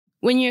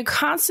When you're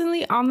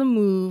constantly on the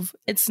move,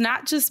 it's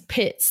not just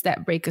pits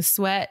that break a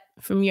sweat.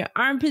 From your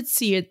armpits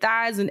to your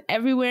thighs and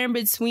everywhere in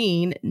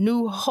between,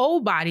 new whole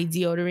body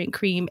deodorant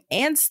cream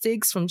and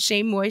sticks from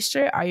Shea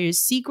Moisture are your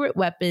secret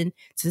weapon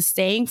to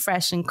staying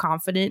fresh and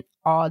confident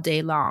all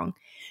day long.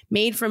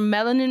 Made from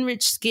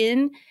melanin-rich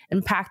skin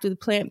and packed with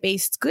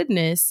plant-based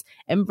goodness,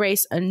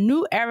 embrace a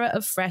new era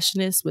of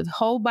freshness with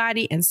whole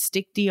body and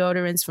stick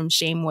deodorants from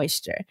Shea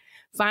Moisture.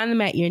 Find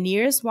them at your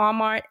nearest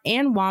Walmart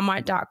and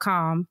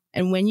walmart.com.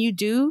 And when you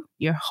do,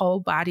 your whole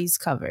body's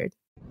covered.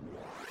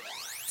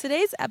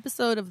 Today's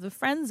episode of The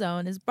Friend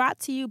Zone is brought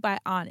to you by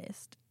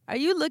Honest. Are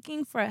you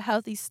looking for a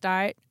healthy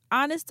start?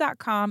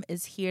 Honest.com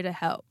is here to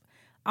help.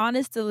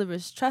 Honest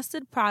delivers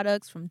trusted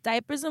products from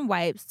diapers and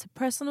wipes to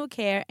personal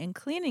care and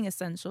cleaning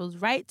essentials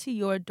right to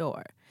your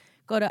door.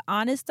 Go to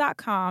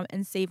honest.com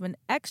and save an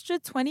extra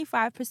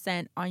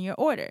 25% on your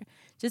order.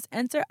 Just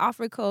enter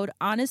offer code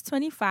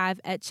HONEST25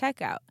 at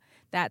checkout.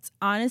 That's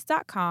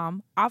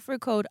honest.com, offer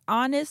code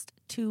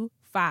HONEST25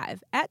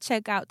 at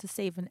checkout to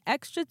save an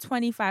extra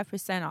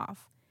 25%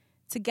 off.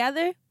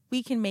 Together,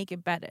 we can make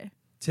it better.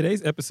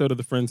 Today's episode of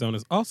The Friend Zone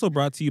is also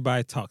brought to you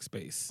by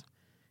Talkspace.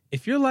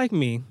 If you're like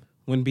me,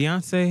 when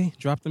Beyonce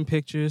dropped them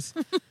pictures,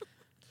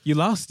 you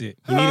lost it.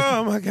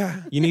 Oh, my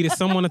God. You needed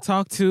someone to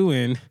talk to,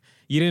 and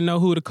you didn't know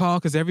who to call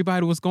because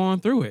everybody was going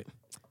through it.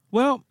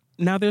 Well,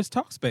 now there's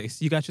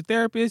Talkspace. You got your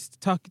therapist to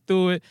talk you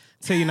through it,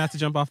 tell you not to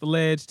jump off the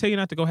ledge, tell you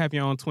not to go have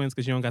your own twins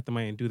because you don't got the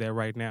money to do that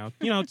right now.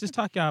 You know, just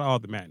talk you out all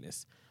the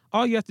madness.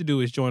 All you have to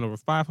do is join over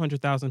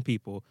 500,000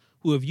 people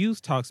who have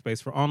used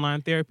Talkspace for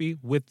online therapy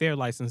with their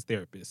licensed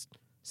therapist.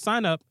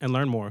 Sign up and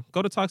learn more.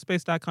 Go to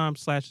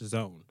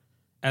Talkspace.com/zone.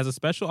 As a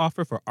special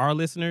offer for our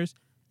listeners,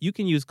 you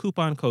can use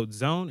coupon code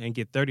ZONE and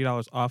get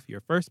 $30 off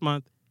your first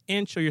month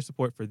and show your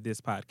support for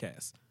this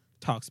podcast.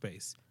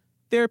 Talkspace.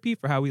 Therapy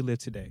for how we live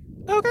today.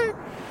 Okay.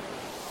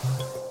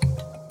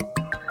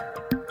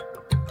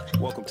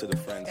 Welcome to The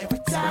Friend Zone. Every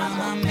time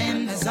I'm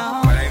in the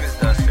zone. My name is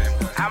Dustin.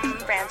 I'm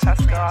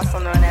Francesca, also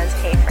known as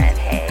Hey Friend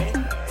Hey.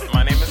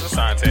 My name is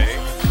Asante.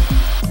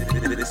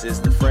 This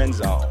is The Friend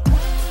Zone.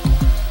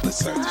 Let's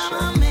start the show.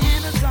 I'm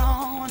in the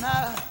zone.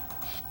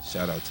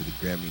 Shout out to the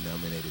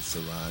Grammy-nominated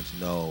Solange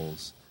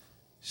Knowles.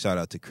 Shout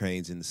out to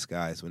Cranes in the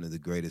Sky. It's one of the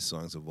greatest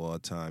songs of all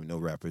time. No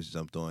rappers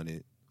jumped on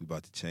it. We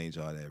about to change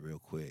all that real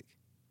quick.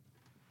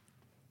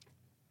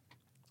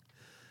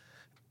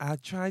 I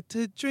tried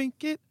to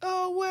drink it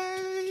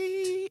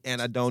away,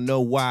 and I don't know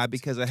why,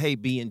 because I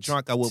hate being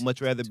drunk. I would much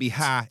rather be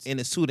high in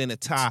a suit and a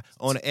tie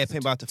on an airplane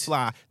about to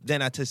fly.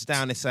 Then I touch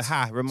down and say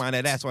hi.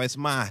 Reminder, that's why it's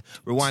mine.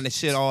 Rewind the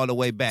shit all the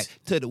way back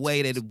to the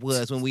way that it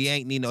was when we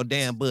ain't need no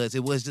damn buzz.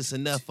 It was just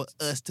enough for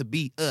us to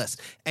be us.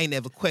 Ain't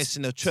never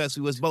question or trust.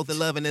 We was both in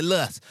love and in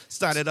lust.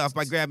 Started off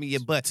by grabbing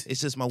your butt.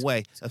 It's just my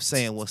way of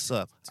saying what's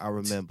up. I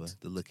remember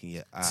the look in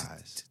your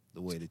eyes. The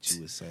way that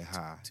you would say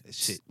hi. That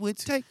shit would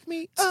take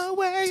me away,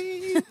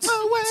 away, away,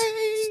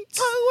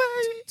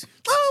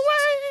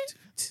 away.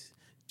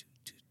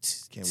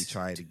 Can we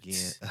try it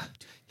again?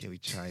 Can we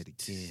try it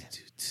again?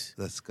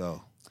 Let's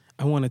go.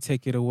 I want to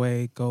take it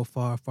away, go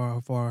far,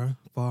 far, far,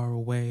 far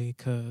away,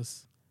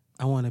 because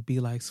I want to be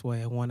like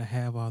Sway. I want to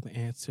have all the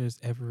answers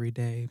every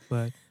day,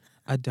 but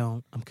I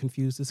don't. I'm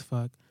confused as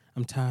fuck.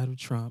 I'm tired of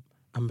Trump.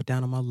 I'm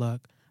down on my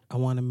luck. I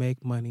want to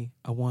make money.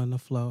 I want to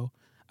flow.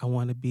 I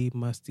want to be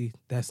musty.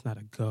 That's not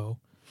a go.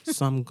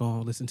 So I'm going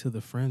to listen to The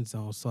Friend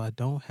Zone so I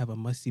don't have a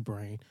musty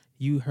brain.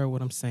 You heard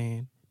what I'm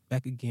saying.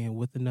 Back again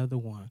with another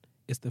one.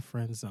 It's The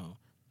Friend Zone.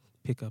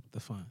 Pick up the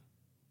fun.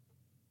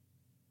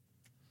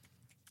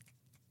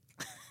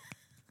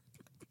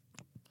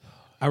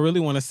 I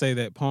really want to say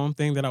that poem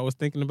thing that I was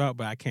thinking about,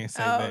 but I can't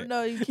say that. Oh,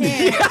 no, you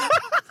can't.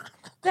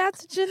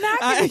 That's what you're not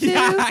going to do.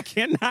 Yeah, I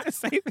cannot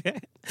say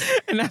that.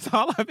 And that's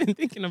all I've been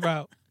thinking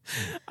about.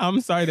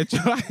 I'm sorry that you...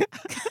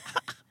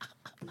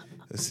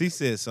 She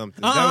said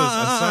something. That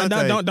was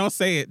Asante. No, don't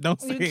say it. Don't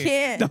say it. You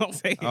can't. Don't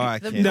say it. Oh, I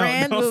The can't.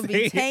 brand don't will say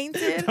be it.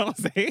 tainted. Don't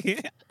say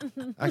it.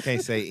 I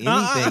can't say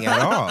anything at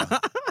all.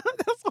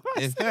 That's what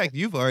I In said. fact,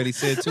 you've already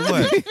said too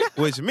much,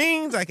 which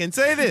means I can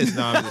say this.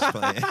 No, I'm just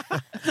playing.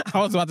 I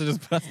was about to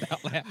just bust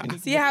out laughing.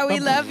 See how we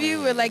love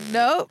you? We're like,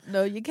 nope,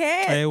 no, you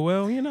can't. Hey,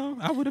 well, you know,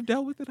 I would have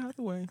dealt with it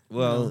either way.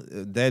 Well,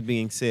 that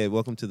being said,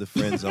 welcome to The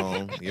Friend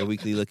Zone, your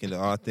weekly look into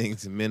all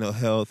things mental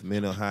health,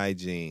 mental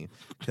hygiene.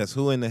 Because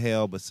who in the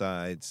hell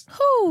besides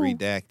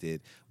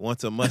Redacted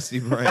wants a musty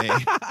brain?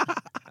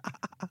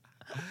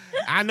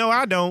 I know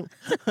I don't.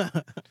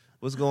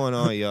 What's going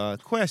on, y'all?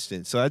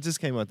 Question. So I just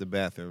came out the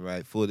bathroom,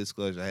 right? Full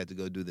disclosure, I had to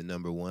go do the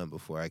number one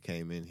before I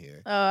came in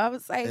here. Oh, I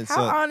was like, And how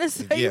so-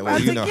 honest are you well,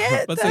 about you to know,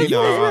 get? but though? so You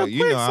know, real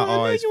quick, I so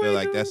always you feel ain't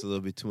like doing- that's a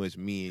little bit too much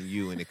me and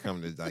you when it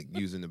comes to like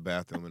using the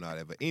bathroom and all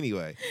that. But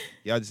anyway,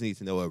 y'all just need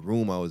to know what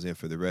room I was in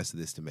for the rest of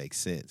this to make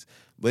sense.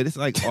 But it's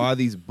like all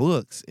these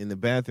books in the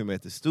bathroom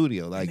at the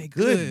studio, like they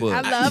good good. books.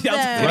 I love Y'all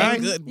them. say they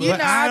Right? good, You But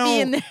know, I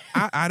be in there.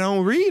 I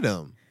don't read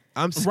them.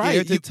 I'm scared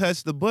Right, to you-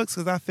 touch the books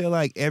because I feel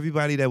like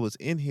everybody that was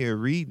in here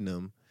reading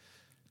them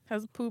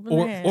Has poop in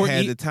their hand. Or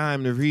had the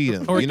time to read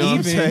them. Or You know what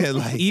I'm saying? even,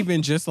 Like,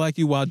 even just like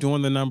you while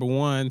doing the number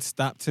one,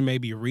 stop to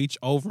maybe reach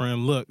over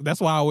and look.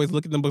 That's why I always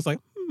look at them books like,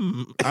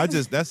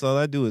 that's all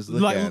I do is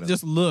look like at them.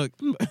 just look.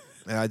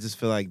 And I just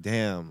feel like,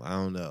 damn, I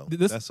don't know.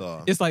 That's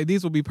all. It's like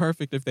these would be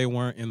perfect if they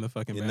weren't in the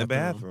fucking In the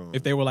bathroom.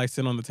 If they were like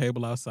sitting on the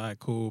table outside,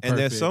 cool. And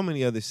there's perfect. so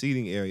many other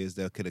seating areas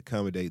that could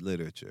accommodate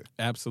literature.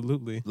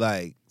 Absolutely.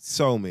 Like,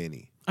 so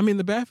many. I mean,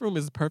 the bathroom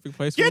is the perfect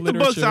place for Get the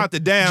literature. books out the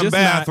damn Just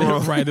bathroom.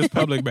 Not, right, this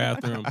public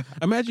bathroom.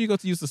 Imagine you go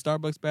to use the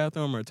Starbucks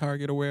bathroom or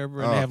Target or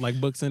wherever, and they Oh. have like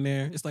books in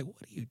there. It's like, what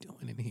are you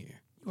doing in here?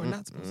 You are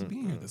not supposed to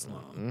be here this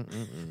long.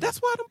 That's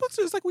why the books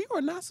are. It's like, we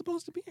are not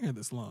supposed to be here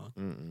this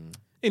long.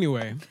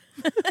 Anyway.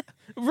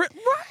 Right.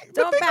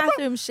 Don't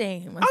bathroom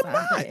shame.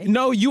 Asante.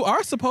 No, you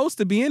are supposed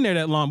to be in there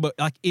that long, but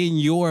like in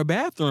your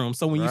bathroom.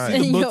 So when you see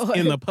the In books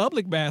in yours. the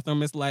public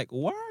bathroom, it's like,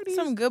 why are these?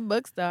 Some good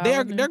books, though.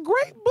 They're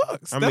great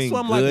books. I That's mean, why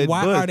I'm like, good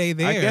why books. are they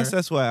there? I guess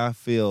that's why I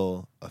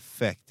feel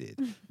affected.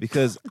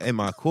 Because in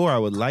my core, I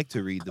would like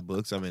to read the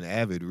books. I'm an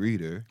avid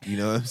reader. You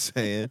know what I'm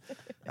saying?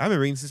 I've been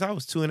reading since I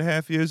was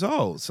 2.5 years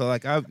old. So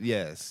like,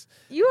 yes.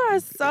 You are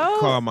so.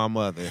 Call my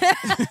mother.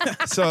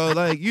 So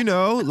like, you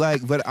know,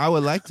 like, but I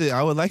would like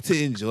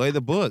to enjoy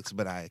the books,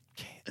 but I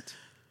can't.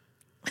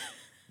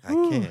 I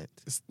can't.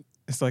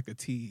 It's like a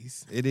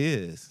tease, It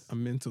is a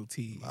mental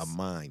tease. a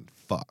mind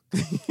fuck.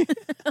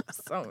 I'm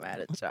so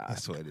mad at y'all.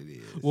 That's what it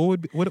is.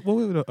 What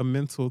would a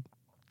mental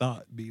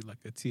thought be like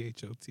a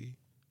THOT?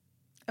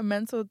 A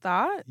mental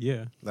thought?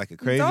 Yeah. Like a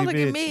crazy Don't look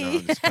bitch. at me. No,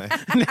 I'm just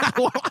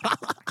playing.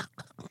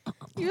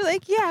 You're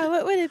like, yeah,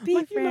 what would it be,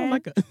 Like, you know, friend?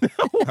 like a,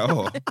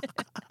 Oh.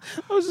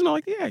 I was just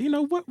like, yeah, you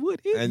know, what would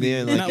it And be?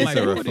 then like Not it's a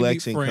what would it be,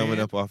 reflection friend? coming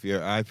up off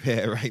your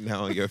iPad right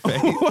now on your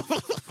face.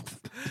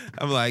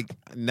 I'm like,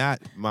 not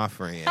my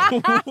friend.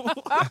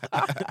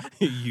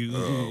 You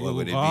What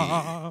would it be?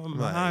 are I'm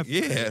my like,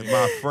 yeah,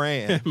 my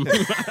friend.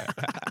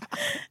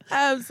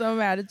 I'm so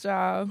mad at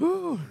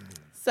y'all.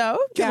 So,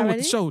 Get y'all on with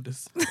ready? the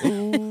shoulders.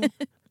 Ooh.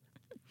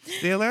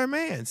 Still our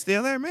man.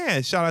 Still our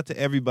man. Shout out to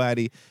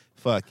everybody.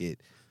 Fuck it.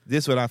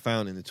 This is what I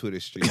found in the Twitter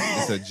street.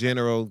 It's a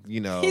general,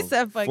 you know, He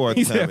said fuck it.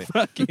 He forthcoming. said,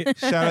 fuck it.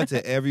 Shout out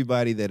to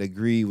everybody that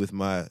agreed with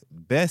my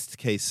best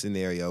case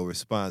scenario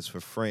response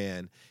for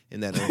Fran in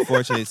that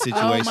unfortunate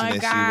situation Oh my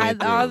that God. she went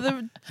through. All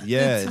the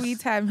Yes.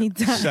 tweets had me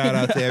done. Shout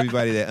out to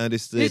everybody that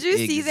understood. Did you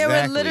see there were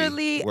exactly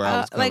literally where I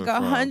was like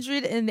coming from.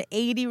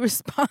 180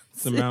 responses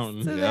It's a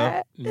mountain. to Yep.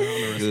 that?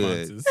 Mountain of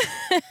Good.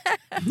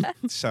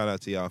 responses. Shout out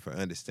to y'all for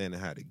understanding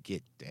how to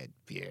get that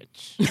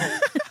bitch.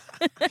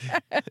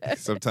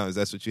 Sometimes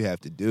that's what you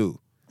have to do.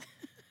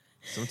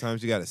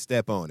 Sometimes you got to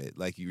step on it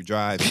like you're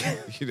driving.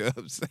 You know what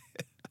I'm saying?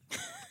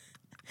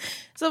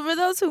 So for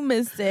those who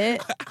missed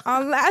it,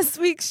 on last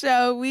week's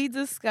show, we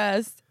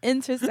discussed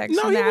intersectionality.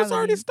 No, you was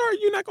already started.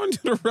 You're not going to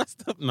do the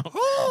rest of no.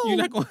 You're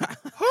not going.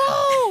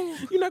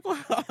 You're not going.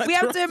 We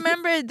have to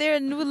remember there are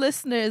new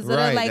listeners that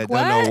are like, that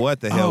what? don't know what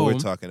the hell we're Oh.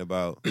 talking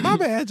about. My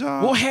bad,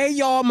 y'all. Well, hey,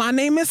 y'all. My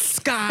name is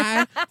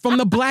Sky from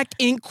the Black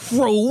Ink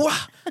Crew.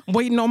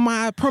 Waiting on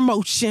my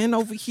promotion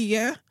over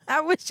here.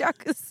 I wish y'all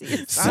could see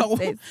it. So,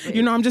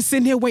 you know, I'm just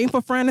sitting here waiting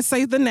for Fran to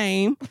say the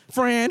name.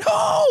 Fran,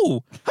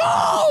 who?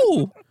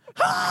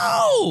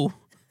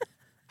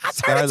 I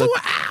Sky turned into look-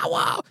 an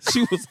owl.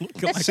 She was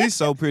looking like, She's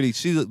so pretty.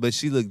 She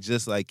looked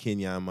just like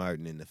Kenyon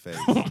Martin in the face.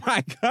 oh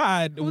my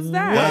God. Who's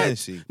that? What? Wasn't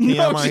she? No, Kenyon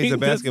Martin, she he's a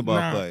does basketball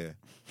not. player.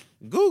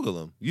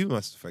 Google him. You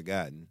must have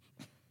forgotten.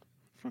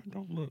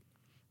 Don't look.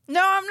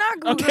 No, I'm not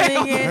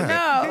Googling Okay. it.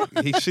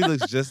 No. She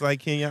looks just like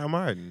Kenyon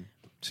Martin.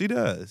 She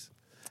does.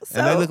 So,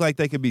 And they look like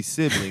they could be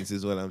siblings,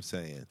 is what I'm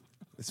saying.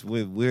 It's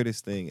the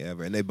weirdest thing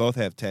ever. And they both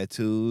have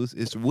tattoos.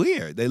 It's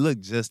weird. They look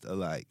just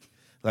alike,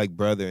 like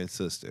brother and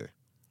sister.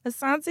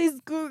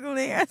 Asante's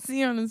Googling. I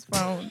see on his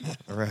phone.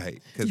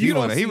 Right. Because You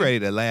don't he see- ready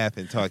to laugh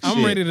and talk shit.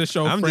 I'm ready to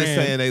show I'm Fran. just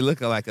saying they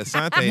look like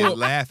Asante is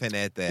laughing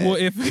at that. Well,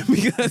 if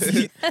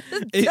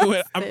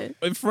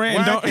Fran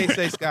Why don't. I can't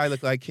say Sky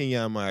look like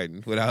Kenyon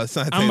Martin without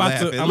Asante I'm about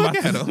to- laughing? I'm Look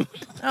about at to- him.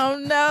 Oh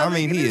no. I look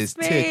mean, at he his is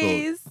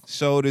face. tickled.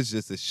 Shoulders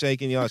just a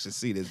shaking. Y'all should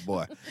see this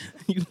boy.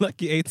 You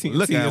lucky AT&T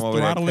Look at him is over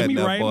there throttling me cutting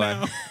up, right boy.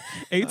 now.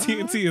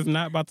 AT&T is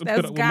not about to That's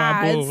put up with my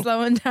God bull.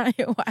 slowing down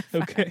your Wi-Fi.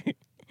 Okay.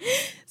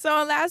 So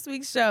on last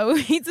week's show,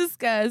 we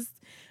discussed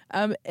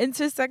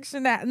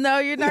intersectionality. No,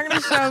 you're not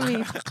going to show me.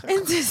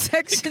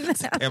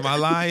 Intersectionality. Am I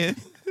lying?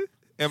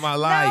 Am I No,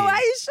 lying? why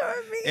are you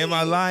showing me? Am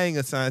I lying,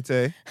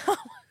 Asante?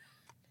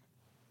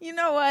 You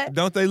know what?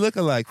 Don't they look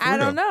alike? For I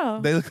don't real?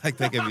 know. They look like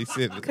they can be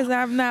siblings. Because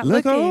I'm not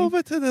Look looking.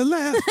 over to the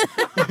left.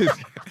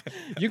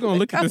 You're going to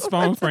look at this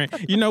phone, Fran.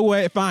 You know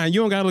what? Fine.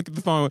 You don't got to look at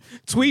the phone.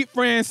 Tweet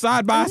Fran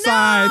side by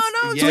side.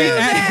 don't do Tweet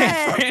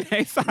that. Fran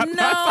hey, side by No,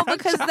 side.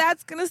 because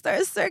that's going to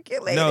start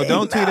circulating. No,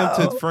 don't tweet them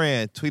No. to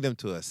Fran. Tweet them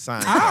to a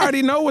sign. I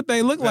already know what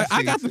they look like. That's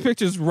I got you. the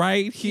pictures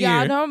right here.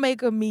 Y'all don't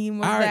make a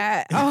meme of All right.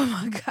 that. Oh,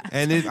 my God.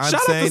 And I'm Shout out to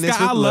saying this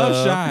Sky. with I love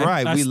love. Shy.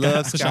 Right, we Sky.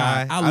 love Sky.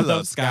 Shy. I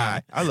love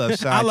Sky. I love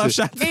Shy. I love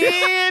too. Shy.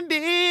 And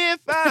if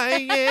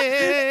I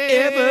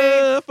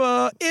Ever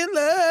fall in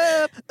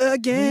love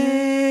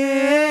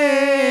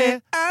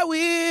again, I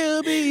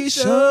will be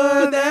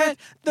sure that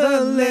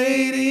the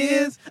lady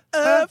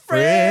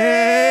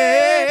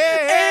friend.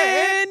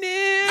 And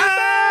if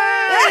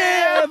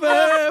I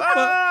ever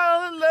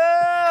fall in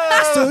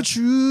love.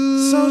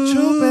 so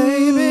true,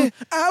 baby.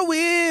 I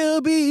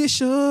will be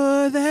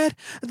sure that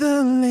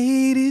the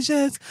lady's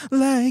just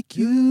like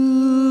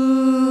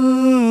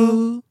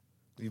you.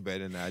 You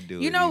better not do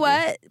it. You know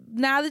either. what?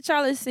 Now that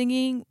y'all are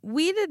singing,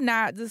 we did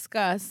not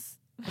discuss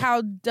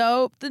how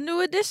dope the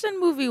New Edition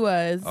movie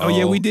was. Oh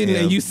yeah, we didn't,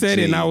 and you OMG. said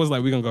it, and I was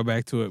like, we're gonna go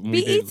back to it. When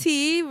we BET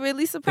didn't.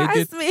 really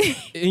surprised me.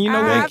 And you know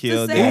I what? have to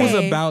killed it. say. It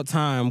was about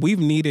time. We've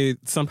needed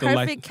something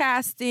Perfect like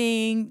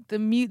casting.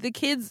 The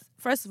kids.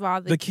 First of all,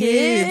 the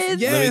kids,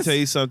 kids yes. Let me tell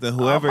you something.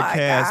 Whoever my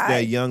cast God.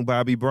 that young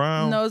Bobby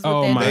Brown, knows what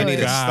Oh they're my they doing.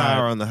 need a God.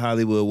 star on the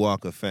Hollywood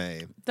Walk of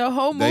Fame. The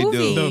whole They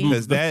movie. do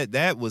because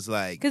that was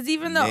like Because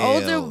even the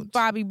older nailed.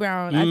 Bobby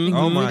Brown, I think,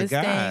 Oh was my this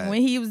God. thing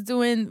when he was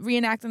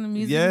reenacting the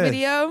music Yes.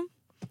 video.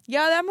 Yo,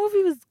 that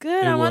movie was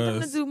good. It I want them to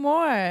was. do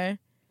more.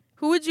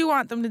 Who would you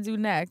want them to do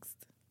next?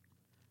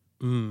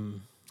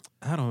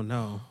 I don't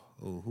know.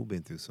 Oh, who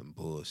been through some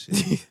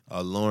bullshit?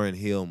 A Lauryn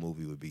Hill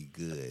movie would be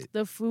good.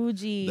 The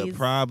Fugees. The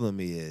problem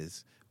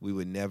is we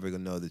would never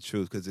know the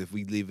truth because if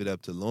we leave it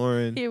up to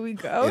Lauren, Here we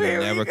go. it'll Here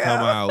we never go. come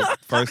out.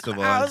 First of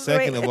all, I and was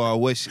second waiting. of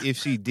all, if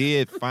she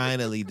did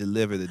finally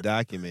deliver the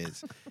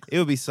documents, it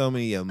would be so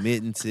many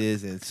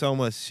omittances and so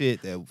much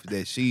shit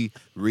that she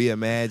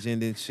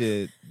reimagined and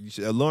shit.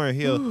 Lauren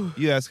Hill,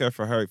 you ask her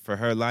for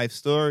her life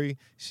story,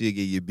 she'll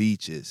give you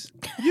beaches.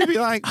 You'd be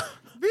like,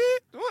 bitch,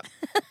 what?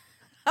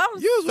 I'm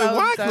You was so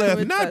with done Wyclef,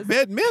 with not this.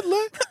 Bette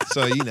Midler.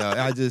 So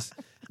I just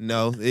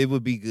no, it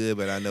would be good,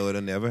 but I know it'll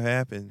never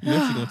happen.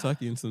 Next, she's gonna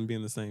talk you into them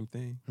being the same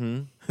thing.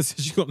 I said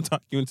she's gonna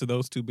talk you into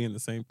those two being the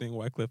same thing.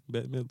 Wyclef and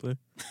Bette Midler.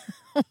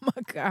 Oh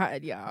my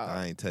God, y'all.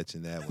 I ain't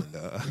touching that one,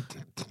 dog.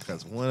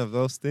 Because one of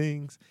those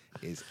things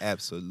is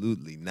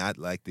absolutely not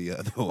like the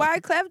other one.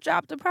 Wyclef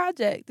dropped a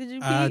project. Did you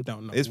peep? I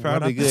don't know. It's what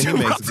probably I'm good. He talking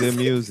makes about. good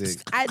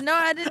music. I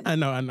didn't. I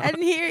know. I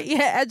didn't hear it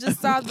yet. I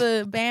just saw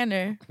the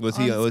banner. Was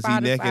on he naked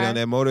Spotify. on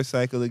that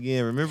motorcycle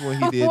again? Remember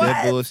when he did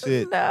that What?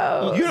 bullshit?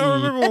 No. You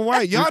don't remember when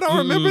White? Y'all don't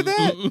remember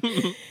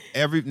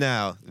that?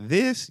 Now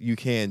this you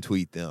can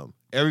tweet them.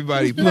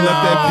 Everybody pull up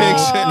that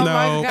picture. Oh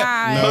No. my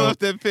God. Pull up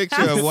that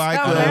picture of I'm so I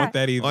don't Wyclef want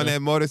that either. on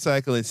that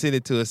motorcycle and send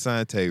it to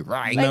Asante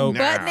right Like No.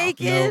 butt now.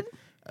 naked.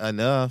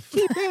 Enough.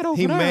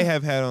 He may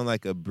have had on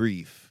like a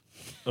brief,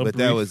 A but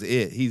that brief. was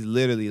it. He's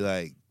literally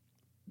like,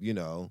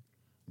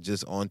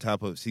 just on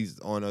top of. He's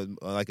on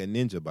like a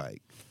ninja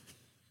bike.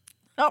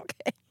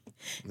 Okay.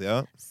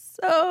 Yeah.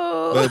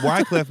 So. But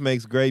Wyclef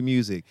makes great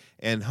music.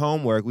 And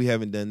Homework, we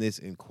haven't done this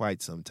in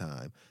quite some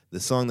time. The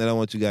song that I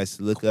want you guys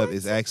to look up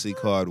is actually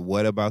called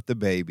What About the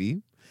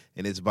Baby?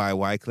 And it's by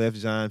Wyclef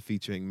Jean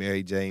featuring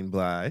Mary J.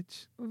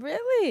 Blige.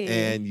 Really?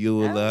 And you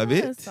will I don't love know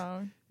it. this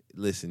song.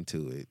 Listen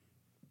to it.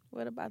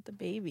 What about the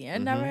baby? I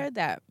never heard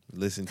that.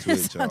 Listen to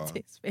it, y'all.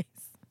 Sante's face.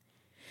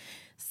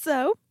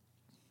 So,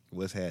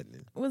 What's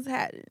happening? what's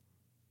happening?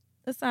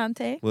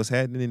 Asante, What's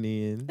happening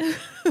in?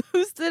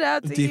 who stood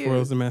out to Deep you?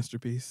 World's a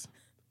masterpiece.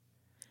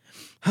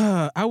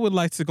 I would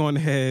like to go on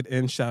ahead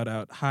and shout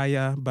out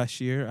Haya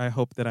Bashir. I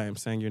hope that I am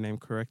saying your name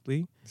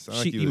correctly. Sound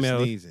like you were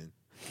sneezing.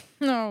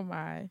 Oh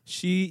my.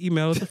 She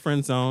emailed the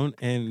friend zone,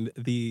 and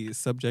the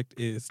subject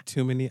is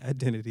too many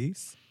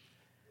identities.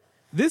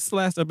 This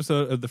last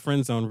episode of the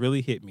friend zone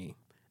really hit me.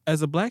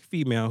 As a black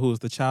female who is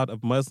the child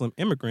of Muslim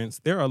immigrants,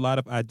 there are a lot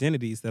of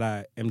identities that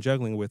I am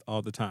juggling with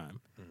all the time.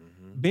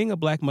 Being a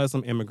black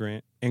Muslim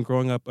immigrant and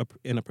growing up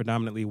in a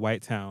predominantly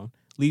white town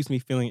leaves me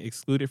feeling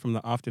excluded from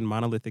the often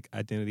monolithic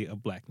identity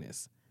of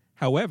blackness.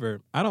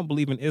 However, I don't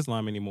believe in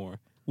Islam anymore,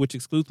 which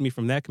excludes me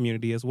from that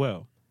community as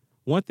well.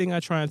 One thing I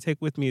try and take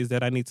with me is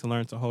that I need to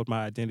learn to hold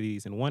my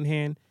identities in one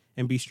hand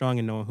and be strong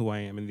in knowing who I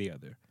am in the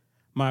other.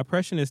 My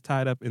oppression is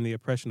tied up in the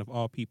oppression of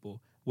all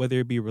people, whether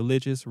it be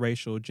religious,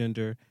 racial,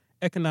 gender,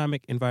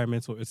 economic,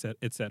 environmental,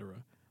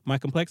 etc. My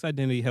complex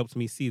identity helps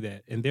me see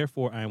that, and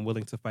therefore I am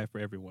willing to fight for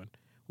everyone.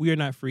 We are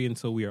not free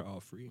until we are all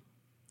free.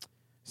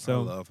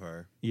 So I love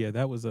her. yeah,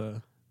 that was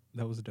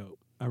dope.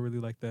 I really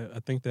like that. I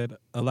think that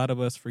a lot of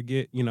us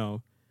forget,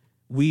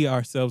 we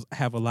ourselves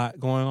have a lot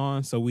going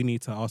on, so we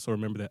need to also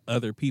remember that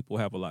other people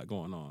have a lot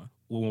going on.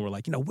 When we're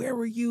like, where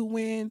were you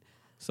when?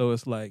 So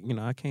it's like,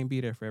 I can't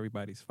be there for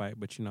everybody's fight,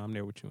 but I'm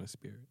there with you in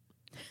spirit.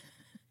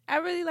 I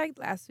really liked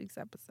last week's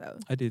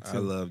episode. I did too. I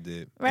loved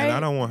it. Right? And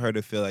I don't want her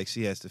to feel like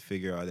she has to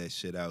figure all that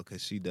shit out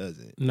because she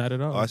doesn't. Not at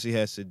all. All she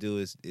has to do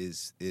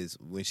is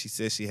when she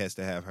says she has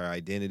to have her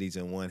identities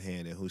in one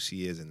hand and who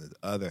she is in the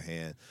other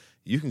hand,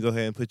 you can go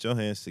ahead and put your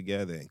hands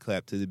together and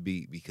clap to the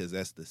beat because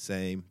that's the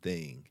same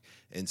thing.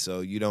 And so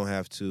you don't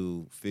have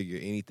to figure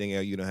anything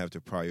out. You don't have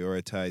to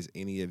prioritize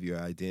any of your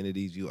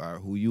identities. You are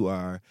who you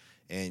are.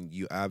 And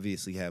you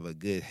obviously have a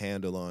good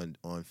handle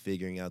on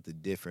figuring out the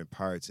different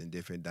parts and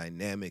different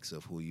dynamics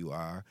of who you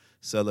are.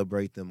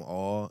 Celebrate them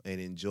all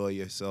and enjoy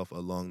yourself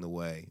along the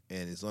way.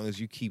 And as long as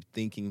you keep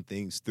thinking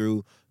things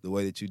through the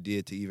way that you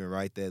did to even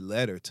write that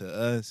letter to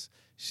us,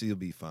 she'll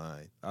be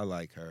fine. I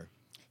like her.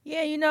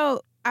 Yeah,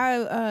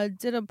 I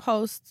did a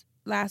post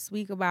last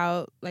week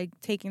about like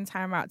taking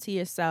time out to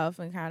yourself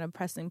and kind of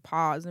pressing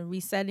pause and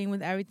resetting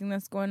with everything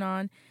that's going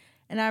on.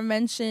 And I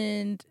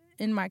mentioned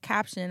in my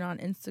caption on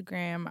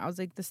Instagram, I was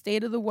like, the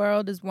state of the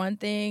world is one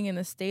thing and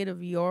the state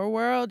of your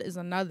world is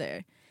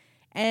another.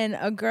 And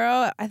a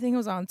girl, I think it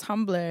was on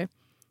Tumblr,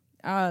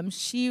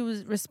 she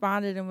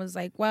responded and was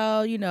like,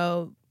 well, you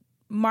know,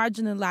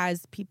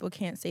 marginalized people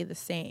can't say the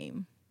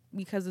same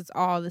because it's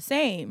all the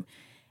same.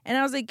 And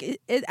I was like,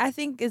 I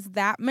think it's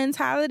that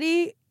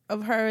mentality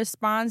of her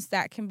response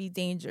that can be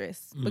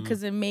dangerous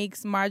because it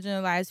makes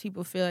marginalized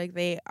people feel like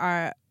they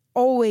are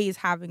always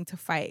having to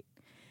fight.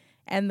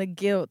 And the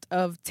guilt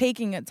of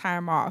taking a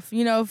time off,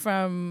 you know,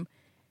 from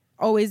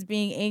always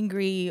being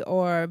angry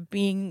or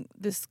being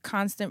this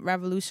constant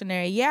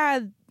revolutionary. Yeah,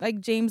 like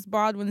James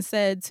Baldwin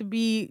said, to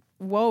be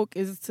woke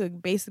is to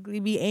basically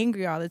be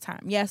angry all the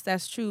time. Yes,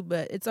 that's true,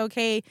 but it's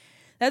okay.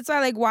 That's why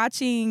I like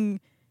watching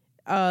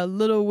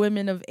Little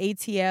Women of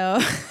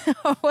ATL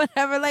or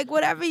whatever. Like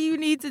whatever you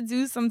need to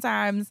do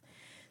sometimes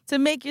to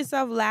make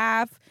yourself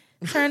laugh.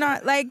 Turn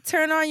on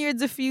your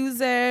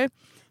diffuser.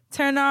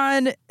 Turn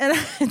on, and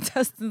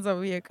Dustin's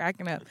over here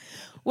cracking up.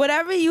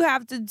 Whatever you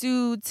have to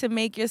do to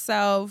make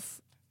yourself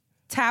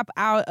tap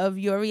out of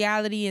your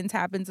reality and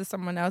tap into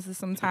someone else's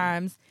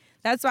sometimes.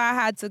 That's why I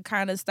had to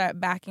kind of start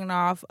backing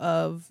off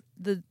of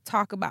the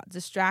talk about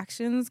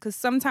distractions, because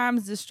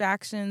sometimes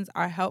distractions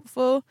are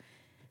helpful.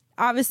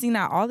 Obviously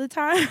not all the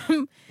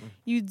time.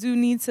 You do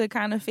need to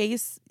kind of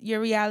face your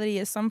reality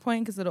at some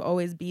point because it'll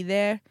always be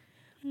there.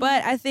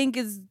 But I think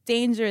it's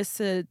dangerous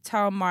to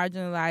tell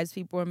marginalized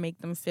people and make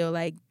them feel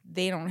like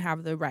they don't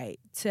have the right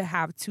to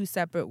have two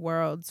separate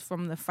worlds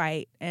from the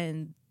fight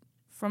and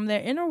from their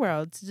inner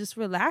world, to just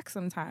relax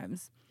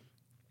sometimes.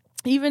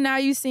 Even now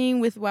you're seeing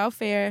with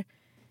welfare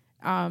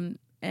and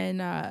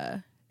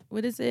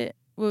what is it?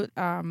 Well,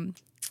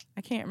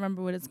 I can't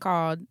remember what it's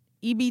called.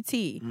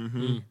 EBT.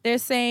 Mm-hmm. They're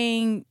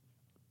saying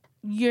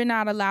you're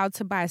not allowed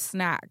to buy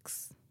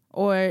snacks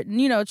or,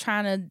 you know,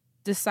 trying to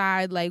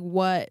decide like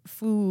what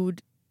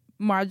food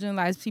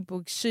marginalized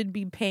people should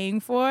be paying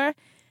for.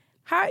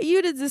 How are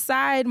you to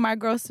decide my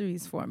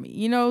groceries for me?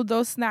 You know,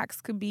 those snacks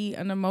could be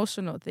an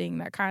emotional thing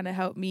that kind of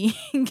helped me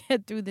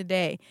get through the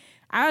day.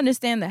 I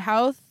understand the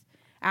health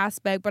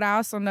aspect, but I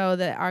also know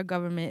that our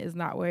government is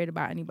not worried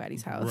about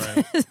anybody's health.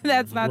 Right.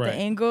 That's not the Right.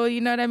 angle,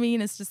 you know what I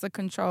mean? It's just a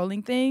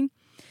controlling thing.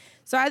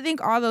 So I think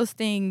all those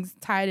things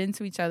tied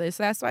into each other.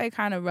 So that's why it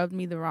kind of rubbed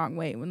me the wrong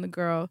way when the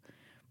girl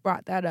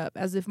brought that up,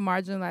 as if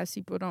marginalized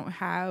people don't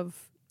have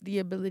the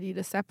ability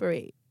to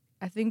separate.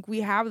 I think we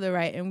have the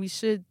right, and we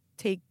should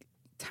take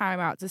time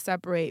out to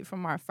separate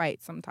from our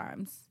fight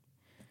sometimes.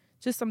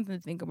 Just something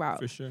to think about.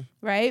 For sure.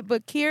 Right?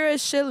 But Kira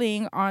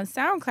Schilling on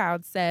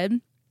SoundCloud said,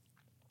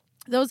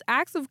 those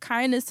acts of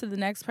kindness to the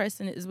next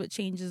person is what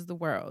changes the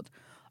world.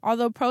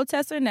 Although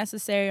protests are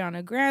necessary on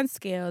a grand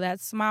scale, that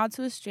smile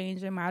to a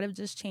stranger might have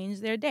just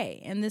changed their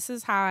day. And this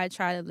is how I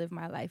try to live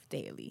my life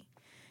daily.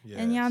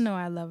 And y'all know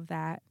I love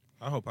that.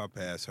 I hope I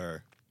pass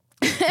her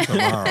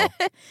tomorrow.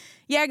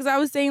 Yeah, because I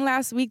was saying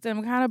last week that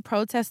I'm kind of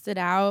protested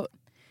out.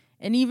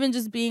 And even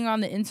just being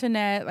on the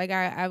internet, like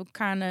I've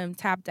kind of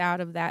tapped out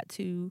of that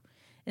too.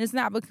 And it's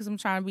not because I'm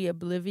trying to be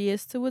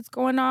oblivious to what's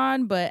going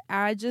on, but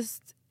I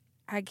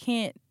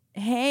can't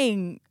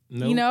hang.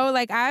 Nope. You know,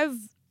 like I've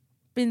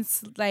been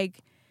like,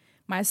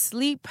 my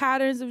sleep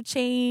patterns have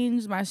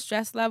changed. My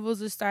stress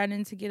levels are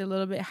starting to get a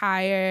little bit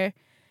higher.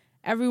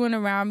 Everyone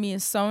around me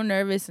is so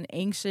nervous and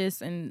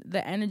anxious, and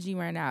the energy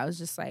right now is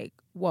just like,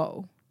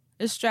 whoa,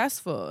 it's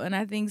stressful. And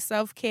I think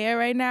self-care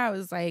right now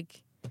is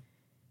like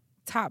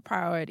top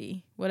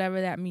priority,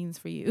 whatever that means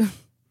for you.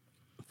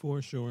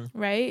 For sure.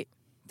 Right?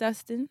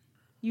 Dustin,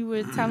 you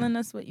were telling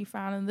us what you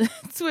found in the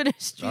Twitter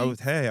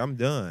street. I'm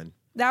done.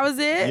 That was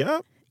it?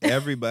 Yep.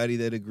 Everybody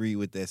that agreed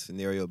with that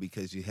scenario,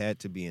 because you had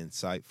to be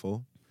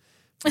insightful.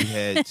 You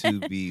had to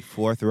be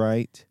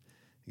forthright.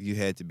 You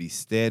had to be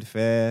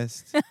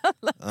steadfast,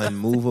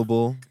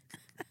 unmovable,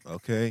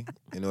 okay,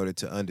 in order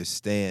to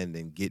understand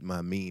and get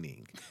my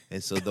meaning.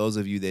 And so those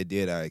of you that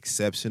did are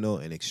exceptional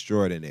and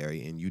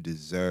extraordinary, and you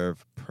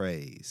deserve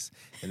praise.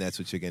 And that's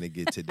what you're going to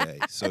get today.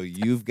 So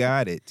you've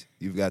got it.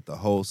 You've got the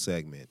whole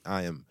segment.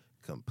 I am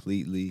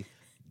completely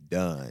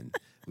done.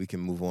 We can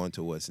move on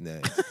to what's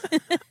next.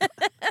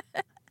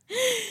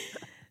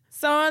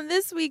 So on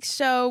this week's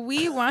show,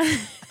 we want...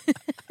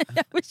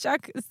 I wish I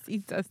could see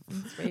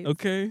Dustin's face.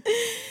 Okay. On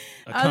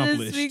Accomplished.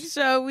 this week's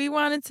show, we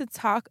wanted to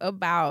talk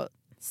about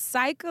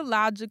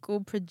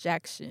psychological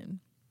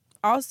projection,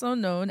 also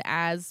known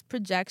as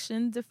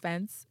projection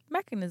defense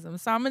mechanism.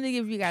 So I'm going to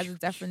give you guys a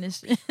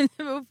definition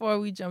before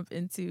we jump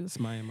into It's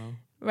my MO.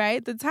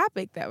 right the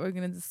topic that we're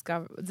going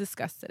to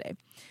discuss today.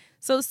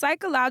 So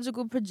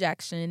psychological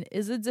projection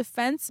is a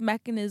defense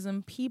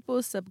mechanism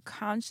people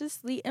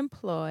subconsciously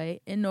employ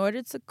in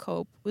order to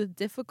cope with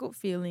difficult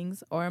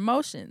feelings or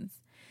emotions.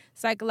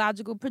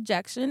 Psychological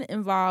projection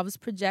involves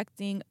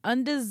projecting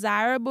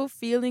undesirable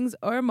feelings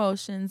or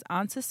emotions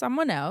onto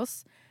someone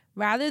else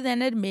rather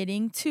than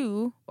admitting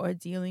to or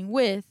dealing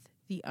with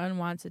the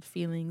unwanted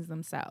feelings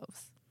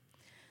themselves.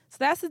 So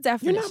that's the You're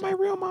definition. not my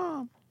real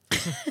mom.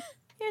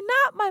 You're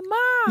not my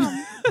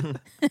mom.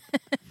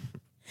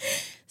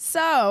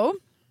 So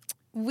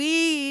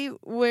we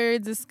were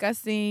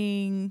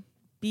discussing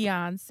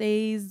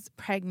Beyonce's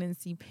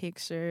pregnancy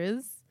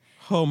pictures.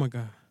 Oh my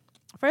God.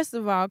 First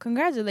of all,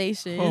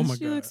 congratulations. Oh my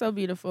She God. looks so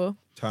beautiful.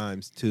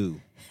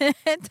 ×2.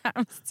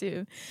 Times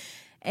two.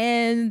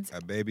 And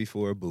A baby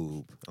for a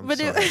boob. I'm But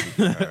so it- happy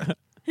for her.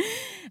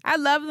 I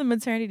love the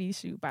maternity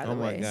shoot, by the Oh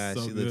my way. God,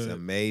 So she looks good.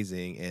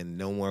 amazing, and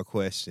no more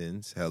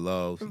questions.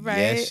 Hello, Right?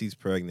 yes, she's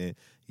pregnant.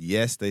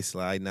 Yes, they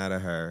sliding out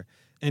of her.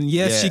 And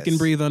yes, she can Yes.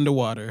 breathe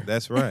underwater.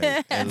 That's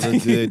right, and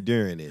look good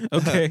during it.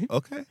 Okay.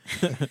 Okay.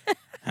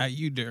 How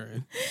you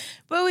doing?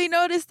 But we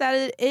noticed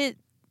that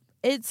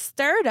it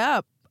stirred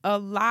up a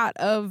lot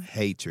of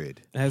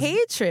Hatred.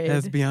 hatred.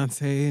 As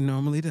Beyonce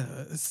normally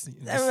does.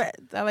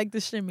 I like the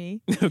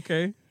shimmy.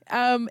 Okay.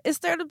 It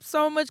stirred up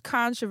so much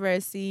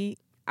controversy.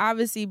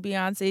 Obviously,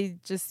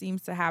 Beyonce just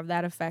seems to have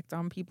that effect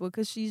on people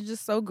because she's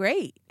just so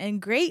great.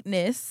 And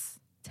greatness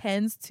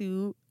tends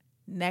to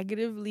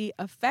negatively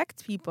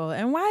affect people.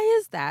 And why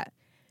is that?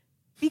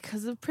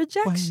 Because of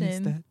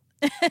projection.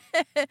 Why is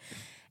that?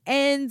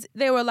 And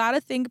there were a lot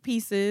of think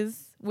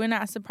pieces. We're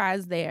not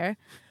surprised there.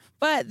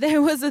 But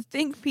there was a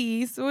think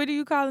piece. What do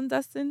you call them,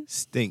 Dustin?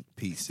 Stink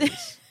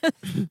pieces.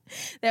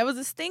 There was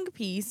a stink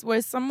piece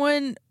where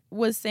someone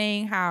was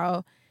saying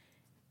how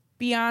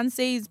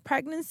Beyonce's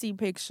pregnancy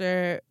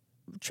picture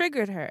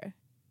triggered her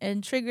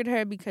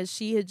because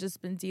she had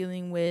just been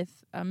dealing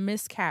with a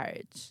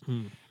miscarriage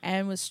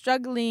and was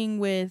struggling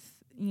with,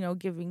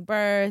 giving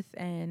birth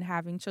and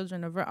having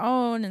children of her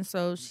own. And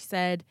so she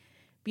said,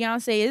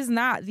 Beyonce is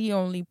not the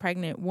only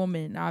pregnant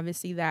woman,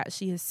 obviously, that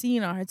she has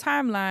seen on her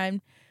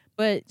timeline,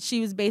 but she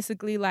was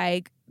basically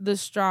like the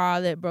straw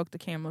that broke the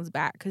camel's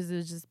back because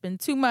there's just been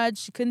too much.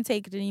 She couldn't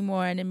take it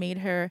anymore, and it made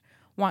her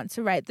want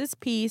to write this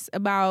piece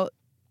about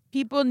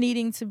people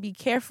needing to be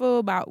careful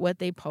about what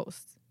they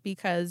post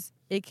because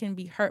it can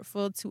be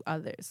hurtful to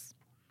others.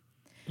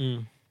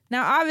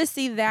 Now,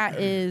 obviously, that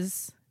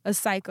is a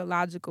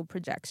psychological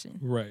projection.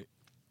 Right.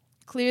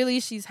 Clearly,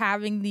 she's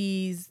having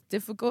these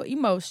difficult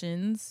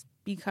emotions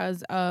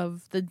because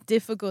of the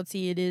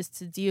difficulty it is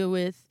to deal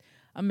with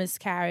a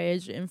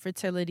miscarriage,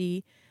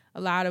 infertility.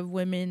 A lot of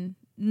women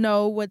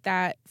know what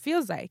that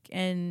feels like,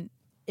 and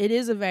it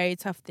is a very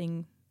tough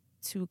thing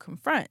to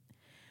confront.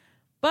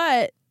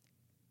 But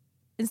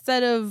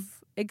instead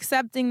of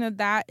accepting that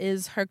that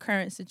is her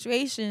current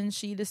situation,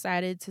 she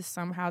decided to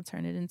somehow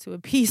turn it into a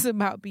piece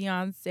about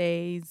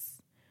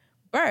Beyonce's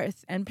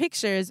birth and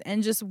pictures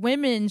and just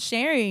women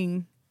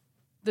sharing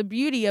the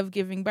beauty of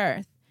giving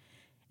birth.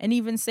 And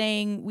even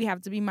saying we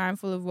have to be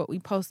mindful of what we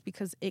post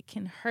because it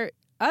can hurt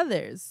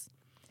others.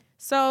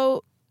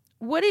 So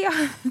what do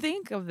y'all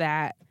think of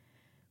that?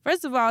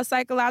 First of all,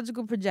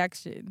 psychological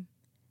projection.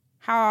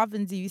 How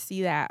often do you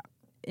see that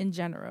in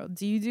general?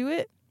 Do you do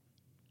it?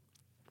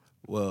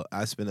 Well,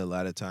 I spend a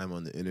lot of time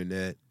on the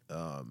internet,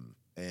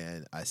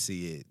 and I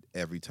see it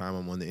every time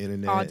I'm on the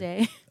internet. All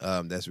day.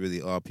 That's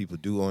really all people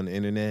do on the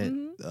internet.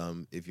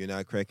 Mhm. If you're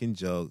not cracking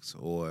jokes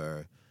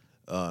or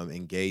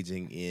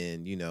engaging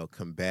in,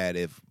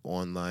 combative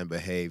online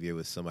behavior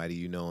with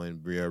somebody in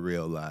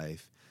real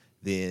life,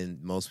 then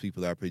most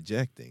people are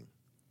projecting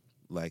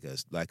like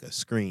a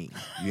screen.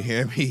 You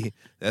hear me?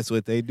 That's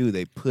what they do.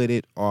 They put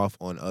it off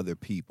on other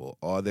people,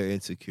 all their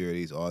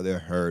insecurities, all their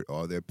hurt,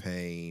 all their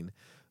pain,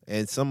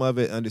 and some of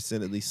it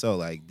understandably so.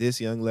 Like this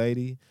young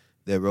lady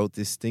that wrote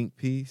this stink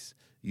piece,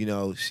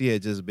 she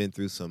had just been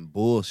through some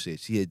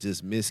bullshit. She had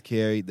just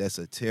miscarried. That's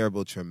a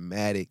terrible,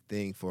 traumatic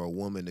thing for a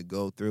woman to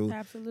go through.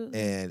 Absolutely.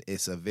 And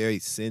it's a very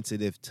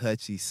sensitive,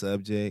 touchy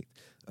subject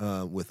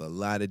with a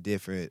lot of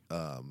different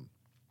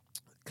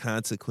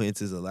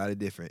consequences, a lot of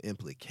different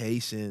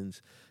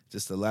implications,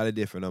 just a lot of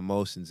different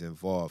emotions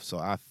involved. So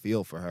I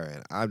feel for her,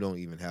 and I don't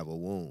even have a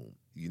womb.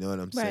 You know what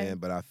I'm saying?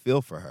 But I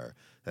feel for her.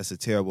 That's a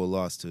terrible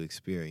loss to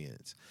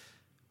experience.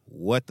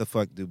 What the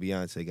fuck do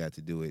Beyonce got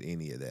to do with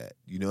any of that?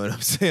 You know what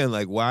I'm saying?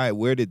 Like,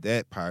 where did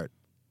that part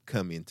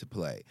come into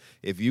play?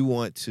 If you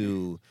want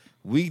to,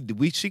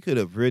 she could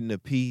have written a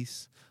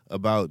piece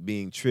about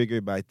being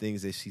triggered by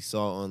things that she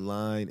saw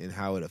online and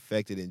how it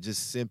affected, and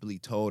just simply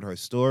told her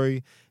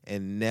story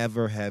and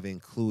never have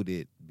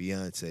included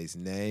Beyonce's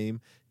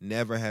name,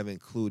 never have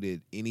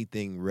included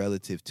anything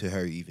relative to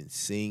her even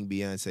seeing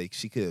Beyonce.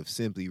 She could have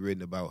simply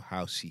written about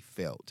how she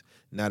felt,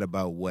 not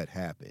about what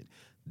happened.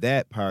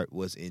 That part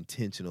was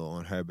intentional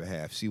on her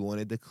behalf. She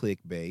wanted the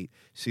clickbait.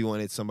 She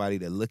wanted somebody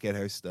to look at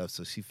her stuff.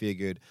 So she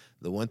figured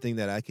the one thing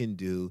that I can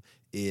do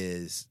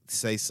is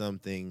say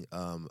something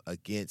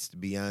against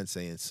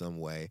Beyonce in some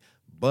way,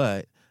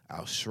 but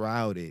I'll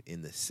shroud it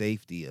in the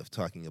safety of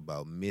talking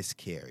about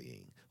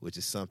miscarrying which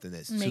is something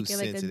that's Make too it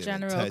like a sensitive and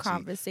general touchy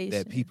conversation.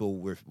 that people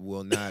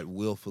will not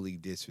willfully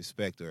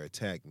disrespect or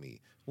attack me.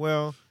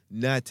 Well,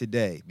 not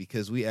today,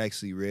 because we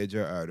actually read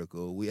your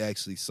article. We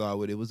actually saw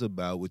what it was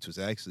about, which was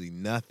actually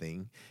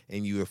nothing,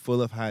 and you were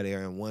full of hot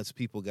air, and once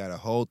people got a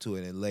hold to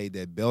it and laid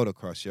that belt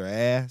across your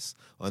ass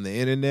on the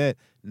internet,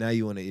 now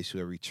you want to issue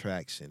a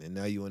retraction, and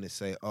now you want to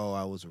say, oh,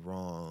 I was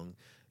wrong.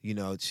 You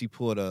know, she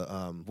pulled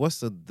a, what's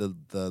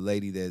the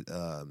lady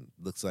that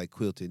looks like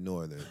Quilted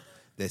Northern?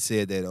 That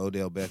said that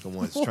Odell Beckham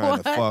was trying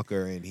to fuck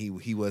her and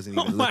he wasn't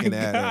even looking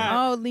at her.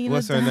 Oh, Lena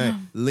What's her Dunham.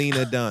 name?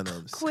 Lena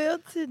Dunham's.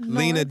 Quilted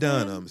Lena Northern.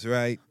 Dunham's,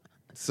 right?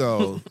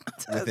 So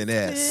with an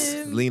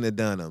S, Lena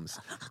Dunham's.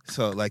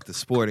 So like the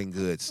sporting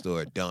goods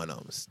store,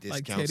 Dunham's,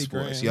 Like discount Teddy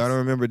sports. Grahams. Y'all don't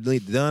remember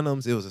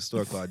Dunham's? It was a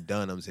store called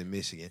Dunham's in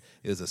Michigan.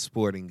 It was a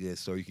sporting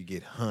goods store. You could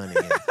get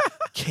hunting and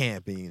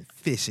camping and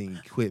fishing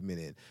equipment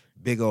and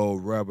big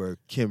old rubber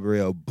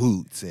Kimbrell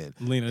boots and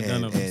Lena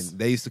Dunham's. and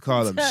they used to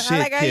call them I shit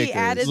like how he kickers.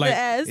 added Like- the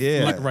S.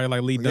 Yeah.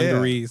 like Lee Yeah.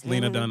 Dungarees,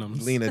 Lena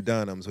Dunham's. Lena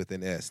Dunham's with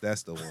an S.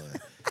 That's the one.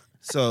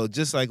 So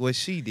just like what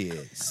she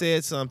did,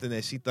 said something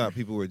that she thought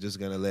people were just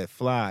going to let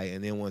fly,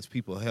 and then once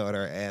people held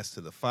her ass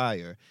to the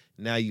fire,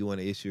 now you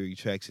want to issue a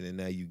retraction, and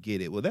now you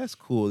get it. Well, that's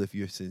cool if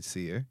you're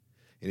sincere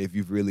and if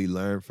you've really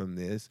learned from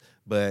this,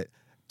 but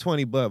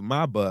 20 bucks,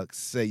 my bucks,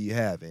 say you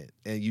haven't,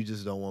 and you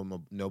just don't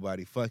want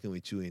nobody fucking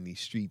with you in these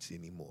streets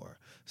anymore.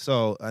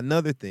 So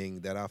another thing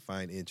that I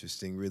find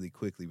interesting really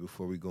quickly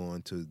before we go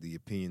on to the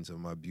opinions of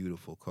my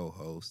beautiful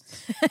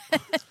co-hosts,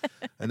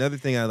 another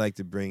thing I like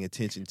to bring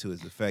attention to is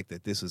the fact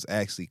that this was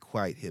actually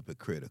quite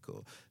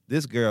hypocritical.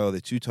 This girl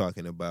that you're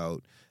talking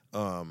about,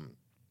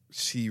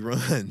 she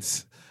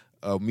runs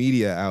a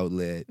media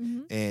outlet,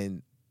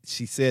 and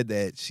she said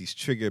that she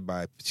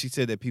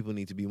said that people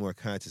need to be more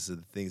conscious of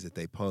the things that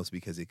they post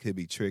because it could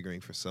be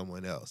triggering for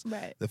someone else.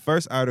 Right. The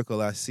first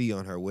article I see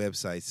on her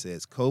website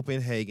says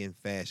Copenhagen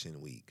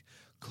Fashion Week,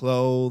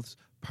 clothes,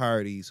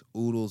 parties,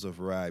 oodles of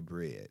rye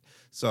bread.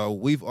 So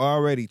we've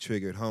already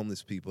triggered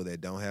homeless people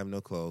that don't have no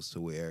clothes to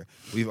wear.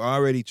 We've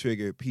already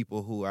triggered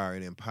people who are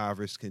in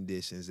impoverished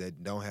conditions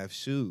that don't have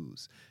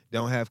shoes,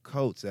 don't have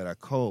coats that are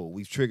cold.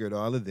 We've triggered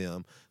all of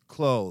them.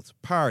 Clothes,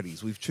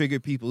 parties. We've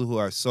triggered people who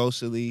are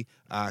socially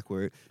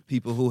awkward,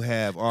 people who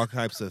have all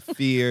types of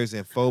fears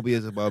and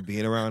phobias about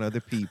being around other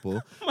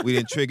people. We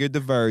didn't trigger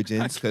the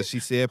virgins because she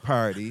said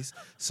parties.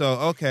 So,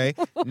 okay,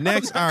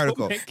 next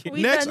article.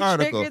 We Next done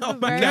article. triggered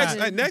the Next,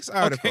 virgins. next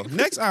article.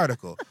 Next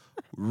article.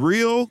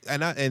 Real,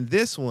 and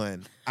this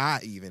one I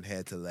even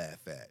had to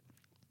laugh at.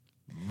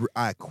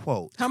 I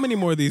quote. How many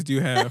more of these do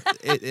you have?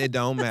 It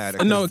don't matter.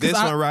 'Cause No, 'cause this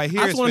one right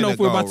here I is just want to know finna if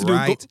we're go about to do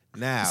right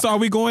now. So are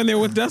we going there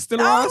with Dustin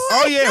Ross?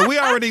 Oh yeah, we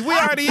already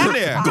in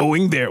there.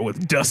 Going there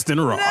with Dustin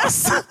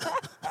Ross.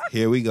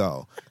 Here we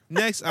go.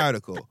 Next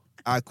article.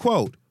 I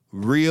quote,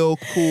 real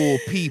cool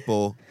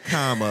people,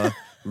 comma,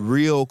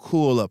 real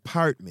cool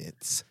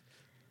apartments.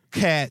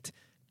 Cat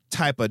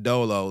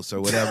Typodolos or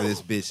whatever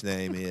this bitch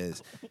name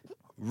is.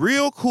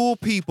 Real cool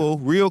people,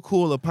 real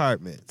cool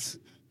apartments.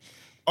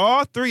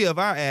 All three of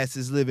our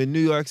asses live in New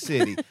York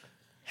City.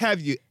 Have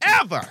you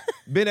ever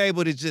been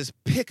able to just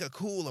pick a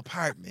cool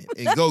apartment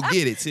and go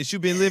get it since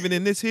you've been living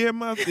in this here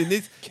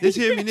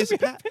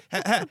municipality?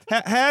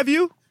 Have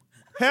you?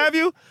 Have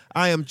you?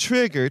 I am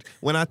triggered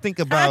when I think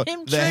about I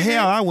am the triggered.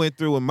 hell I went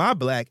through with my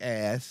black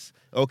ass.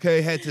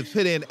 Okay, had to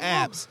put in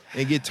apps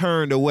and get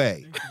turned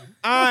away.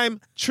 I'm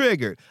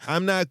triggered.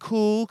 I'm not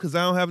cool because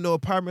I don't have no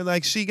apartment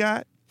like she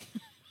got.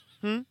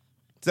 Is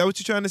that what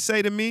you're trying to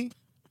say to me?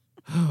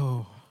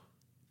 Oh.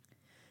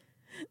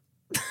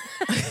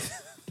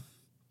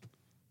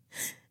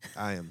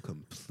 I am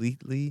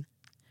completely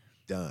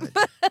done.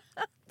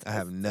 I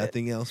have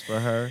nothing else for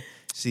her.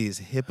 She is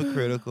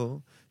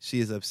hypocritical. She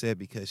is upset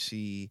because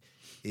she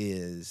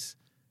is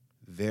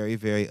very,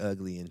 very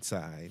ugly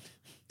inside.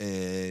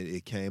 And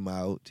it came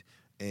out,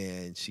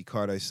 and she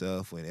caught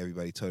herself when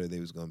everybody told her they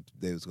was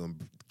gonna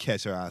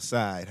catch her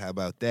outside. How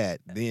about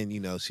that? Then,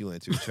 she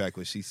went to retract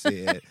what she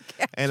said.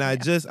 And I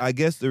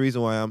guess the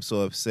reason why I'm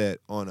so upset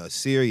on a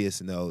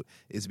serious note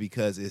is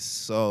because it's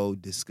so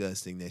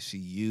disgusting that she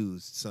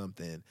used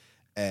something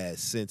as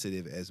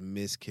sensitive as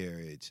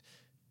miscarriage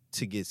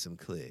to get some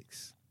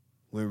clicks,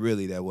 when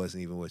really that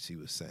wasn't even what she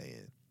was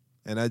saying.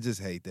 And I just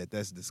hate that.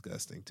 That's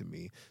disgusting to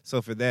me.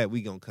 So for that,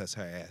 we gonna cuss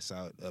her ass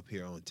out up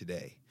here on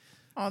today.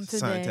 On today.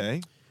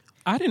 Sante.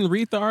 I didn't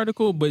read the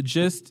article, but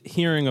just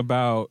hearing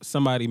about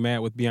somebody mad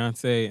with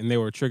Beyonce and they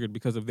were triggered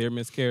because of their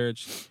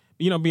miscarriage.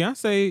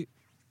 Beyonce,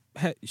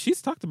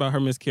 she's talked about her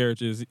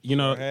miscarriages,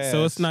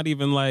 so it's not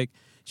even like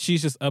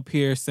she's just up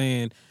here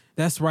saying,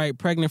 that's right,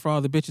 pregnant for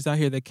all the bitches out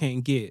here that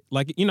can't get.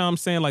 Like, what I'm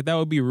saying? Like, that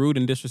would be rude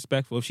and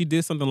disrespectful. If she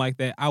did something like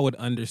that, I would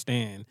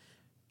understand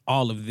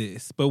all of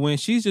this. But when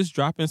she's just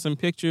dropping some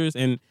pictures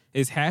and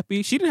is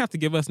happy, she didn't have to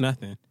give us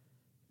nothing.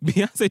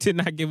 Beyonce did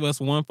not give us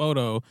one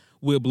photo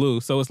with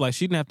Blue, so it's like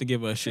she didn't have to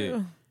give us shit.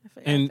 True. I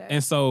forgot that.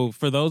 And so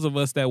for those of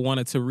us that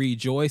wanted to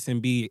rejoice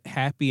and be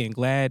happy and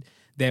glad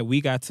that we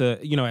got to,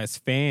 as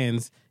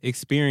fans,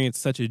 experience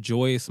such a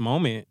joyous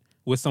moment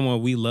with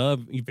someone we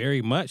love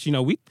very much. You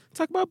know, we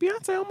talk about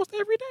Beyonce almost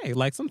every day.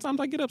 Like sometimes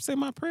I get up, say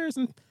my prayers,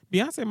 and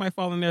Beyonce might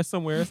fall in there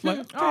somewhere. It's like,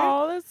 okay.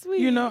 Oh, that's sweet.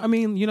 You know, I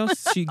mean, you know,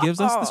 she gives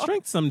us the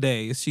strength some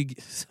days.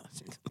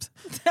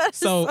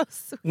 So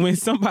when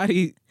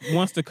somebody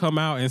wants to come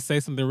out and say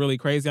something really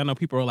crazy, I know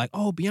people are like,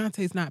 oh,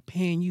 Beyonce's not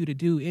paying you to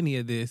do any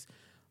of this.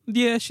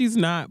 Yeah, she's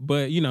not.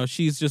 But, you know,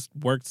 she's just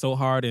worked so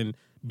hard and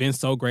been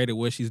so great at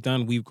what she's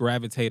done. We've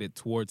gravitated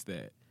towards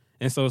that.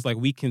 And so it's like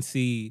we can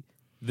see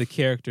the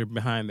character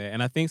behind that.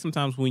 And I think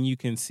sometimes when you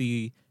can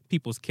see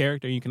people's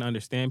character, you can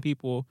understand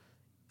people,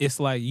 it's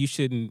like you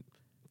shouldn't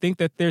think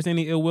that there's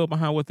any ill will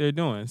behind what they're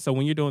doing. So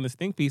when you're doing this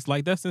think piece,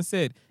 like Dustin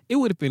said, it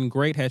would have been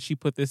great had she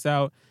put this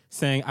out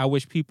saying, I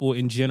wish people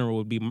in general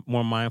would be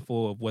more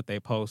mindful of what they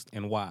post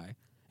and why.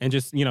 And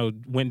just, you know,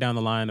 went down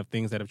the line of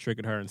things that have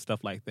triggered her and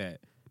stuff like that.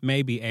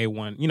 Maybe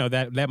A1, you know,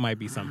 that might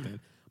be something.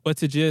 But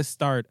to just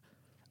start,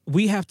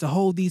 we have to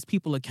hold these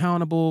people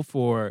accountable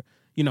for,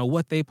 you know,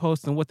 what they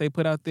post and what they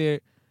put out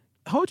there.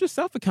 Hold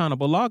yourself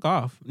accountable. Log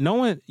off.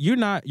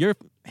 Your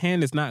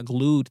hand is not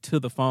glued to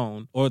the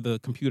phone or the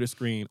computer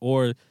screen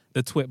or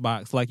the twit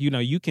box. Like, you know,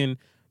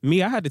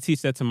 I had to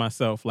teach that to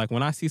myself. Like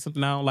when I see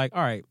something I don't like,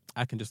 all right,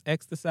 I can just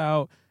X this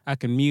out. I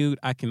can mute.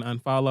 I can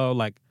unfollow.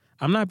 Like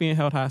I'm not being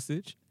held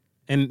hostage.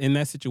 And in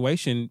that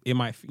situation, it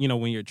might, you know,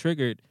 when you're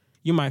triggered,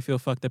 you might feel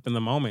fucked up in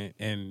the moment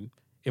and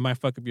it might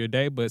fuck up your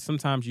day. But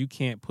sometimes you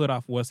can't put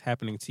off what's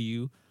happening to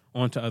you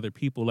onto other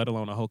people, let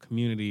alone a whole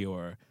community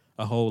or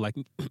a whole like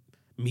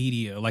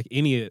media, like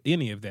any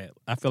of that.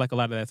 I feel like a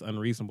lot of that's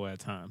unreasonable at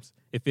times.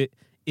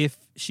 If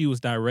she was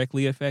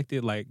directly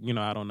affected, like, you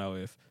know, I don't know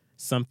if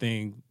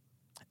something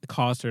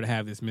caused her to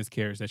have this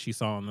miscarriage that she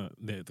saw on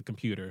the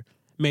computer,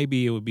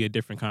 maybe it would be a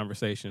different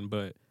conversation.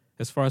 But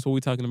as far as what we're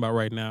talking about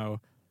right now,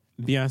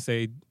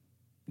 Beyonce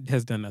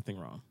has done nothing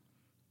wrong.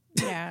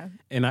 Yeah.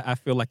 And I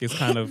feel like it's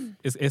kind of,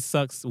 it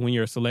sucks when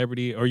you're a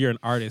celebrity or you're an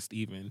artist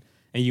even,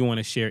 and you want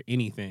to share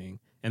anything.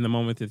 And the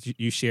moment that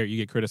you share it, you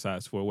get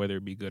criticized for whether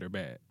it be good or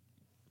bad.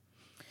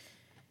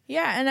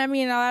 Yeah, and I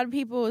mean, a lot of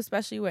people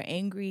especially were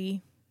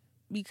angry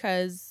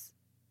because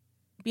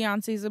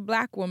Beyonce's a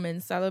black woman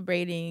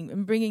celebrating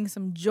and bringing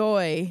some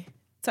joy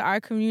to our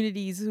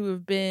communities who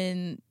have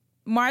been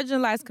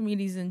marginalized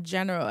communities in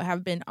general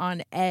have been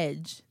on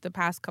edge the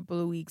past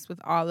couple of weeks with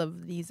all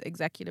of these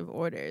executive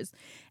orders.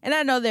 And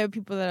I know there are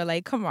people that are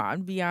like, come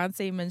on,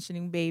 Beyonce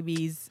mentioning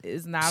babies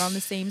is not on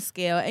the same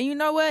scale. And you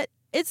know what?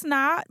 It's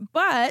not,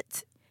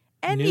 but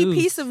any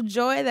piece of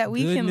joy that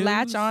we can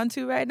latch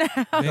onto right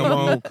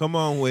now. Come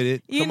on with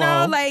it. You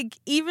know, like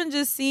even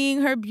just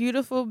seeing her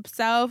beautiful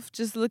self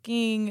just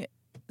looking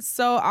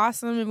so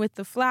awesome with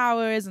the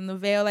flowers and the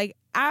veil. Like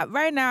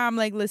right now I'm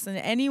like, listen,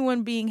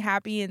 anyone being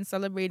happy and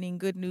celebrating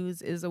good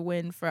news is a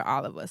win for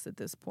all of us at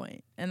this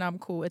point. And I'm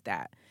cool with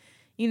that.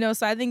 You know,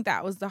 so I think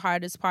that was the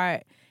hardest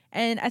part.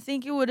 And I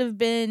think it would have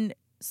been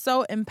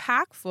so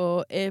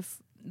impactful if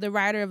the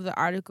writer of the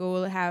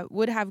article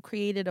would have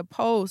created a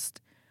post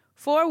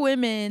for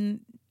women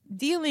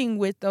dealing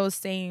with those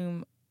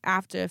same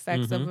after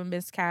effects of a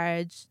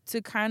miscarriage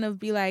to kind of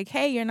be like,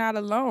 hey, you're not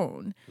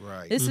alone.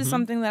 Right. This is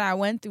something that I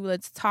went through.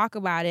 Let's talk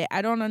about it.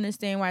 I don't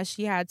understand why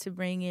she had to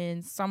bring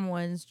in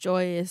someone's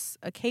joyous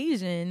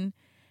occasion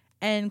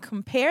and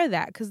compare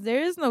that, because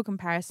there is no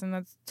comparison.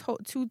 That's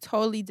two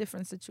totally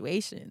different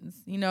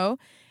situations, you know?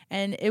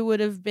 And it would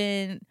have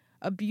been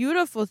a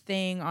beautiful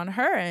thing on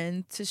her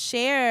end to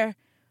share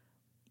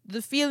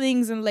the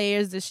feelings and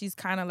layers that she's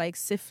kind of like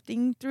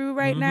sifting through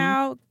right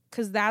now,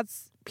 because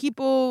that's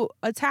people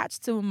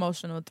attached to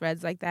emotional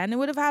threads like that, and it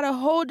would have had a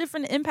whole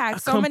different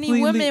impact. So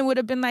many women would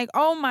have been like,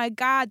 oh my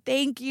God,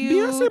 thank you.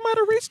 Beyonce might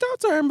have reached out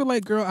to her and be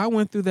like, girl, I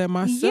went through that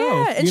myself.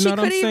 Yeah, and you know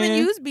she could even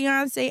use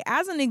Beyonce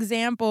as an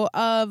example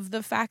of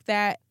the fact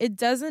that it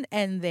doesn't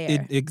end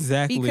there.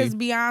 Exactly. Because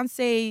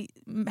Beyonce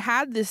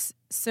had this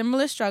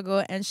similar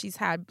struggle, and she's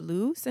had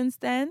Blue since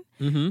then.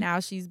 Now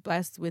she's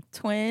blessed with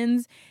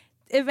twins.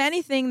 If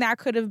anything, that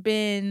could have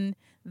been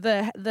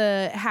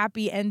the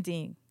happy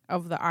ending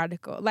of the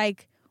article.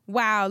 Like,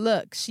 wow,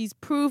 look, she's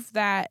proof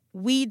that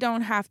we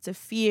don't have to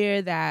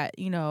fear that,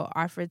 you know,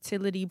 our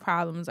fertility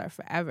problems are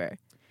forever.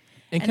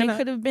 And it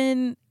could have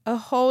been a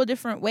whole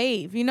different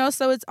wave, you know?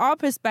 So it's all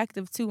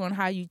perspective, too, on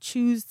how you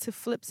choose to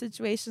flip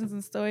situations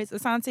and stories.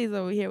 Asante's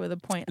over here with a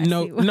point.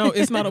 No,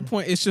 it's not a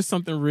point. It's just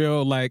something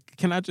real. Like,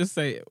 can I just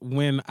say,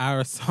 when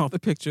I saw the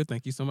picture,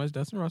 thank you so much,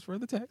 Dustin Ross, for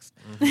the text.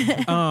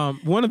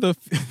 One of the,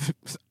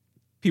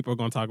 people are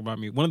going to talk about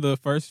me. One of the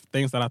first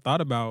things that I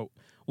thought about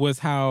was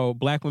how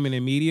black women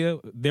in media,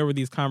 there were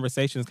these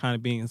conversations kind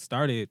of being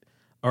started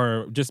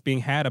or just being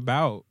had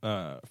about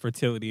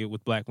fertility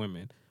with black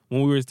women.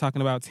 When we were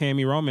talking about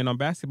Tammy Roman on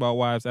Basketball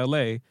Wives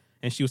LA,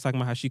 and she was talking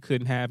about how she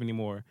couldn't have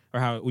anymore,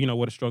 or how, you know,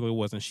 what a struggle it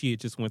was, and she had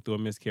just went through a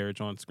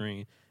miscarriage on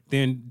screen.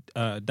 Then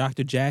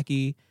Dr.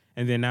 Jackie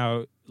And then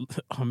now,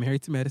 I'm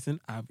married to medicine.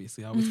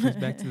 Obviously, always comes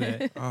back to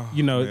that. Oh,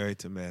 You know, married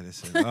to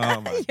medicine.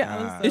 Oh my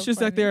God. it's just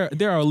funny. that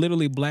there are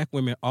literally black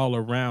women all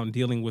around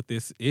dealing with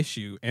this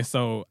issue. And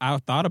so I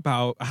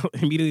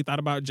immediately thought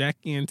about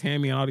Jackie and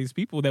Tammy and all these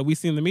people that we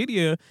see in the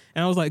media.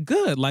 And I was like,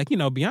 good. Like, you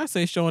know,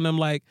 Beyonce showing them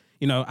like,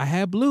 you know, I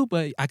have blue,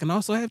 but I can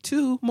also have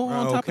two more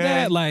on top of Okay.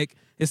 that. Like,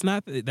 it's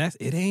not,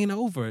 it ain't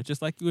over.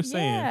 Just like you were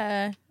saying.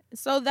 Yeah.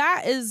 So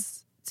that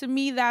is, to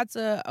me, that's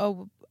a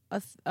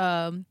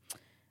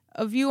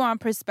view on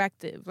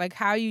perspective, like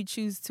how you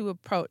choose to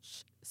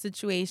approach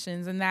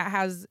situations, and that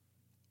has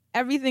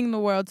everything in the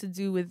world to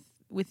do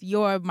with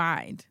your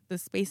mind, the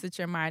space that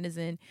your mind is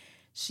in.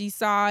 She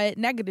saw it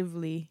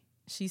negatively.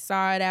 She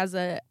saw it as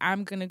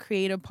I'm going to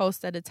create a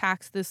post that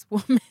attacks this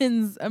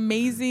woman's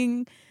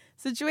amazing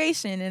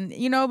situation. And,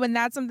 you know, but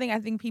that's something I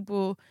think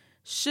people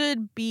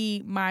should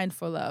be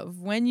mindful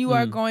of. When you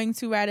are going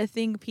to write a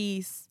think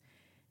piece,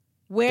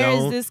 where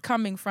is this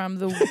coming from?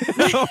 Don't.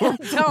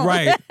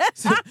 Right.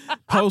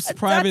 Post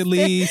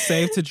privately,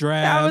 save to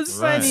draft. That was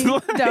funny.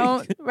 Right.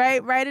 Don't.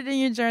 Write it in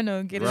your journal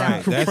and get it Right.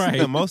 out. That's Right.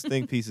 the most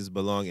think pieces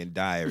belong in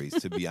diaries,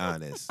 to be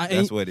honest.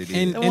 That's what it is.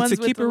 And ones to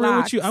with keep the it real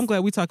with you, locks. I'm glad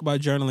we talk about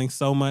journaling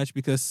so much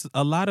because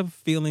a lot of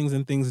feelings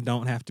and things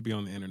don't have to be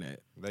on the internet.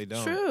 They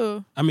don't.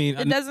 True. I mean,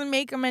 It doesn't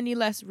make them any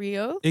less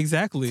real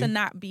exactly. to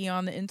not be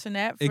on the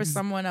internet for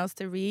someone else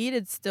to read.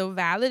 It's still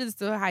valid. It's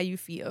still how you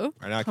feel.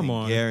 And I Come can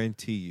on.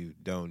 guarantee you,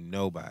 don't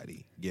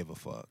nobody give a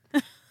fuck.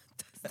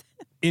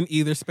 In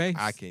either space.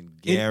 I can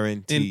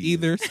guarantee in you.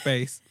 either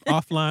space,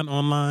 offline,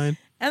 online.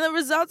 And the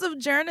results of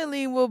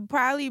journaling will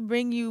probably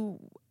bring you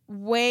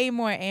way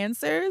more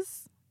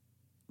answers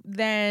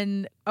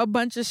than a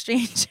bunch of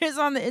strangers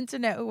on the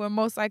internet who are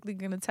most likely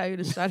going to tell you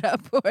to shut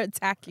up or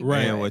attack you.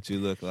 Right. And what you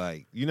look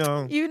like. You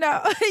know? You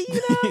know.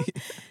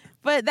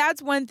 But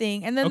that's one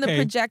thing. And then the Okay.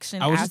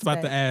 projection I was just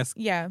about to aspect. ask.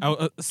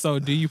 Yeah. So,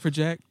 do you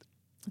project?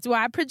 Do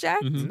I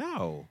project? Mhm.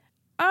 No.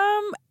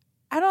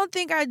 I don't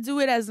think I do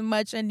it as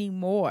much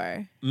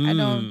anymore. I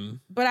don't.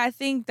 But I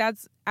think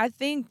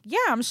yeah,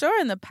 I'm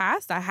sure in the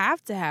past I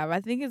have to have. I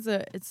think it's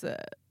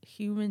a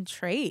human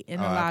trait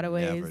in a lot of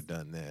ways. I've never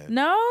done that.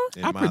 No?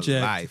 In I my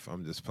project. life,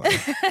 I'm just playing.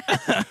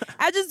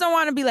 I just don't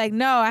want to be like,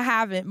 no, I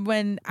haven't,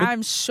 when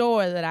I'm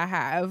sure that I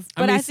have.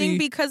 But mean, I think see-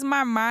 because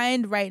my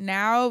mind right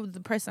now, the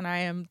person I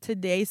am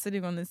today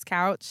sitting on this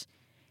couch,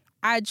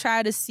 I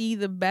try to see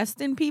the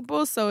best in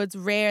people. So it's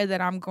rare that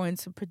I'm going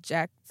to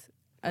project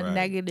a Right.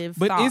 negative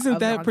But thought isn't on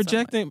that someone.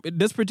 projecting?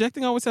 Does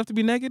projecting always have to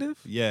be negative?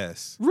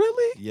 Yes.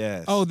 Really?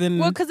 Yes. Oh, then.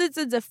 Well, because it's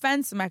a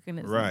defense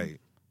mechanism. Right.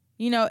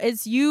 You know,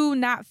 it's you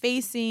not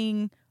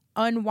facing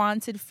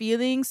unwanted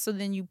feelings, so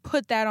then you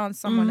put that on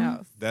someone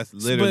else. That's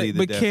literally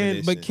the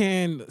definition.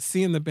 Can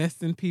seeing the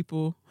best in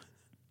people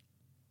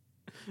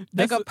Like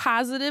that's a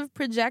positive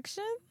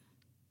projection?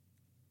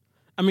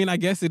 I mean, I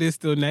guess it is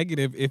still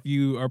negative if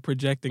you are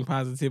projecting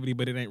positivity,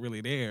 but it ain't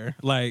really there.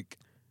 Like,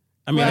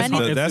 I mean, Well, that's,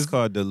 hard- That's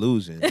called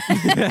delusion.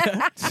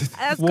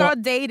 That's Well,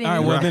 called dating. all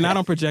right. Well, then Right. I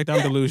don't project.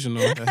 I'm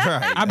delusional.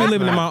 Right. I've been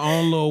living in my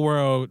own little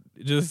world.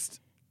 Just,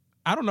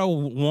 I don't know,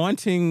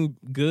 wanting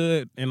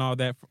good and all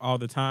that all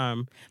the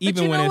time. But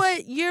Even you when know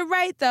it's what? You're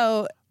right,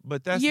 though.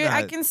 But that's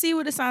I not. can see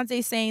what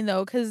Asante's saying,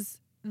 though, because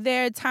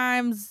there are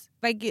times,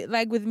 like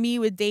with me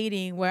with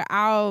dating, where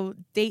I'll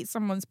date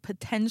someone's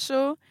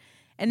potential,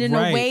 and in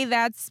Right. a way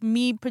that's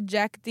me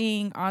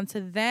projecting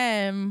onto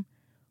them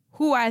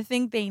who I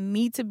think they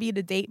need to be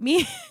to date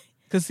me.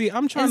 because see,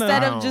 I'm trying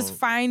Instead to. of just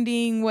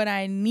finding what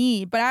I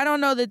need. But I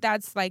don't know that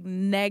that's like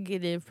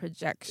negative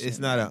projection. It's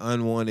not an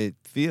unwanted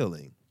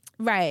feeling.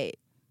 Right.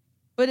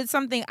 But it's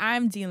something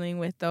I'm dealing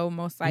with, though,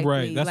 most likely.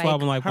 Right. That's like, why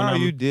I'm like, How when are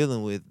I'm, you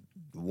dealing with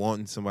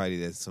wanting somebody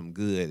that's some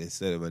good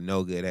instead of a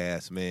no good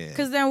ass man?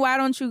 Because then why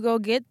don't you go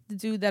get the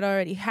dude that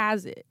already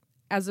has it,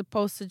 as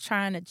opposed to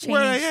trying to change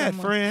Where they at,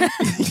 someone? friend?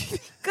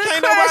 Good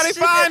Ain't nobody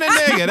question. find a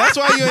nigga. That's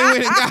why you ain't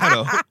went and got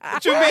him.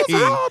 What you mean?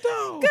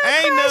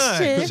 Ain't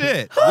question. none.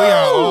 Shit. We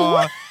are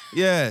all.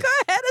 Yes. Go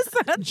ahead,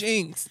 Asante.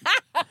 Jinx.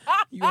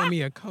 You owe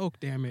me a Coke,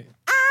 damn it.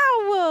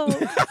 Ow.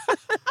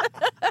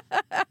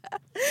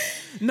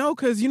 No,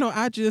 because, I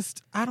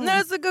don't. No,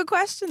 it's a good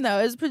question, though.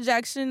 Is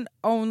projection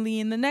only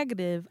in the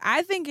negative?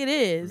 I think it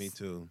is. Me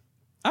too.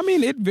 I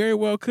mean, it very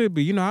well could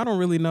be. I don't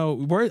really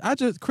know.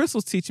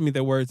 Crystal's teaching me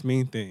that words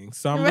mean things.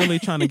 So I'm really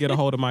trying to get a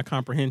hold of my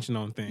comprehension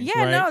on things.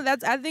 Yeah, right? no,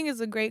 I think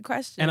it's a great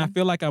question. And I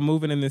feel like I'm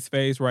moving in this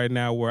phase right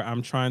now where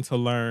I'm trying to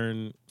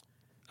learn.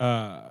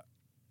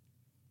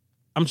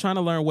 I'm trying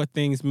to learn what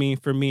things mean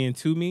for me and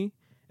to me.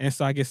 And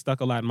so I get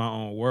stuck a lot in my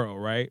own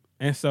world, right?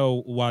 And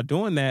so while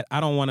doing that, I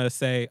don't want to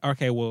say,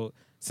 okay, well,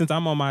 since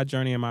I'm on my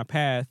journey and my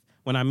path,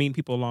 when I meet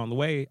people along the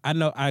way, I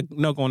know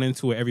going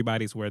into it,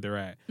 everybody's where they're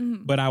at.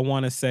 Mm-hmm. But I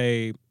want to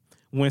say,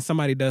 when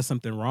somebody does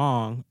something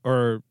wrong,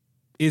 or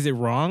is it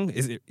wrong?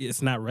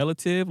 It's not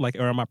relative? Like,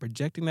 or am I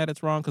projecting that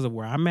it's wrong because of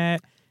where I'm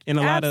at? In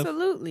a lot of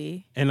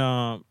Absolutely. and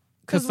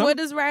Because what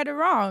is right or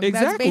wrong?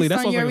 Exactly. That's based That's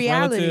on what your I'm saying, it's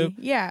reality.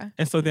 relative. Yeah.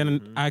 And so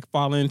then I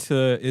fall into,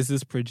 is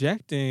this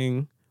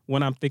projecting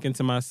when I'm thinking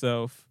to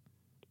myself,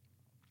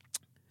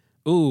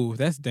 ooh,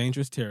 that's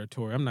dangerous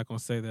territory. I'm not going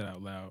to say that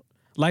out loud.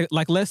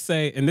 like let's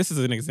say, and this is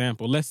an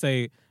example. Let's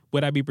say,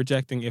 would I be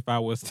projecting if I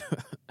was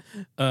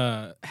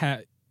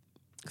to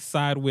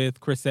side with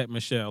Chrisette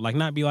Michelle? Like,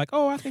 not be like,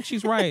 oh, I think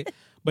she's right.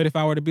 But if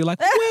I were to be like,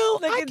 well,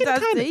 I can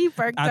kind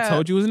of. I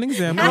told you it was an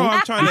example. No,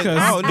 I'm trying to.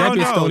 Because that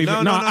bitch don't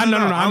even. No,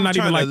 I'm not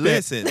even like that.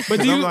 Listen. But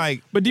do you? I'm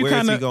like, but do you where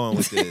kind is he of going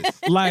with this?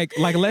 like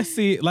let's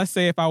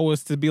say if I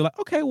was to be like,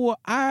 okay, well,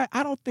 I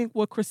don't think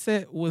what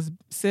Chrisette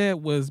said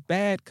was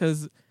bad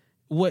because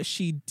what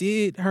she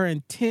did, her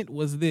intent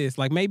was this.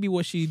 Like maybe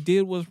what she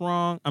did was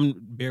wrong.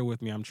 Bear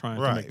with me. I'm trying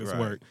to make this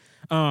work.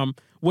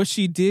 What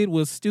she did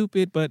was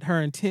stupid, but her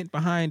intent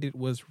behind it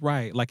was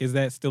right. Like, is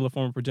that still a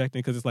form of projecting?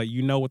 Because it's like,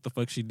 you know what the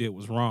fuck she did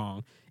was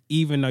wrong,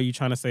 even though you're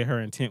trying to say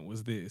her intent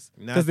was this.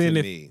 Not to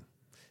me.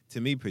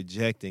 To me,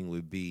 projecting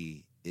would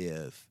be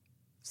if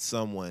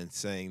someone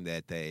saying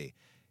that they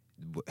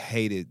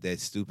hated that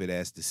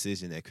stupid-ass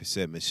decision that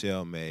Chrisette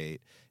Michelle made,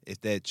 if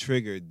that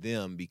triggered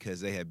them because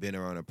they had been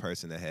around a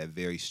person that had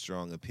very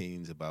strong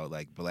opinions about,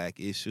 like, black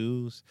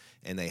issues,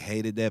 and they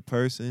hated that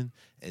person,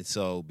 and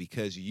so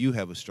because you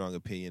have a strong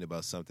opinion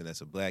about something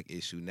that's a black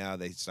issue, now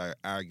they start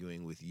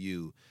arguing with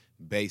you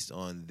based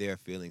on their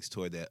feelings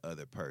toward that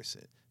other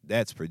person.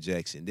 That's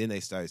projection. Then they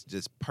start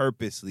just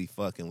purposely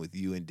fucking with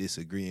you and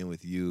disagreeing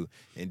with you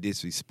and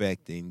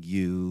disrespecting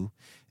you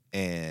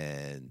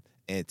and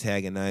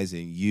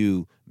antagonizing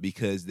you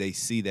because they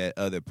see that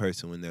other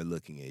person when they're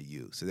looking at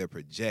you. So they're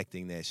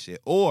projecting that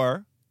shit.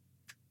 Or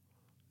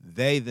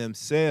they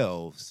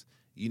themselves,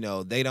 you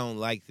know, they don't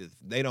like this.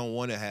 They don't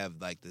want to have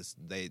like this,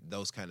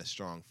 those kind of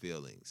strong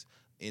feelings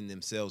in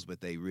themselves, but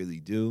they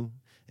really do.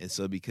 And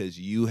so because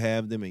you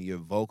have them and you're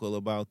vocal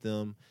about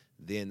them,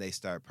 then they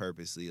start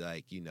purposely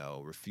like, you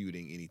know,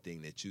 refuting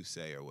anything that you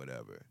say or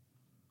whatever.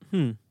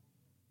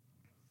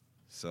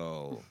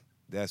 So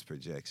that's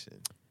projection.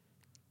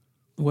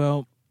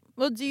 Well,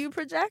 do you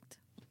project?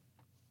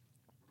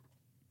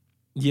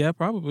 Yeah,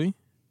 probably.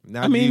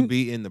 Now, do you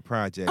be in the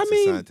project,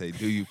 Asante?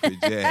 Do you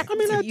project? I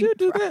mean, I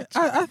do that.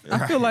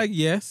 I feel like,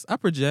 yes, I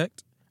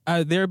project.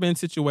 There have been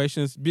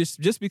situations,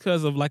 just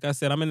because of, like I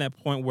said, I'm in that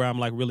point where I'm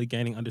like really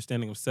gaining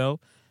understanding of self.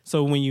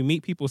 So when you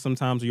meet people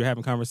sometimes or you're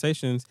having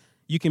conversations,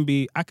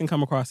 I can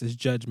come across as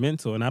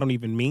judgmental, and I don't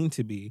even mean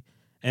to be.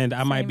 And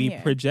I might be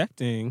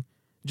projecting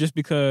just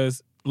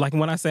because, like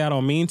when I say I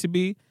don't mean to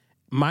be,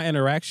 my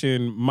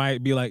interaction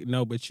might be like,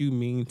 no, but you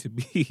mean to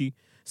be.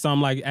 So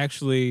I'm like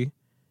actually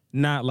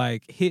not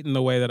like hitting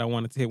the way that I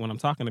wanted to hit when I'm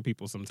talking to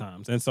people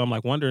sometimes. And so I'm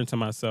like wondering to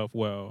myself,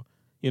 well,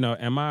 you know,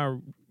 am I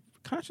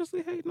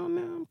consciously hating on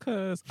them?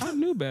 Because I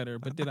knew better,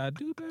 but did I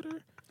do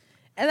better?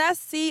 And I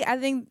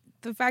think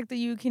the fact that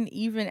you can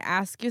even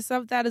ask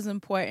yourself that is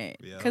important.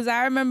 Because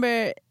I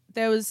remember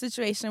there was a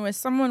situation where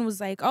someone was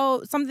like,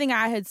 oh, something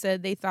I had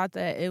said, they thought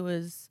that it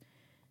was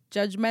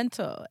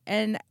judgmental.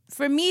 And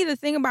for me, the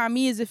thing about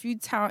me is if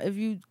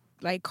you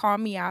like call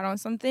me out on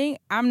something,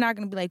 I'm not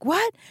gonna be like,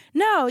 what?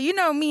 No, you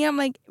know me. I'm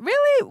like,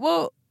 really?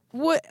 Well,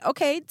 what?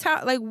 Okay,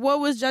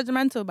 what was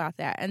judgmental about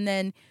that? And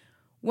then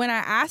when I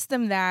asked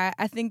them that,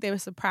 I think they were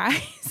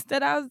surprised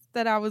that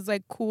I was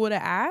like cool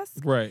to ask.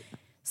 Right.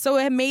 So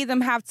it made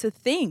them have to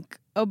think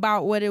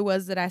about what it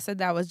was that I said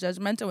that was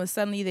judgmental, and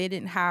suddenly they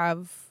didn't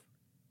have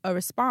a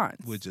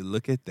response. Would you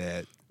look at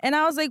that? And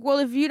I was like, well,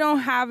 if you don't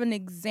have an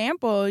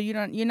example,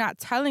 you're not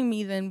telling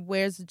me, then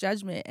where's the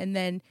judgment? And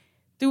then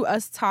through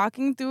us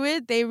talking through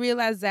it, they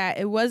realized that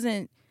it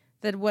wasn't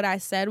that what I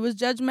said was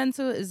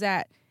judgmental, is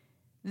that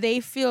they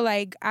feel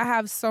like I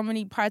have so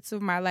many parts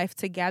of my life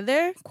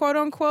together, quote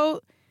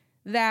unquote,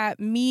 that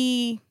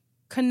me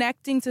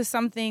connecting to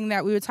something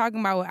that we were talking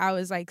about where I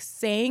was like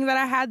saying that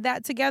I had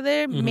that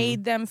together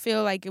made them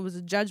feel like it was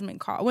a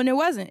judgment call when it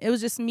wasn't. It was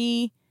just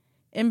me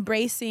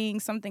embracing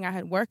something I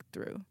had worked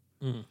through.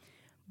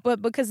 But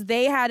because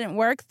they hadn't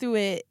worked through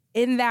it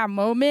in that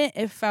moment,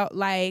 it felt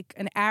like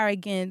an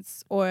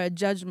arrogance or a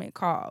judgment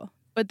call.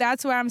 But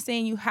that's where I'm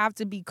saying you have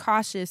to be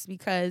cautious,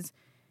 because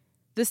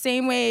the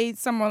same way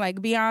someone like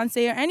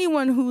Beyonce or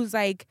anyone who's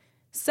like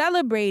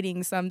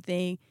celebrating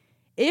something,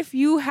 if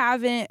you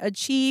haven't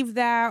achieved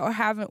that or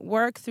haven't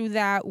worked through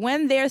that,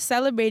 when they're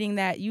celebrating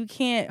that, you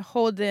can't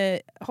hold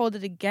it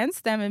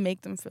against them and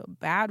make them feel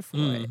bad for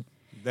it.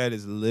 That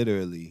is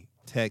literally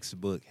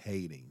textbook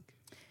hating.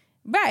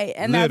 Right,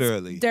 and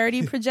literally. That's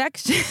dirty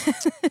projection.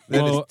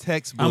 That is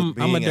textbook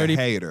being a dirty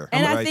hater.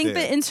 And I right think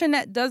there. the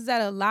internet does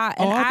that a lot.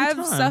 And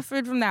I've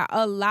suffered from that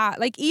a lot.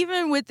 Like,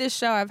 even with this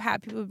show, I've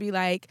had people be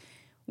like,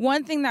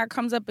 one thing that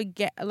comes up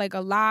again, like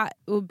a lot,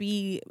 will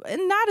be,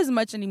 and not as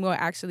much anymore,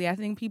 actually. I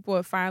think people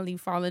are finally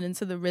falling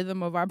into the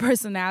rhythm of our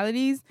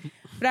personalities.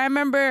 But I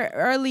remember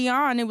early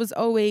on, it was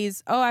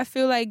always, oh, I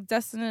feel like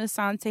Dustin and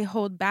Asante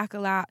hold back a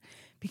lot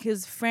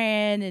because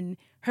Fran and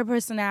her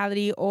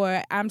personality,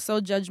 or I'm so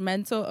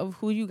judgmental of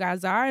who you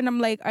guys are. And I'm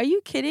like, are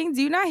you kidding?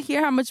 Do you not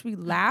hear how much we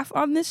laugh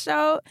on this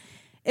show?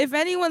 If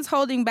anyone's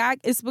holding back,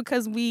 it's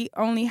because we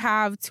only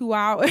have 2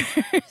 hours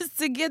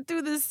to get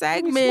through this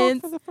segment. We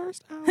smoked for the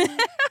first hour.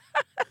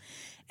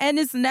 And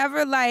it's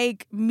never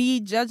like me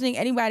judging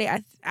anybody.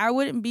 I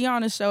wouldn't be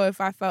on a show if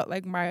I felt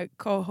like my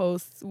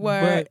co-hosts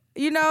were,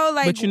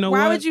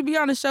 why would you be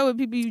on a show with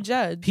people you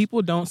judge?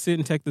 People don't sit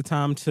and take the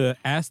time to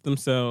ask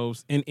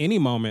themselves in any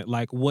moment,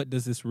 like, what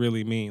does this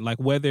really mean? Like,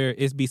 whether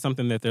it be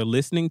something that they're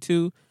listening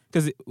to.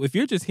 Because if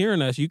you're just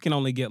hearing us, you can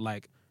only get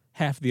like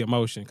half the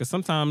emotion. Because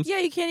sometimes... Yeah,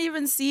 you can't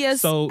even see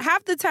us. So,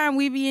 half the time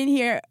we be in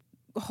here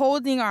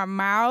holding our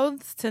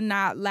mouths to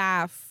not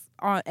laugh.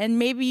 And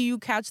maybe you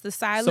catch the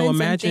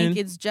silence and think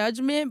it's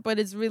judgment, but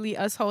it's really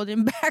us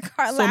holding back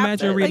our laughter. So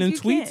imagine reading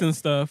tweets and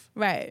stuff.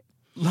 Right.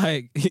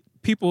 Like,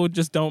 people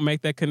just don't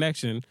make that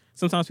connection.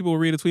 Sometimes people will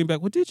read a tweet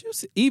back, well, did you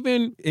see?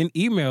 Even in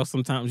emails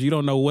sometimes, you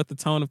don't know what the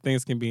tone of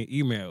things can be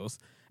in emails.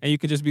 And you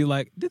could just be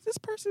like, did this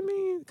person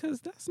mean?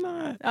 Because that's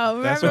not... Oh,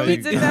 remember we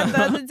did that the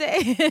other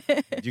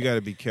day? You got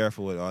to be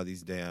careful with all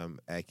these damn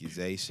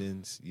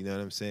accusations. You know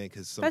what I'm saying?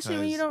 Because sometimes... Especially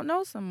when you don't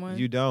know someone.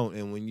 You don't.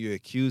 And when you're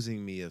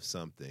accusing me of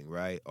something,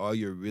 right? All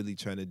you're really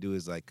trying to do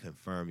is, like,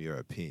 confirm your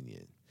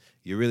opinion.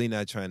 You're really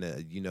not trying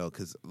to,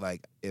 because,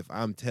 like, if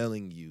I'm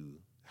telling you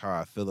how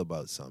I feel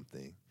about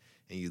something,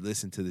 and you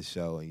listen to the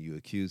show and you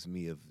accuse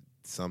me of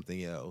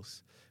something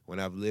else... when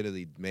I've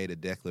literally made a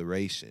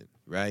declaration,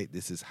 right?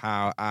 This is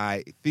how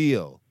I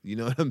feel. You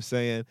know what I'm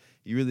saying?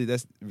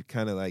 That's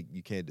kind of like,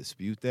 you can't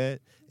dispute that.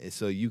 And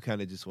so you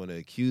kind of just want to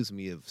accuse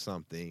me of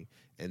something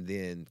and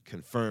then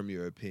confirm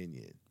your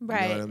opinion.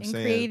 Right. You know what I'm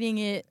saying? Creating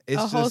it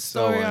it's a whole just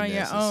story so on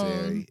your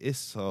own. It's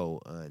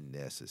so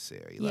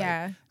unnecessary.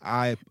 Yeah.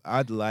 Like,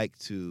 I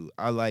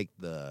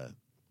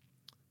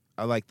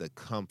like the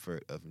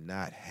comfort of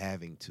not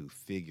having to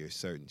figure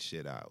certain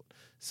shit out.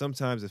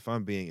 Sometimes if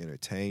I'm being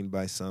entertained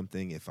by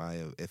something, if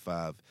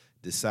I've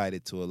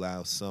decided to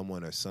allow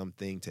someone or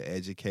something to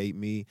educate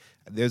me,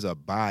 there's a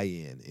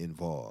buy-in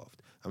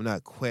involved. I'm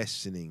not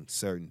questioning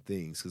certain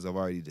things because I've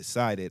already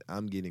decided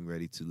I'm getting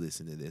ready to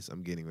listen to this.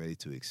 I'm getting ready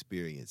to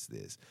experience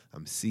this.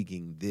 I'm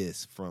seeking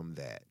this from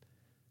that.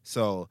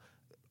 So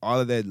all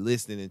of that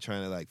listening and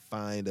trying to like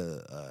find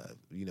a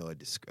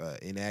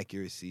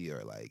inaccuracy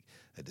or like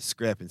a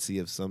discrepancy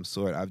of some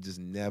sort, I've just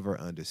never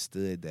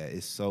understood that.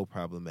 It's so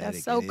problematic.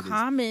 That's so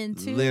common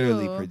too.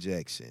 Literally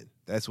projection.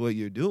 That's what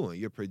you're doing.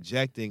 You're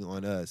projecting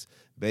on us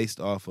based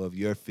off of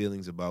your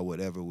feelings about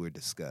whatever we're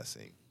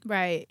discussing.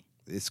 Right.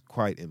 It's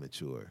quite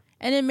immature.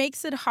 And it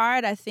makes it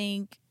hard, I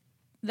think.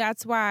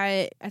 That's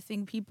why I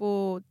think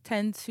people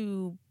tend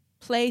to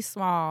play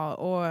small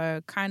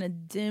or kind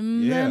of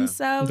dim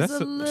themselves a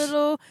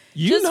little.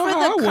 You know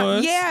how I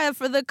was. Yeah,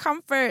 for the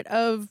comfort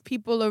of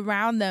people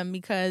around them,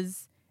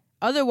 because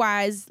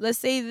otherwise, let's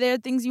say there are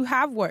things you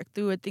have worked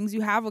through or things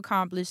you have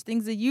accomplished,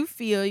 things that you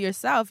feel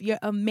yourself you're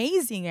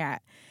amazing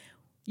at.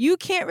 You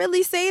can't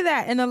really say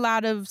that in a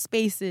lot of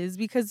spaces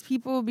because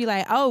people will be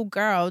like, oh,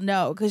 girl,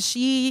 no, because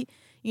she's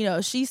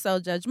so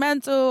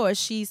judgmental or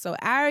she's so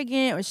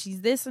arrogant or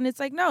she's this. And it's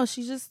like, no,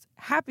 she's just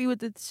happy with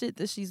the shit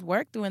that she's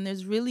worked through. And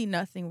there's really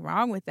nothing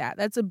wrong with that.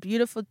 That's a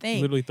beautiful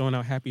thing. Literally throwing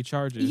out happy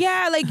charges.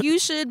 Yeah, like you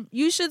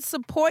should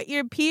support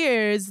your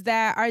peers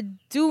that are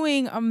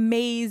doing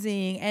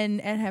amazing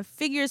and have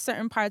figured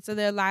certain parts of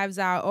their lives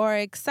out or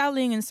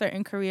excelling in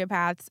certain career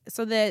paths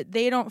so that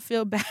they don't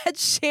feel bad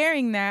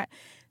sharing that.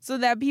 So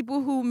that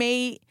people who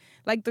may,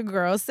 like the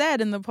girl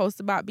said in the post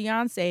about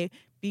Beyonce,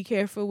 be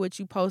careful what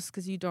you post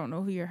because you don't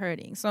know who you're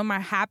hurting. So my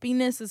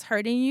happiness is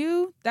hurting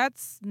you.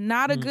 That's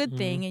not a good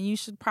thing, and you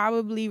should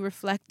probably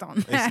reflect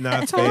on that. It's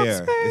not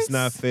fair. It's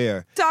not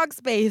fair. Talk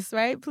space,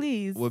 right?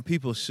 Please. What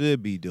people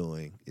should be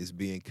doing is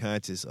being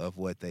conscious of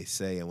what they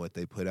say and what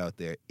they put out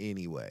there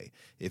anyway.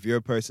 If you're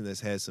a person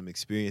that's had some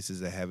experiences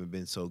that haven't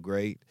been so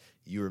great,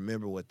 you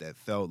remember what that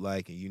felt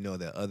like, and you know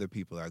that other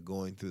people are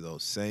going through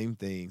those same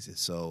things, and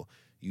so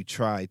you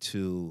try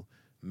to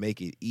make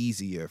it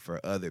easier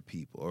for other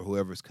people or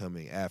whoever's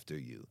coming after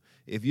you.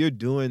 If you're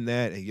doing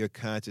that and you're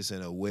conscious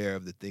and aware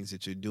of the things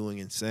that you're doing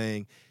and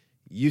saying,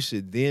 you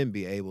should then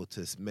be able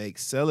to make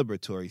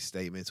celebratory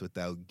statements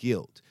without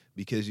guilt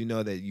because you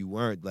know that you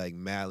weren't like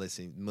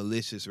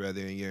malicious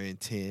rather in your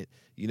intent.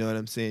 You know what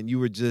I'm saying? You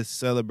were just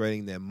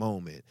celebrating that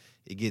moment.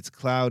 It gets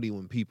cloudy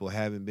when people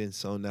haven't been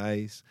so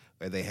nice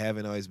or they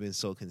haven't always been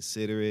so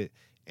considerate.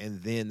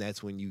 And then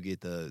that's when you get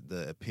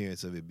the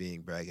appearance of it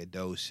being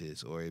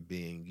braggadocious or it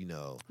being,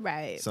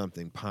 right,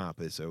 something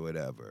pompous or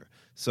whatever.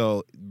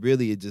 So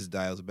really it just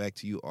dials back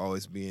to you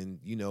always being,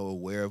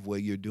 aware of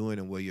what you're doing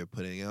and what you're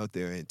putting out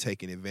there and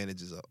taking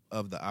advantages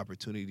of the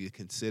opportunity to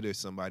consider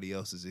somebody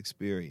else's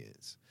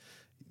experience.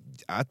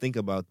 I think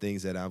about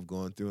things that I've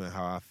gone through and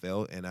how I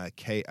felt, and I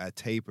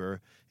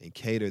taper and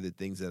cater the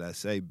things that I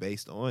say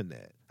based on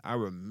that. I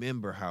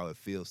remember how it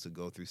feels to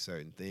go through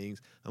certain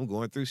things. I'm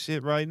going through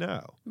shit right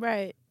now.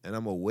 Right. And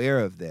I'm aware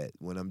of that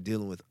when I'm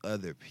dealing with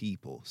other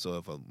people. So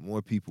if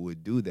more people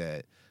would do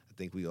that, I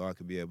think we all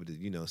could be able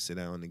to, sit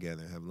down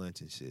together and have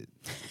lunch and shit.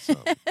 So.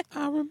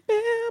 I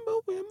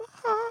remember when my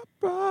heart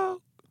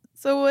broke.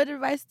 So what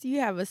advice do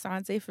you have,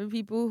 Asante, for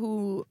people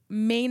who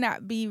may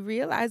not be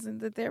realizing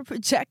that they're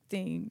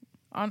projecting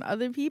on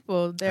other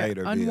people, their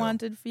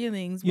unwanted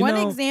feelings? One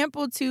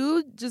example,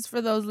 too, just for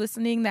those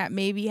listening that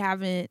maybe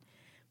haven't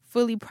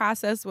fully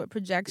process what Is it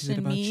projection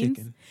about means.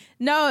 chicken?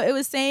 No, it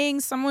was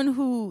saying someone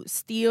who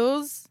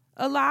steals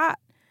a lot,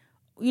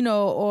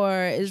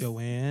 or is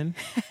Joanne.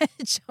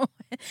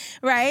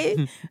 right?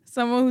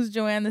 Someone who's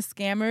Joanne the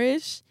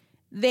Scammerish.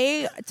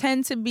 They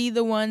tend to be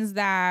the ones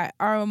that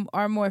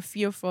are more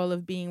fearful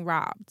of being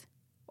robbed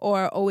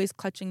or always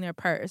clutching their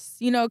purse,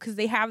 because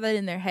they have that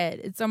in their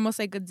head. It's almost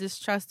like a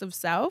distrust of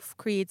self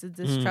creates a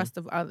distrust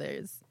of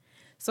others.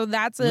 So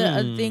that's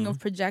a thing of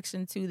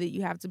projection, too, that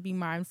you have to be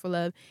mindful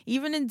of.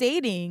 Even in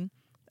dating,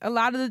 a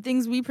lot of the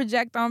things we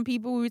project on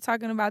people, we were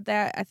talking about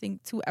that, I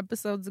think, 2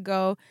 episodes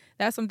ago.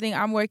 That's something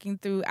I'm working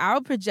through.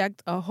 I'll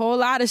project a whole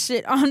lot of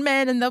shit on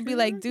men, and they'll be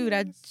like, dude,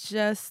 I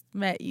just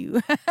met you.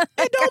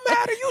 It don't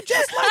matter. You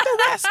just like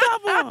the rest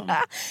of them.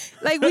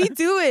 Like, we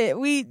do it.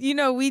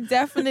 We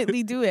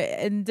definitely do it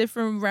in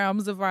different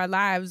realms of our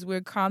lives.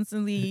 We're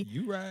constantly...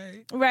 You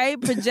right.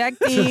 Right?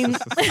 Projecting.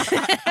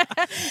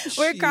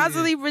 We're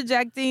constantly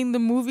projecting the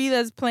movie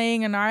that's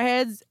playing in our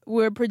heads.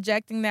 We're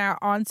projecting that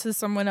onto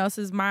someone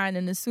else's mind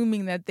and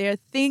assuming that they're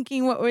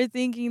thinking what we're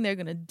thinking. They're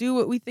going to do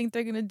what we think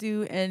they're going to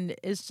do. And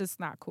it's just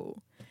not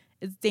cool.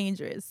 It's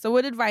dangerous. So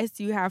what advice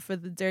do you have for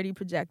the dirty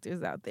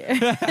projectors out there?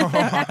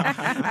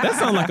 That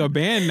sounds like a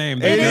band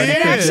name. It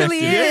actually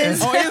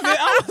is. Oh, is it?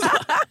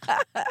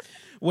 I was-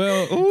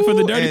 Well, for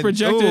the dirty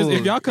projectors,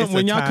 if y'all come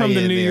when y'all come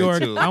to New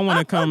York, I want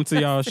to come to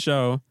y'all's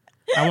show.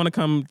 I want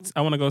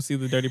to go see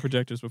the Dirty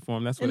Projectors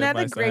perform. That's what Isn't that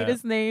the advice I have.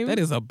 greatest name? That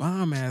is a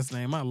bomb ass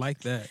name. I like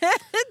that.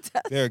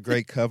 They're a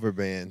great cover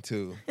band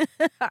too.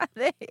 Are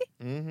they?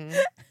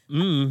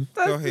 Mm.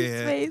 Go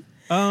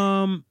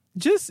ahead.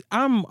 Just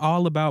I'm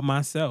all about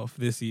myself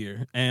this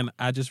year, and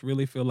I just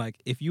really feel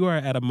like if you are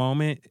at a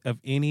moment of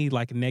any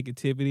like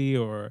negativity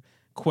or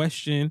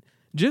question,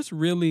 just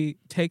really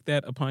take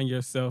that upon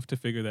yourself to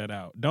figure that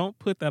out. Don't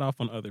put that off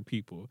on other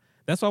people.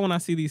 That's why when I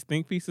see these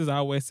think pieces, I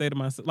always say to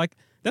myself, like,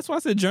 that's why I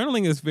said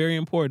journaling is very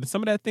important.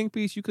 Some of that think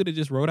piece you could have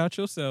just wrote out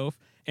yourself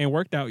and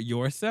worked out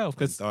yourself.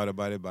 Because thought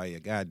about it by your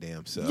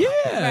goddamn self.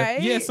 Yeah.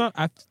 Right? Yeah.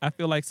 I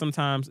feel like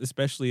sometimes,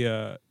 especially,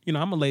 I'm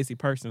a lazy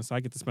person, so I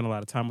get to spend a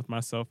lot of time with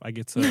myself. I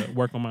get to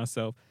work on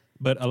myself.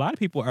 But a lot of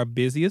people are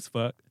busy as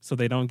fuck, so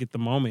they don't get the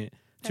moment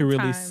to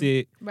really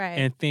sit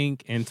and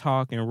think and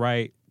talk and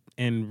write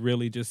and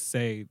really just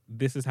say,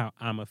 this is how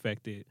I'm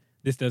affected.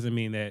 This doesn't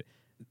mean that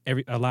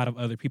a lot of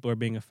other people are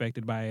being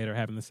affected by it or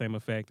having the same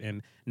effect,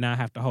 and now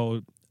have to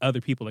hold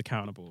other people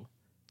accountable.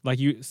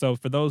 So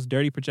for those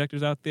dirty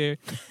projectors out there,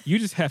 you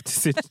just have to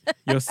sit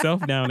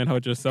yourself down and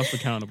hold yourself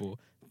accountable.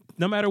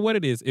 No matter what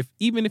it is,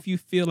 even if you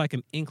feel like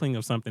an inkling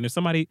of something, if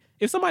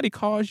somebody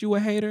calls you a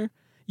hater,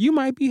 you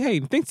might be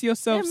hating. Think to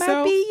yourself, it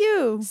might be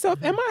you.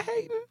 Self, am I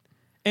hating?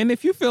 And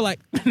if you feel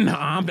like, no,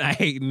 I'm not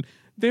hating,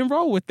 then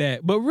roll with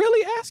that. But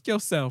really ask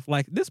yourself,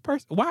 like, this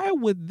person, why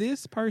would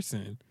this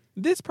person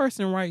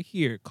right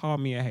here call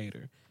me a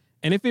hater?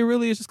 And if it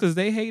really is just because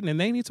they hating and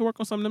they need to work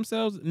on something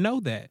themselves, know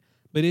that.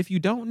 But if you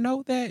don't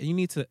know that, you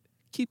need to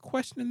keep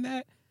questioning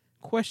that.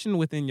 Question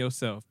within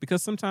yourself.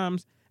 Because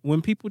sometimes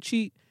when people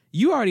cheat,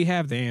 you already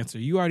have the answer.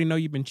 You already know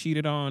you've been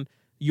cheated on.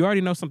 You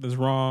already know something's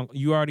wrong.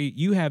 You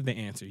have the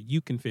answer. You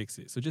can fix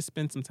it. So just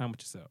spend some time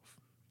with yourself.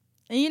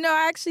 And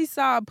I actually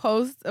saw a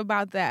post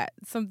about that,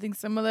 something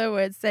similar,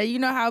 where it said,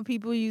 how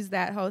people use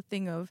that whole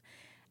thing of,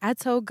 I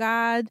told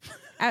God,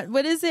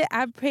 what is it?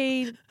 I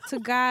prayed to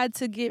God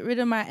to get rid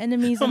of my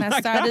enemies, and I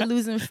started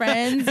losing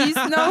friends.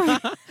 You know?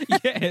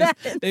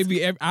 Yes. They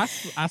be. I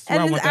swear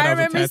and I want that as a tattoo. I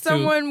remember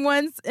someone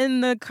once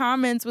in the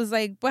comments was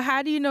like, but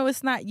how do you know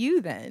it's not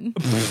you then?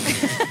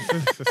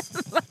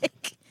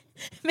 Like,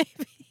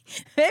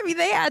 maybe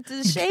they had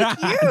to shake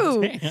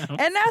you. Damn.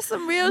 And that's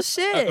some real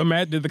shit.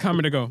 Matt did the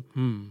commenter go,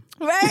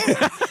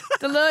 Right?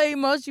 The little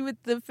emoji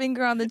with the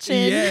finger on the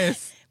chin.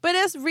 Yes. But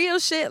that's real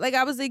shit. Like,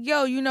 I was like,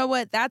 yo, you know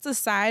what? That's a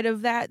side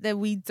of that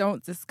we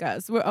don't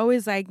discuss. We're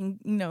always like,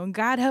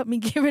 God help me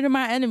get rid of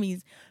my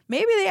enemies.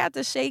 Maybe they have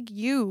to shake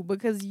you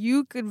because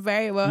you could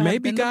very well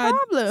have been the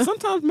problem.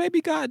 Sometimes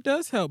maybe God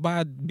does help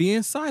by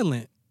being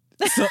silent.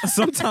 So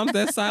sometimes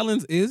that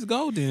silence is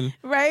golden.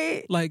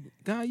 Right? Like,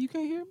 God, you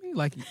can't hear me?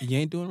 Like, you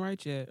ain't doing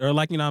right yet. Or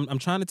like, I'm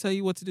trying to tell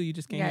you what to do. You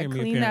just can't hear me,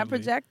 clean apparently. that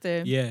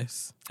projector.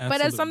 Yes, absolutely.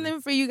 But that's something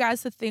for you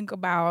guys to think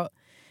about.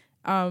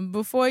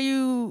 Before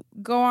you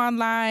go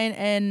online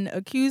and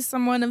accuse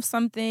someone of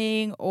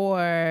something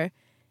or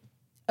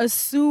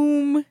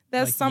assume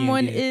that like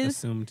someone is...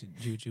 Assumed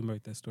Juju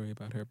wrote that story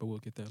about her, but we'll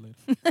get that later.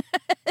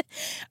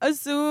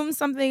 Assume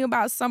something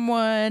about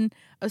someone,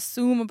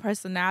 assume a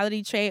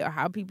personality trait or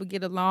how people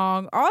get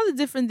along, all the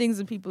different things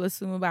that people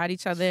assume about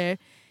each other.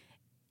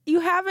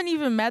 You haven't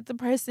even met the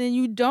person.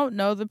 You don't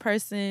know the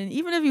person.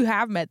 Even if you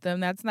have met them,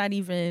 that's not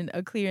even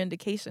a clear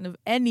indication of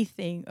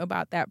anything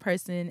about that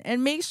person.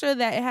 And make sure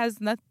that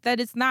that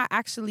it's not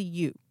actually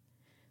you.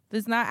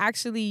 It's not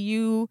actually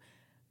you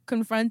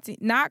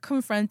not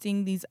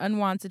confronting these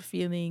unwanted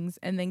feelings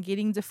and then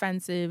getting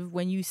defensive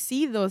when you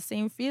see those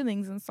same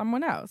feelings in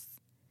someone else.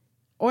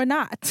 Or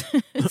not.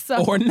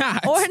 Or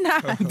not.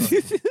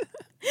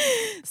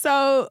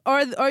 So,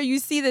 or you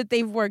see that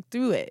they've worked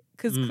through it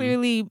because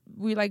clearly,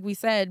 like we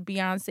said,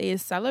 Beyonce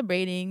is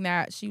celebrating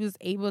that she was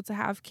able to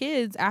have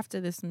kids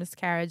after this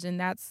miscarriage, and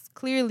that's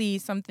clearly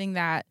something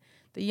that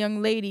the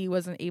young lady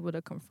wasn't able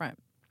to confront.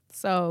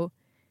 So,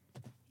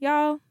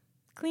 y'all,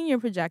 clean your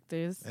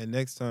projectors. And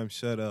next time,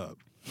 shut up.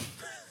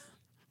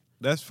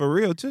 That's for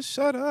real. Just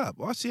shut up.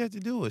 All she had to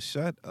do was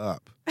shut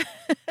up.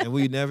 And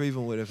we never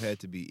even would have had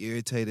to be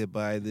irritated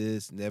by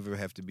this, never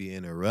have to be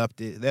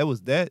interrupted. That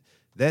was that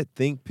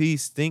think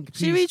piece.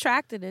 She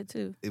retracted it,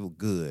 too. It was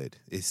good.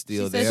 It's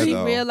still She there, said she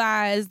though.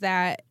 realized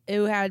that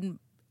it had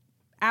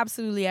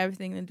absolutely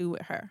everything to do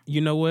with her.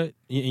 You know what?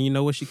 You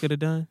know what she could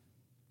have done?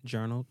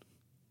 Journaled.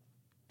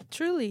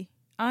 Truly.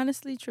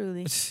 Honestly,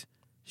 truly.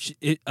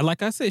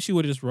 Like I said, she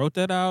would have just wrote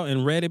that out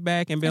and read it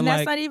back and been And like,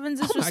 that's not even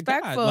 "Oh my God,"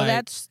 disrespectful. like-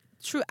 That's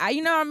true.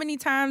 You know how many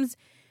times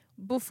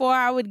before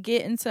I would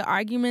get into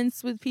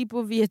arguments with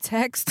people via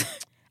text,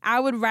 I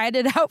would write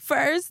it out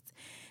first,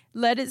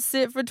 let it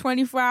sit for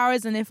 24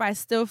 hours, and if I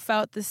still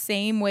felt the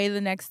same way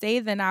the next day,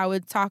 then I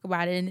would talk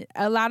about it. And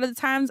a lot of the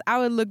times I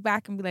would look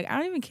back and be like, I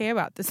don't even care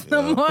about this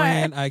no more.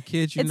 Friend, I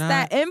kid you It's not.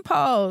 that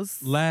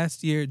impulse.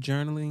 Last year,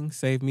 journaling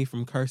saved me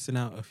from cursing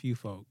out a few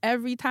folk.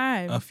 Every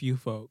time. A few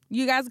folk.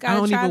 You guys I got to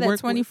don't try even that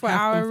work with half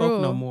 24-hour them folk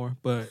rule. no more,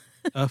 but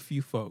a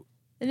few folk.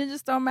 And it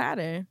just don't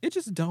matter. It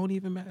just don't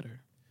even matter.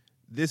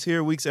 This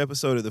here week's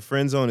episode of The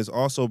Friend Zone is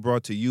also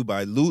brought to you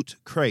by Loot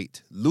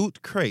Crate.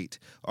 Loot Crate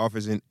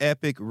offers an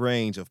epic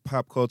range of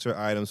pop culture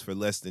items for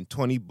less than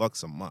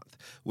 $20 a month.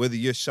 Whether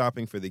you're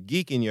shopping for the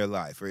geek in your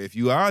life or if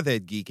you are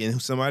that geek in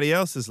somebody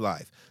else's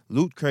life,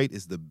 Loot Crate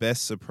is the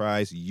best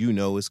surprise you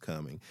know is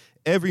coming.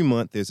 Every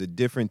month, there's a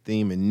different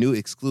theme and new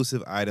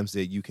exclusive items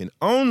that you can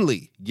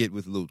only get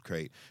with Loot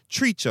Crate.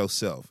 Treat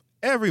yourself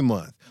every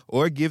month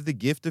or give the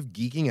gift of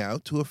geeking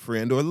out to a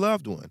friend or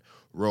loved one.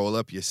 Roll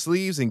up your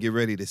sleeves and get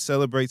ready to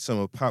celebrate some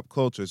of pop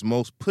culture's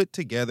most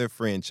put-together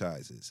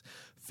franchises.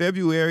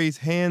 February's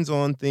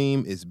hands-on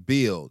theme is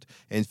Build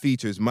and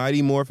features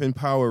Mighty Morphin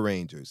Power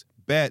Rangers,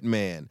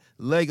 Batman,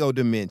 Lego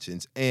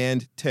Dimensions,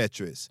 and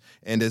Tetris.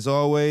 And as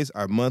always,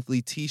 our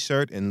monthly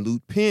t-shirt and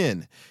loot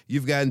pin.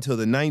 You've got until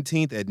the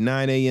 19th at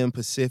 9 a.m.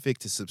 Pacific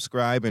to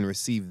subscribe and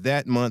receive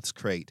that month's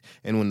crate.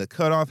 And when the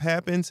cutoff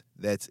happens,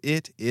 that's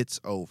it. It's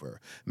over.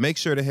 Make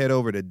sure to head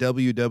over to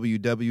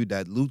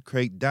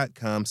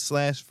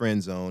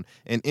www.lootcrate.com/friendzone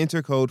and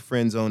enter code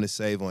FRIENDZONE to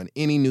save on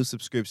any new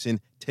subscription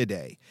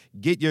today.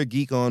 Get your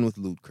geek on with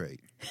Loot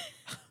Crate.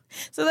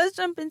 So let's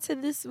jump into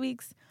this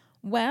week's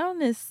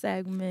wellness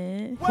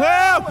segment.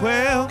 Well.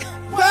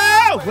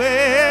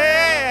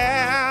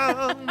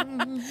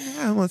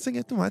 I want to sing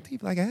it through my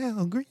teeth like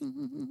Al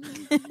Green.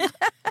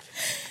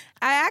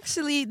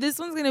 This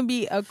one's going to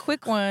be a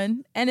quick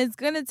one, and it's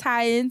going to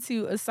tie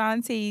into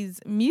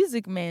Asante's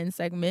Music Man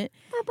segment.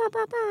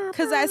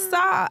 Because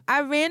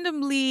I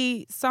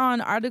randomly saw an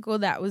article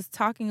that was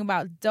talking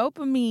about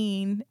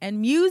dopamine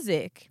and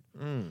music.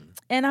 And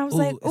I was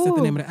like, is that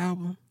the name of the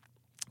album?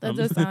 That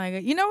does sound like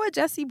it. You know what?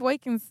 Jesse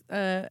Boykins,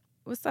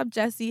 what's up,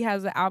 Jesse,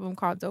 has an album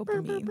called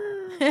Dopamine.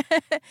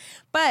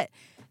 But,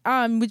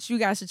 which you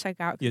guys should check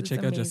out. Yeah,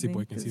 check out Jesse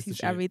Boykins. He's the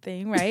shit.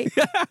 everything, right?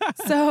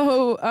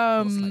 So,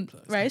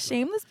 right,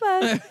 shameless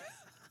plug.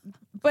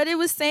 But it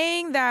was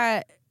saying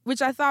that,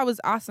 which I thought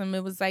was awesome.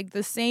 It was like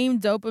the same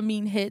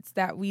dopamine hits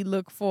that we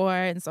look for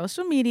in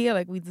social media,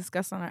 like we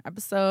discussed on our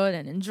episode,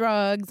 and in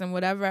drugs and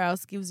whatever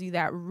else gives you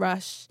that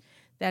rush,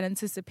 that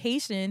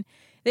anticipation.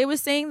 They were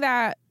saying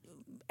that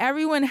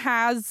everyone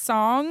has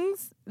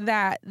songs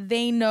that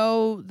they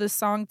know the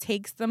song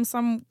takes them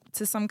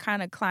to some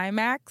kind of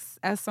climax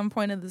at some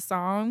point of the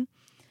song.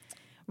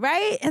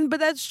 Right? But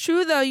that's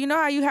true though. You know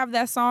how you have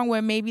that song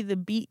where maybe the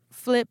beat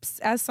flips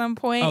at some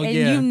point and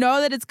you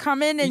know that it's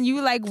coming and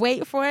you like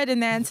wait for it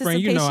in the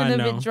anticipation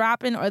of it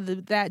dropping or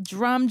that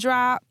drum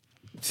drop.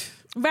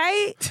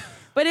 Right?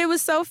 But it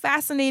was so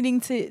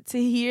fascinating to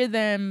hear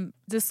them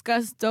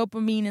discuss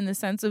dopamine in the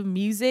sense of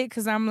music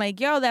because I'm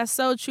like, yo, that's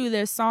so true.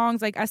 There's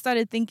songs, like I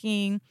started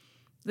thinking,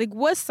 like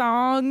what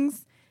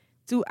songs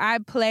do I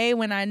play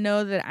when I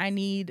know that I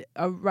need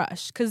a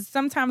rush? Because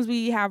sometimes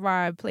we have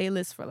our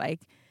playlist for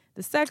like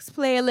the sex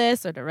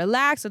playlist or to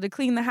relax or to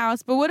clean the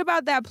house. But what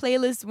about that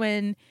playlist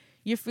when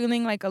you're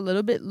feeling like a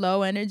little bit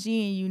low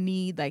energy and you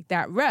need like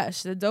that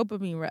rush, the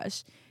dopamine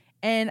rush?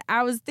 And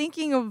I was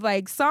thinking of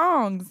like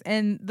songs,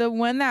 and the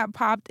one that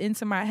popped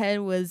into my head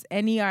was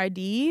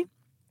NERD,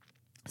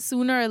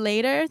 Sooner or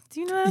Later. Do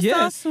you know that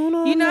yes,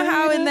 song? You know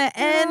how in the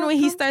end when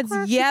he starts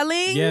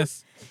yelling?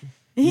 Yes.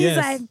 He's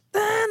like,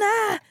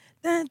 da-na,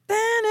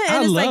 da-da-na,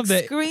 and it's like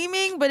that.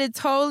 screaming, but it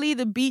totally,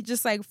 the beat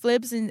just like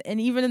flips, and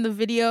even in the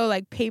video,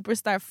 like papers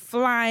start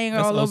flying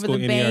That's all over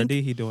the bank.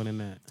 NERD he doing in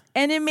that.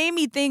 And it made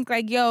me think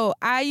like, yo,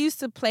 I used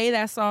to play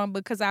that song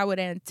because I would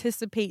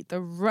anticipate the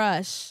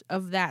rush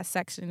of that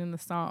section in the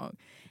song.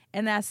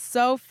 And that's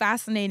so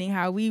fascinating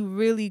how we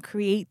really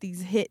create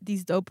these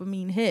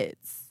dopamine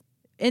hits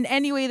in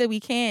any way that we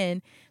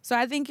can. So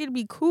I think it'd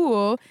be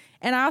cool.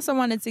 And I also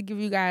wanted to give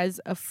you guys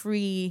a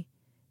free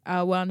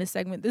wellness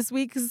segment this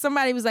week because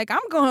somebody was like, I'm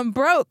going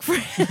broke for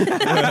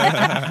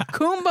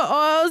Kumba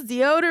oils,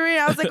 deodorant.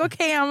 I was like,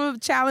 okay, I'm going to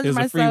challenge Here's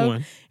myself. a free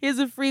one. Here's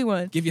a free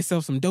one. Give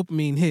yourself some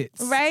dopamine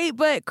hits. Right?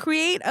 But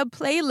create a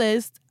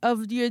playlist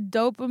of your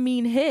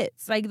dopamine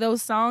hits, like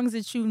those songs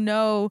that you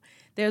know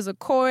there's a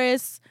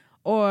chorus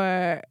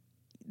or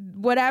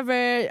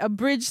whatever, a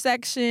bridge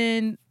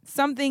section,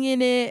 something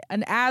in it,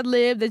 an ad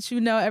lib that you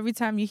know every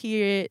time you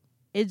hear it.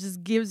 It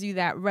just gives you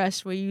that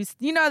rush where you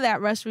know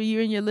that rush where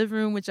you're in your living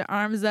room with your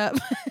arms up.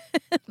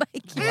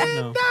 Like,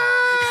 yeah. No.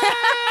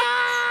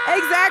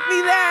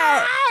 Exactly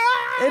that.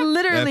 It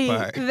literally,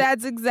 That part.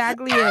 that's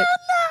exactly it.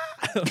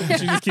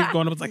 She just keep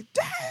going up. It's like,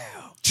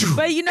 damn.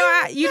 But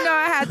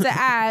I had to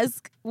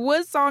ask,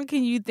 what song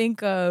can you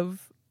think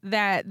of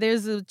that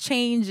there's a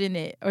change in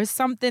it or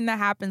something that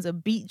happens, a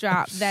beat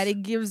drop, that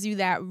it gives you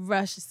that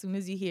rush as soon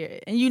as you hear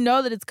it? And you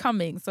know that it's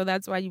coming, so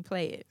that's why you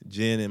play it.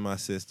 Gin in My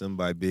System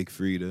by Big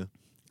Frida.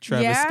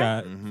 Travis Yeah?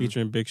 Scott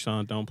featuring Big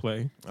Sean, Don't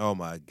Play. Oh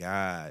my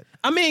God.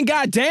 I mean,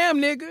 goddamn,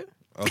 nigga.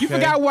 Okay. You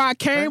forgot where I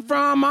came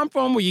from? I'm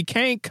from where you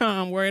can't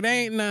come, where it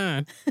ain't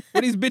none.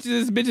 Where these bitches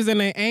is bitches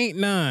and they ain't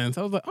none. So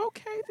I was like,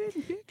 okay, then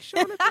Big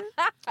Sean.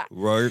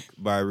 Work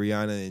by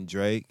Rihanna and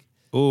Drake.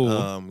 Ooh.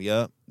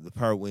 Yep. The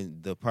part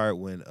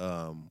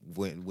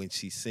when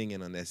she's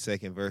singing on that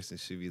second verse and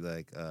she be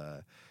like,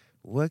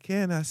 what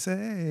can I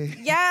say?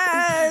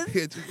 Yes.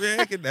 It's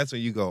wrecking. That's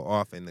when you go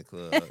off in the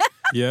club.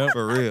 Yep.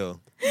 For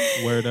real.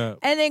 Word up.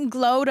 And then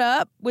Glowed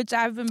Up, which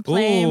I've been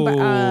playing. Ooh, But,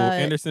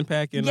 Anderson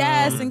 .Paak and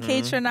yes, and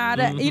Kate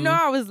Trinata. You know,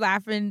 I was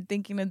laughing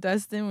thinking of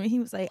Dustin when he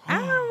was like, I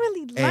don't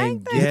really like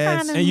And that guess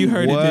kind of And you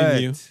heard it,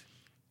 didn't you?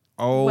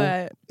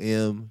 What?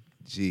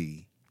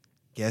 OMG.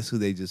 Guess who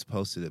they just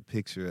posted a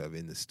picture of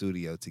in the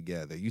studio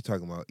together? You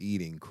talking about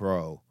eating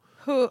crow.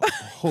 Who?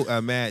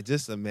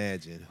 Just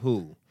imagine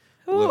who.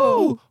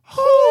 Who?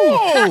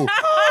 Who?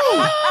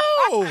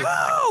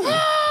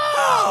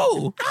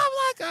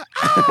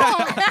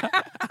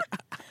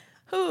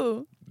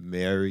 Who?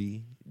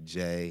 Mary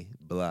J.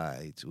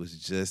 Blige was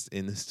just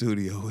in the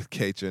studio with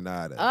Kate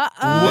Trinata.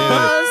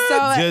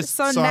 Uh-oh. Just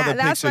So saw now the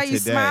that's why picture you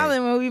today.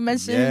 smiling when we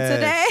mentioned him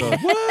today.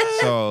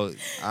 So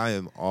I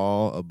am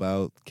all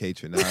about Kate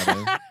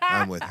Trinata.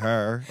 I'm with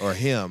her or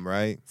him,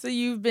 right? So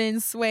you've been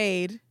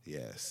swayed.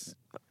 Yes.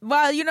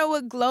 Well, you know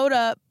what? Glowed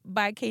Up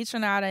by Kate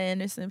Trinata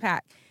and Anderson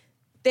 .Paak.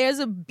 There's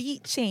a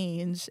beat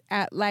change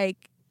at like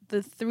the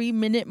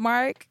 3-minute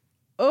mark.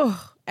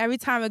 Oh, every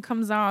time it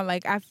comes on,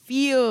 like I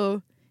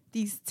feel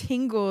these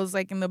tingles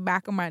like in the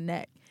back of my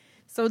neck.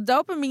 So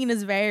dopamine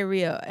is very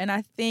real. And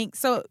I think,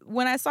 so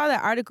when I saw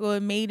that article,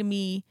 it made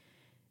me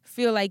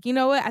feel like, you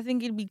know what? I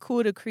think it'd be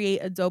cool to create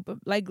a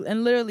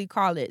and literally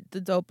call it the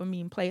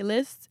dopamine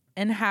playlist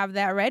and have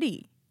that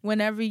ready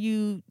whenever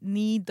you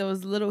need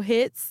those little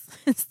hits.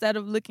 Instead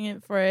of looking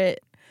for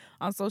it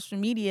on social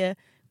media,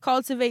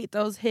 cultivate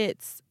those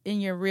hits in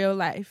your real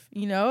life,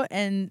 you know?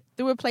 And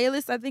through a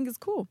playlist, I think is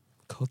cool.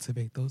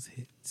 Cultivate those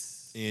hits.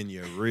 In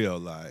your real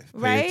life. Pay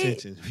Right?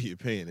 attention if you're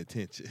paying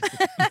attention.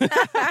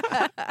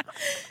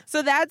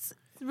 So that's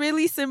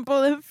really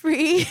simple and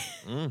free.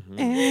 Mm-hmm.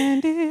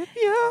 And if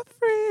you're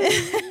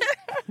free.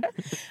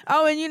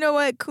 Oh, and you know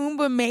what?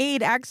 Kumba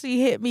Made actually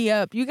hit me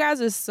up. You guys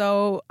are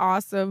so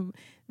awesome.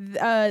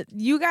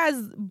 You guys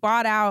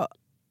bought out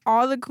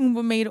all the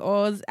Kumba Made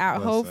oils at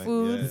Whole Website,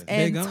 Foods yeah.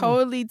 and Big on.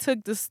 totally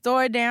took the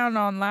store down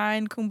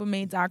online,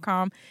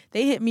 kumbamade.com.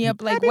 They hit me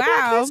up like,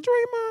 wow.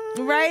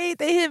 Right?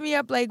 They hit me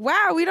up like,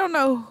 wow, we don't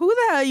know who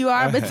the hell you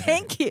are, but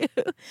thank you.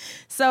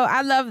 So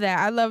I love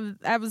that.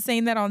 I was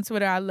saying that on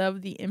Twitter. I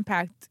love the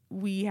impact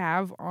we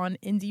have on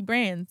indie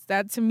brands.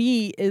 That to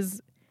me is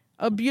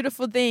a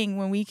beautiful thing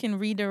when we can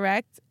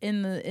redirect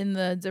in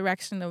the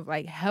direction of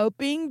like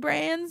helping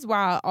brands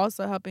while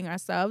also helping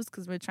ourselves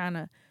because we're trying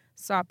to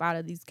swap out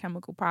of these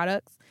chemical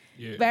products.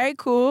 Yeah. Very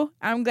cool.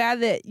 I'm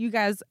glad that you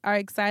guys are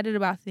excited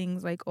about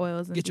things like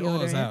oils and Get your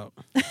oils deodorant.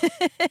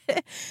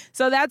 out.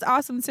 So that's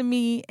awesome to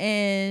me.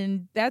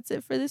 And that's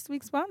it for this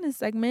week's wellness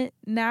segment.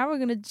 Now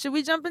should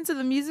we jump into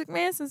the music,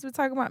 man, since we're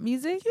talking about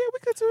music? Yeah, we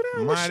could do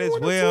that. What Might you as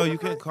wanna well. do, You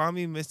can honey? call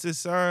me Mr.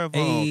 Servo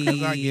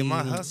because I get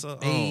my hustle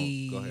on.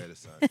 Hey. Go ahead,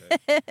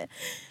 Asante.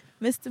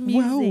 Mr.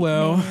 Music.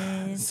 Well,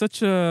 man.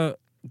 such a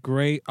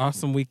great,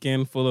 awesome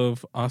weekend full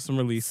of awesome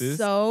releases.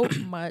 So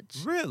much.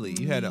 Really?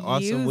 You had an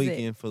awesome Music.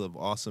 weekend full of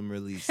awesome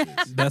releases.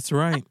 That's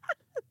right.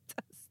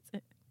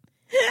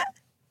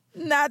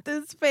 Not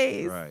this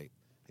face. Right.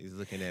 He's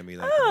looking at me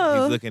like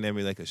Oh. he's looking at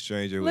me like a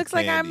stranger Looks with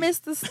like I candy.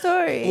 missed the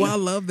story. Well, I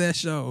love that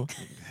show.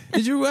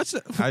 Did you watch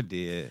it? I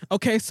did.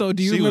 Okay, so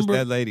do you She remember?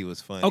 that lady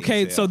was funny.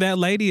 Okay, as so hell. that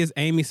lady is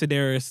Amy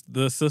Sedaris,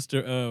 the sister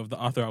of the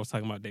author I was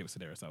talking about, David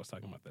Sedaris. I was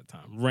talking about that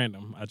time.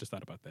 Random. I just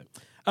thought about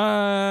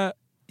that.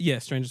 Yeah,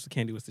 Strangers with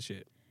Candy was the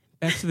shit.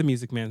 Back to the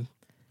music, man.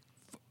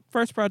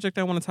 First project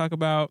I want to talk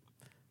about.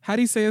 How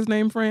do you say his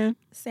name, Fran?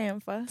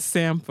 Sampha.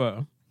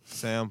 Sampha.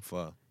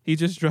 Sampha. He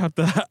just dropped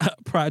a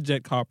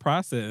project called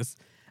Process.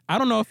 I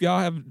don't know if y'all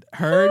have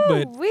heard,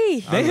 but Woo-wee.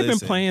 they have been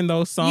playing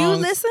those songs. You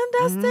listen,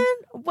 Dustin?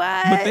 What?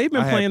 But they've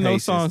been I had playing those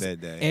patience songs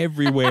that day.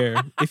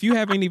 everywhere. If you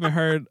haven't even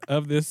heard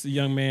of this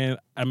young man,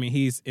 I mean,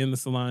 he's in the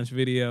Solange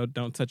video,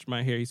 Don't Touch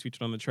My Hair. He's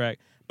featured on the track.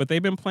 But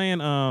they've been playing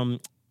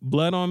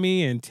Blood on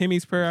Me and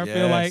Timmy's Prayer, I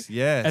feel like,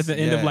 at the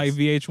end of like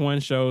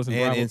VH1 shows. And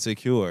Bravo.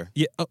 Insecure.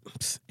 Yeah,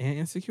 and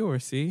Insecure.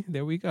 See,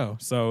 there we go.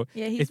 So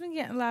Yeah, he's been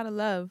getting a lot of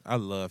love. I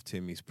love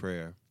Timmy's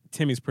Prayer.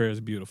 Timmy's Prayer is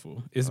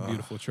beautiful. It's a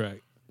beautiful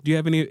track. Do you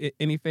have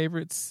any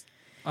favorites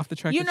off the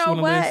track You that know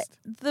you want to what?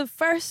 list? The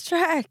first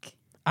track.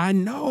 I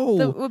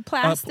know. With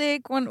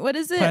plastic, what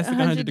is it? Plastic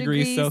 100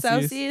 degrees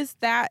Celsius.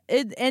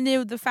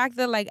 The fact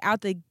that like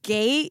out the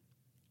gate,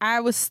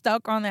 I was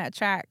stuck on that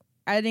track.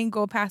 I didn't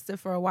go past it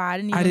for a while. I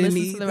didn't even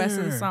listen to the rest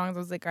of the songs. I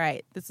was like, all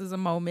right, this is a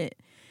moment.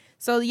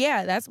 So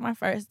yeah, that's my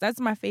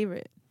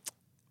favorite.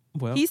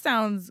 Well, He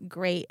sounds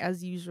great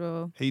as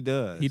usual. He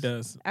does. he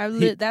does.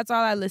 That's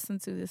all I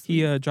listened to this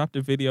week. He dropped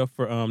a video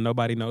for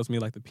Nobody Knows Me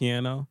Like the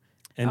Piano.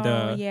 And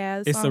the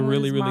it's a song with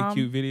really, his really mom.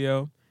 cute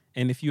video.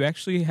 And if you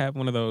actually have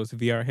one of those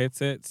VR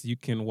headsets, you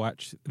can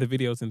watch the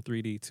videos in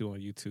 3D too on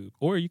YouTube.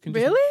 Or you can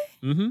just... Really?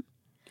 Mm-hmm.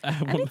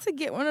 I need to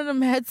get one of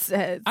them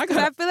headsets. I 'Cause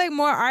I feel like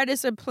more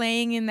artists are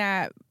playing in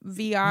that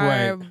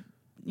VR, Right.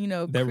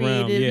 That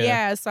realm, creative.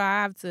 yeah. So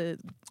I have to.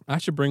 I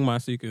should bring mine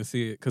so you can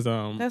see it. Because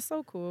That's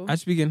so cool. I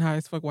should be getting high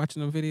as fuck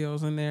watching them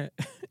videos in there.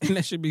 And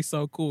that should be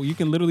so cool. You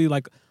can literally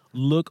like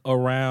look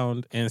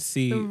around and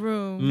see the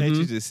room. Can't Mhm.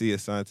 you just see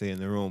Asante in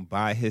the room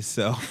by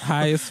himself?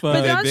 high as fuck.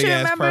 But that don't you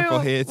big-ass remember purple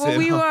when headset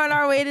we on. were on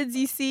our way to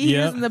DC? He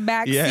Yep. was in the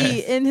back Yes.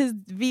 seat in his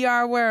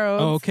VR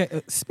world.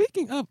 Okay.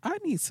 Speaking of, I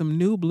need some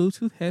new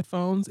Bluetooth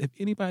headphones. If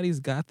anybody's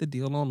got the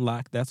deal on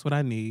lock, that's what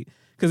I need.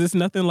 Because it's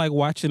nothing like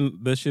watching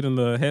the shit in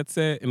the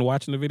headset and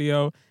watching the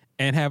video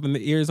and having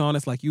the ears on.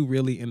 It's like you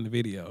really in the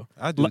video.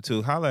 I do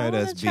too. Holla I at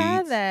wanna us, try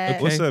Beats.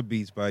 that. What's up,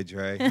 Beats by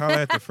Dre? Holla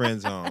at the Friend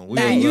Zone. We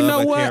Nice. And you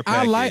love know a care what?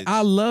 I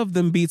package. love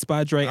them Beats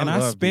by Dre. And I I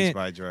love Beats spent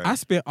by Dre. I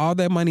spent all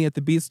that money at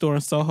the Beat store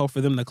in Soho for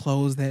them to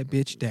close that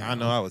bitch down. I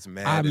know I was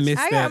mad. I as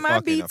missed I that got my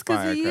fucking beats because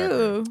of firecracker.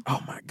 you. Oh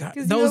my God.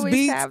 'Cause you Those always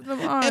beats have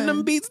them on. and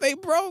them beats, they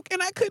broke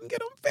and I couldn't get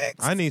them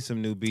fixed. I need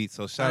some new beats,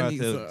 so shout I out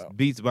need to some.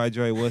 Beats by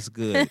Dre. What's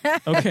good?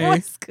 Okay.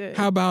 What's good?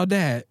 How about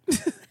that?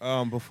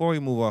 Before we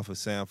move off of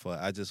Sanford,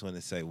 I just want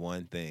to say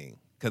one thing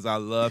because I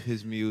love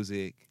his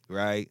music.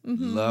 Right?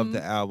 Mm-hmm. Love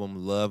the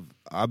album.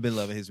 I've been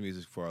loving his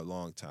music for a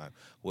long time.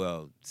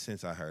 Well,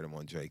 since I heard him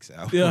on Drake's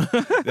album. Yeah.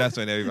 That's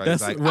when everybody's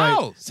That's like, right.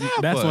 oh,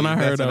 Sanford. That's when I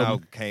heard That's when him.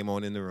 I came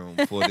on in the room,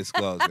 full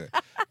disclosure.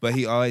 But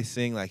he always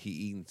sing like he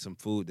eating some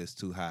food that's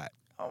too hot.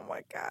 Oh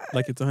my God.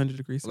 Like it's 100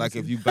 degrees. Like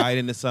if Celsius. you bite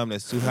into something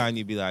that's too hot and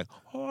you be like,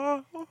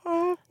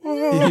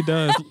 He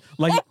does.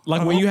 Like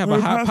when you have a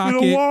hot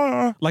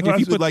pocket. Like if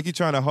you put like you're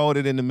trying to hold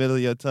it in the middle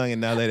of your tongue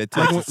and not let it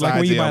touch the like sides when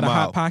of you your bite a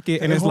hot mouth.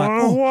 pocket and it's like,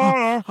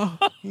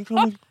 you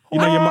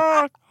know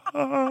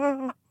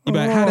your you be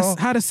like,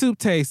 how does soup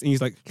taste? And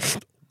he's like,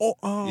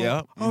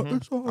 Yeah. Can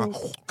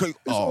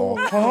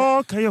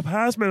you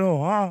pass me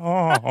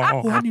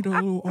the I need a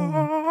little.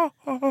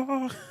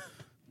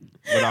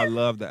 But I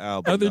love the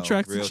album. Other though.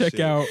 tracks to Real check shit.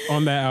 out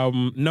on that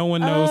album. No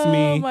One Knows Oh,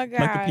 Me, my Like the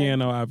God.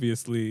 Piano,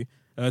 obviously.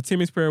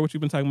 Timmy's Prayer, which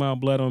we've been talking about,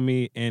 Blood on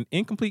Me, and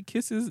Incomplete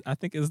Kisses, I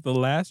think is the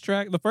last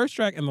track. The first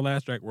track and the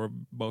last track were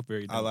both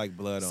very dope. I like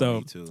Blood So, on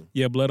Me too.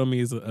 Yeah, Blood on Me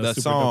is a The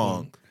super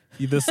song. dope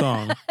one. The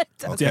song.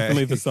 Okay.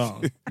 Definitely the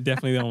song.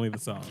 Definitely only the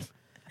song.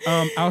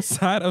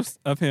 Outside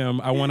of him,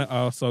 I want to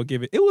also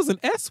give it was an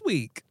S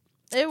week.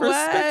 It for was.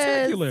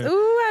 Spectacular. Ooh,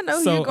 I know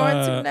who So, you're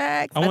going to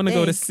next. I want to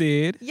go to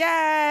think. Sid.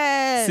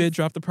 Yes. Sid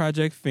dropped the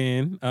Project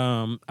Finn.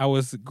 I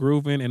was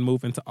grooving and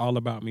moving to All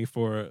About Me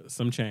for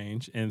some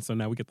change. And so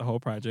now we get the whole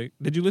project.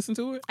 Did you listen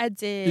to it? I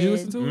did. Did you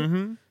listen to it?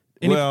 Mm-hmm.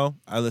 Any- Well,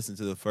 I listened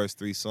to the first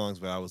 3 songs,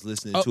 but I was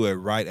listening Oh. to it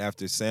right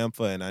after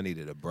Sampha, and I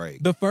needed a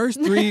break. The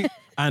first 3,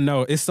 I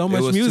know. It's so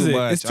much it was music. Too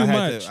much. It's too I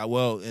had much.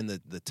 To, in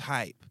the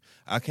type.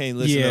 I can't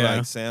listen to Yeah.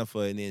 like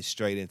Sampha and then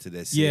straight into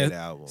that Yeah. Sid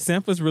album.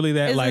 Sampha's really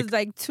that Is like. it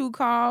like too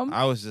calm?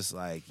 I was just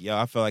like, yo,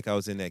 I felt like I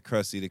was in that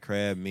Krusty the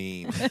Krab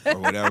meme or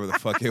whatever the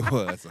fuck it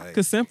was. Like,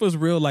 Because Sampha's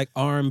real like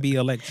R&B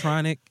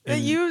electronic. But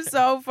and- you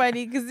so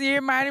funny because you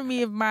reminded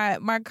me of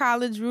my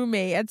college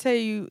roommate. I tell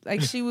you,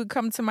 like she would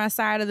come to my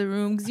side of the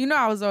room because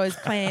I was always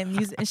playing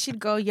music, and she'd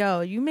go,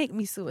 "Yo, you make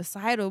me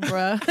suicidal,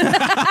 bruh."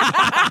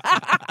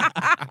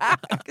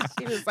 'Cause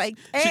she was like,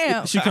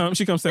 "Damn." She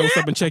come say what's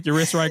up and check your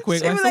wrist right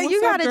quick. She was "So like,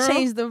 "You what's up, gotta girl?"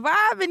 change the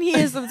vibe in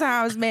here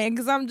sometimes, man,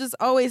 because I'm just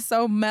always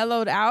so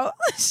mellowed out."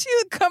 She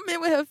would come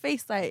in with her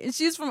face like, and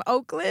she's from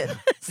Oakland.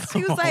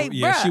 She was like,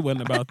 yeah, "Bruh, she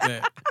wasn't about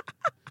that.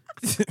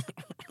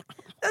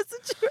 that's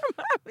what you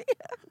remind me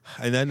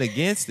of." and then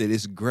against it,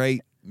 it's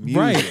great music.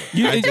 Right.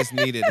 I just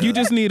needed. You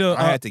just need a.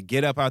 I had to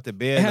get up out the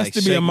bed, it has like to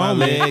be shake a my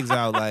moment. legs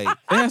out, like.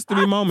 It has to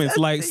be moments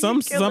like You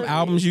some killing me.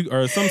 albums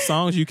or some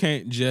songs you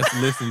can't just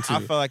listen to. I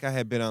felt like I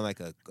had been on like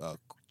a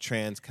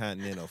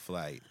transcontinental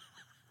flight.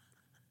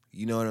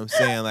 You know what I'm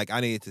saying? Like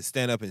I needed to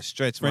stand up and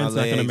stretch Friend's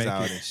my not gonna legs make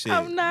out it. and shit.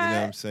 I'm You know not.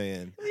 what I'm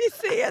saying? You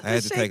see, I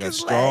had to take a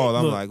stroll.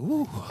 I'm Look. like,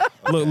 woo.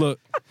 Look,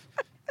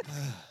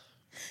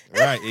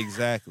 Right,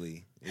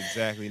 exactly.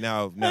 Exactly.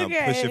 Now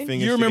Okay. push your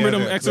fingers. You remember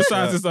them together, push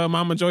up. exercises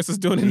Mama Joyce is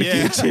doing in the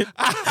Yeah. kitchen?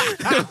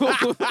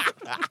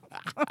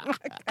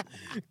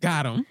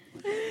 Got him.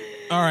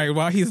 All right,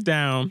 while he's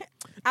down.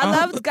 I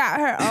Love's Got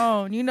Her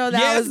Own. You know that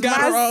Yes, was Got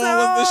my Her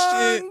Own was the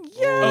song. shit.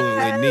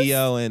 Yes. With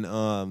Neo and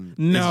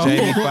No. it's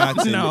Jamie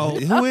Foxx. and- No.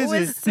 Who is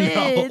With it? Sid.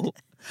 No.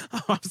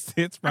 Off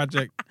Sid's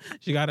project.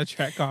 She got a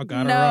track called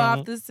Got No, Her Own.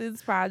 off the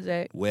Sid's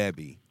project.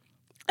 Webby.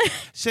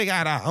 She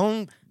got her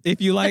own. If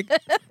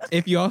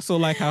you also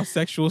like how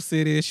sexual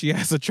Sid is, she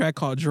has a track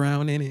called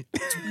Drown in It.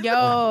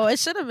 Yo, it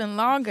should have been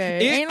longer.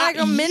 It ain't like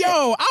a minute.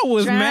 Yo, I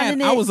was mad.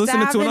 Drowning I was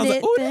listening to it and I was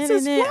like, diving oh, this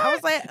is it. I fly.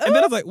 was like, And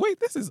then I was like, wait,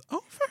 this is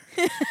over?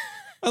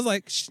 I was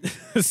like,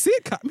 Sid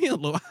caught me a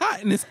little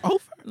hot and it's over.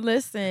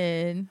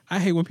 Listen, I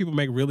hate when people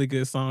make really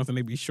good songs and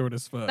they be short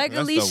as fuck. like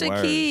That's the Alicia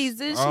worst. Keys,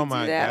 did she Oh do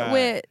my that God.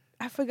 with?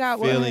 I forgot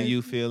what. Feeling her-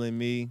 you, feeling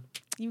me.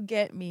 You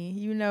get me.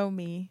 You know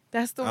me.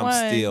 That's the I'm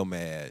one. still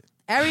mad.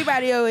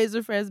 Everybody always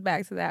refers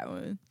back to that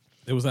one.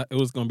 It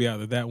was gonna be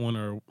either that one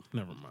or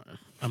never mind.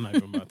 I'm not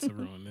even about to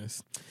ruin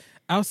this.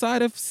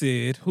 Outside of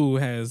Sid, who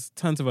has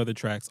tons of other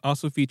tracks,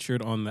 also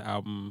featured on the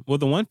album. Well,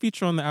 the one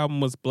feature on the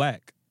album was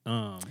Black.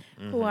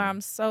 Who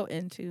I'm so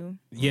into.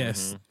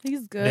 Yes,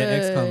 He's good. that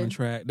X-Common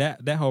track.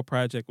 That whole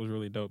project was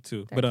really dope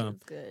too. That But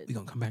dude's good. we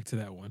gonna come back to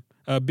that one.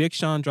 Big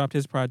Sean dropped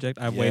his project.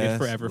 I've waited Yes,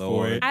 forever for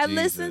Lord. it. I Jesus.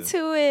 listened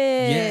to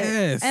it.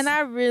 Yes. And I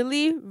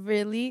really,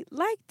 really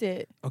liked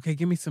it. Okay,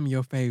 give me some of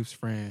your faves,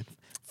 Fran.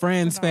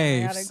 Fran's Hold on,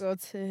 I gotta faves. go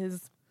to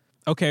his.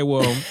 Okay,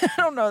 well, I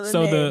don't know the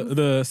so names.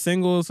 the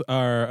singles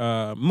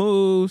are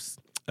Moves,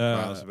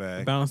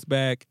 Bounce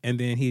Back. and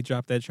then he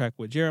dropped that track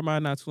with Jeremiah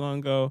not too long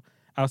ago.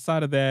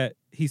 Outside of that,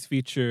 he's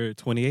featured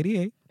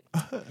 2088.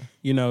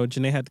 You know,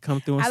 Janae had to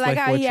come through and I slay like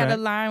how for a he had track.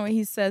 a line where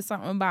he said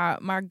something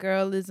about my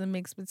girl is a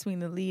mix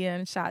between Aaliyah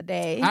and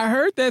Sade. I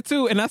heard that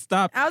too, and I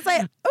stopped. I was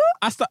like, ooh.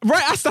 I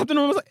stopped in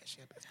the room. I was like,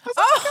 shit.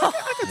 Oh,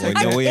 We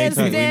know we ain't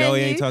can't talking. We know he stand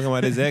ain't you. talking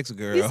about his ex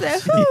girl. He said,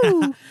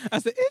 who? I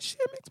said, is she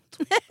a mix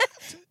between?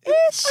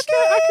 Is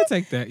I can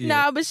take that.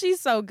 Yeah. No, but she's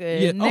so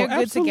good. Yeah, And they're oh,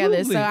 good together.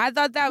 absolutely. So I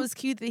thought that was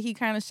cute that he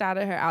kind of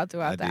shouted her out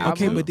throughout the I did.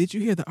 album. Okay, but did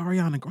you hear the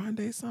Ariana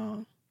Grande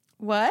song?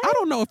 What? I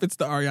don't know if it's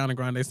the Ariana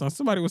Grande song.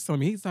 Somebody was telling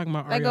me he's talking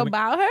about Like Ariana.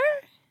 about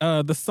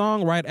her? The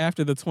song right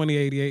after the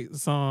 2088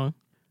 song.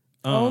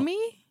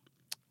 Omi?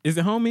 Is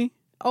it Homie?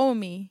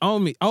 Omi.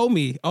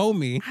 Omi.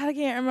 I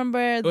can't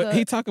remember the.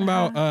 He talking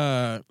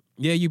about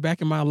yeah, you back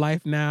in my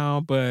life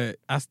now, but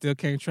I still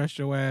can't trust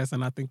your ass,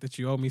 and I think that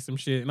you owe me some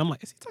shit. And I'm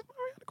like, is he talking about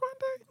Ariana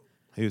Grande?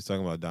 He was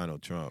talking about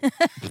Donald Trump.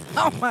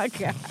 Oh my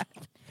God.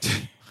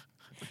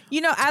 You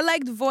know, I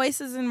liked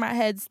voices in my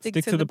head stick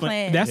to the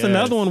plan. That's Yes.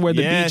 another one where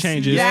the Yes. beat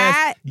changes.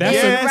 That That's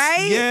is a-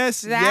 right.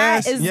 yes, That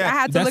yes, is. yeah. I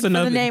had to That's look for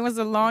another- the name. It was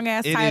a long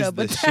ass It title, is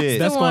but the that's shit. the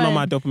That's going on one.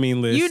 my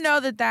dopamine list. You know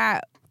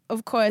that.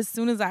 Of course, as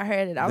soon as I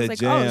heard it, I was The like,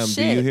 jam, "Oh do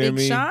shit, you hear Big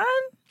me? Sean."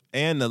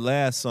 And the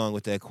last song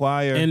with that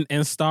choir. and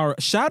Stara.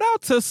 Shout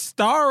out to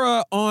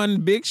Stara on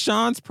Big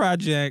Sean's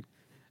project.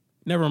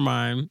 Never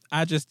mind.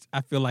 I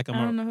feel like I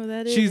don't know who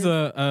that is. She's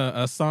a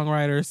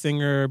songwriter,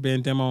 singer,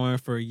 been demoing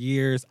for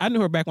years. I knew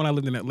her back when I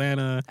lived in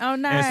Atlanta. Oh,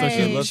 And nice. so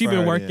she Look been for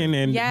her, working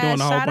and Yeah, doing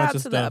a whole shout bunch out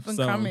of to the stuff. up and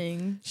So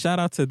coming. shout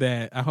out to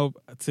that. I hope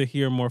to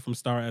hear more from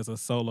Star as a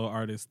solo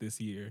artist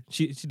this year.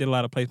 She did a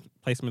lot of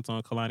placements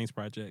on Kalani's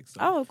project. So.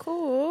 Oh,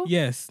 cool.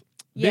 Yes.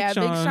 Yeah,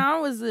 Big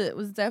Sean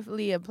was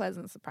definitely a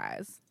pleasant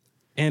surprise.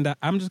 And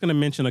I'm just going to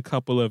mention a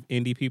couple of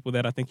indie people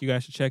that I think you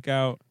guys should check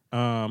out.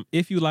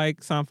 If you like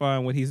Sampha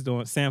and what he's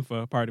doing,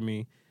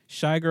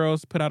 Shy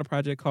Girls put out a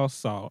project called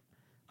Salt.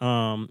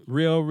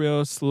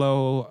 Real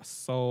slow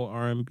soul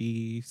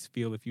R&B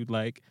feel if you'd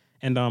like.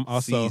 And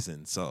also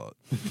Seasoned salt.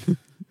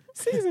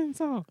 Seasoned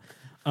Salt.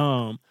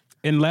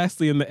 And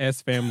lastly in the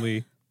S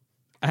family,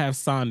 I have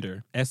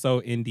Sonder,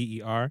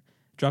 Sonder.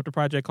 Dropped a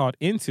project called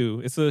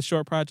Into. It's a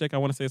short project. I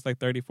want to say it's like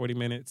 30, 40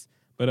 minutes.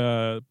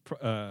 But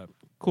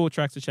cool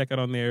tracks to check out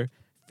on there.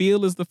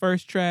 Feel is the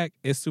first track.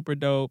 It's super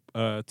dope.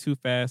 Too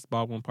Fast,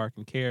 Baldwin Park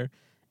and Care.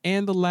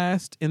 And the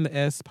last in the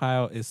S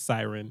pile is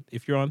Siren.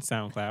 If you're on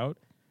SoundCloud.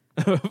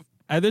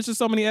 There's just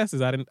so many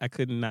S's. I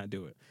couldn't not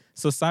do it.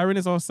 So Siren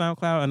is on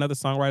SoundCloud. Another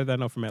songwriter that I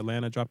know from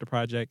Atlanta dropped a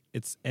project.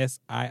 It's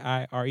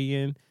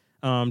Siren.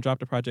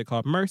 Dropped a project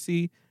called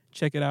Mercy.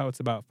 Check it out. It's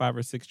about 5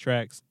 or 6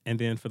 tracks. And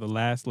then for the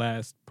last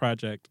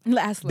project,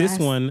 this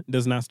one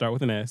does not start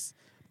with an S.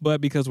 But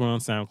because we're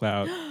on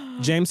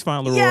SoundCloud, James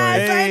Fauntleroy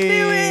Yes, I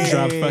knew it.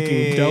 dropped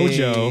fucking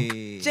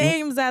Dojo,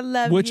 James, I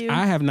love which you.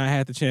 I have not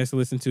had the chance to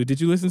listen to. Did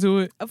you listen to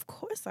it? Of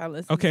course I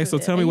listened Okay, to so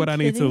it. tell Are me you what I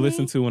need to kidding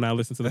listen me? to when I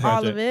listen to the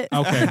All project. of it.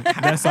 Okay,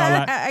 that's all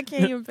I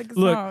can't even pick a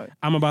Look, song.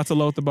 I'm about to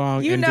load the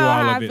bong You and know do all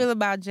how of I it. feel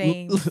about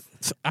James.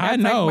 I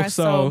That's like know. my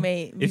So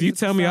soulmate, if you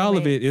tell me musical all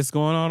of soulmate. it, it's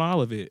going on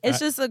all of it. It's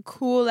just a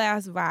cool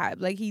ass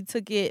vibe. Like he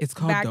took it. It's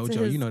called back Dojo. To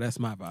his, You know that's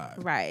my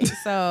vibe. Right.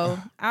 So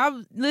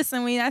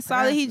listen. When I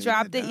saw that he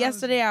dropped it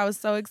yesterday, I was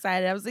so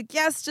excited. I was like,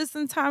 yes, just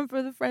in time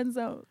for the friend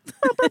zone.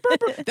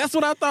 That's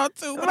what I thought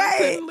too, but I Right.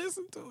 couldn't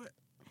listen to it.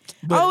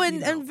 But, Oh, you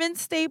know. and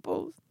Vince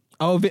Staples.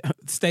 Oh,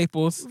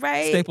 Staples.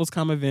 Right. Staples,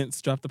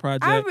 Vince dropped the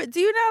project. Do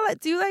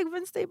you like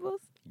Vince Staples?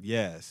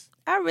 Yes.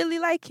 I really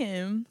like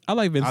him. I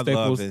like Vince I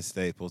Staples. love Vince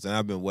Staples, and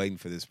I've been waiting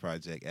for this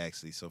project,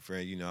 actually. So,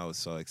 friend, I was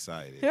so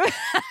excited.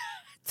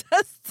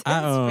 Just his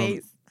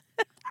face.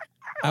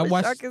 I wish I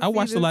watched could I see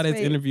watched a this lot of his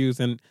face. interviews,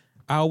 and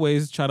I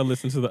always try to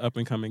listen to the up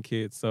and coming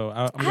kids. So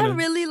I'm I gonna,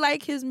 really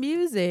like his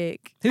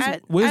music. his I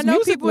know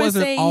music people are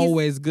wasn't saying he's-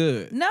 always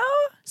good. No?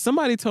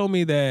 Somebody told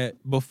me that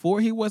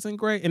before he wasn't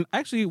great, and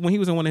actually when he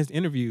was in one of his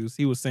interviews,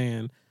 he was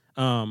saying,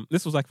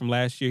 this was like from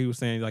last year. He was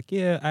saying like,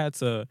 yeah, I had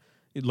to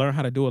learn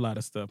how to do a lot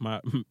of stuff.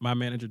 My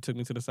manager took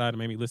me to the side and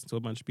made me listen to a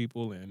bunch of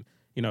people, and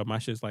my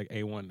shit's like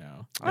A1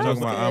 now. You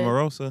talking about good.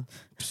 Omarosa?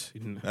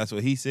 No, That's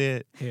what he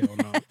said. hell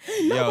no.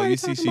 Yo, Nobody you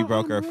see talking she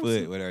about broke her Omarosa.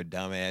 foot with her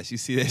dumb ass. You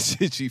see that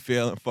shit she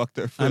fell and fucked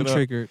her foot I'm up?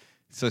 triggered.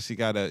 So she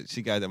got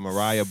a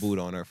Mariah boot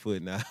on her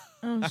foot now.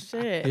 Oh,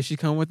 shit. Here she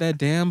come with that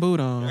damn boot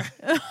on.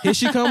 Here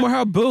she come with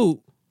her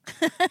boot.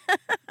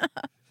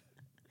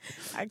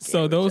 I can't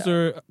So with those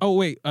y'all.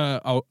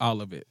 are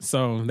all of it.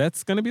 So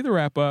that's gonna be the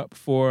wrap up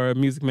for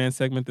Music Man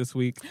segment this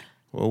week.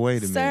 Well, wait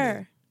a minute.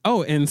 Sir,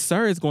 Oh, and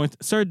Sir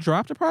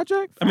dropped a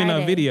project? I mean a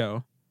Friday.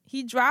 video.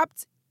 he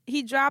dropped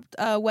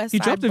West He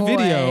Side dropped a Boy.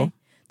 video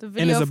The and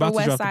video is for about to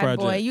West drop the Side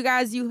Boy. project. You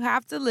guys, you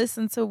have to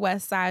listen to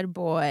West Side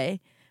Boy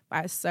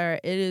by Sir.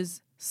 It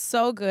is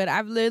so good.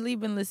 I've literally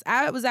been listening.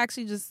 I was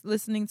actually just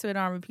listening to it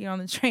on repeat on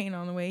the train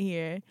on the way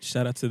here.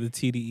 Shout out to the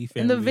TDE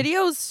family. And the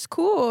video's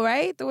cool,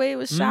 right? The way it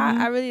was shot,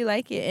 I really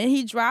like it. And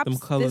he drops Them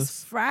colors.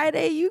 this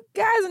Friday, you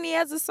guys, and he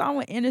has a song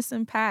with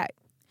Innocent Pack.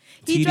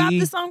 He dropped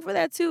TDE. a song for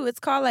that too. It's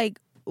called like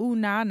Ooh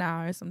Nah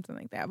Nah or something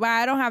like that. But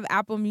I don't have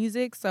Apple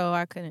Music, so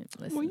I couldn't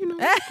listen. Well,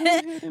 let's go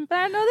ahead and But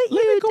I know that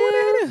let me you go do.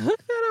 ahead and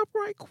hook that up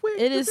right quick.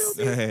 It is,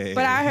 Hey.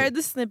 but I heard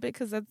the snippet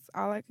because that's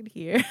all I could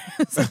hear.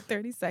 It's like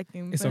 30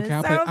 seconds. It's but okay.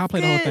 it I'll play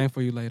the whole sounds thing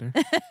for you later.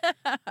 good.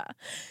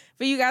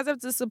 But you guys have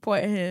to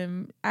support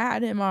him. I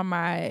had him on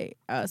my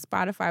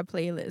Spotify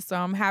playlist, so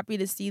I'm happy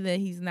to see that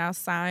he's now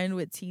signed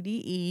with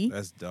TDE,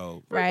 That's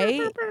dope.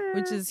 right?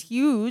 Which is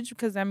huge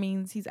because that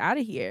means he's out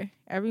of here.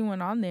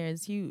 Everyone on there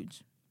is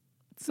huge.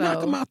 So,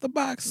 Knock him out the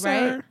box, right?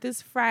 Sir.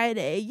 This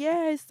Friday.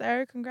 Yes,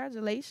 sir.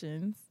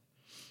 Congratulations.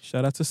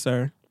 Shout out to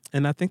Sir.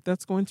 And I think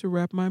that's going to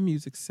wrap my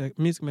Music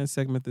Man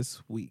segment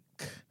this week.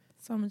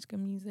 So much good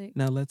music.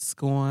 Now let's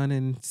go on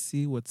and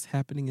see what's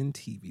happening in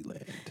TV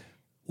land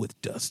with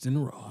Dustin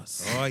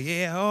Ross. Oh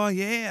yeah, oh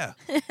yeah,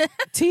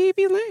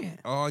 TV land.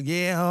 oh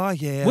yeah, oh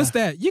yeah. What's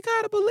that? You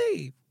gotta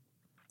believe.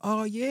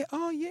 Oh yeah,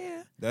 oh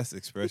yeah. That's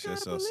Express You gotta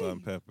Yourself, Salt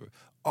and believe. Pepper.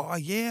 Oh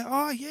yeah,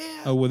 oh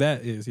yeah. Oh well,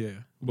 that is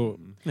But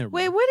never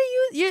Wait, mind. what are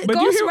you? But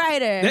you hear-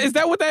 Ghostwriter. Is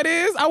that what that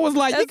is? I was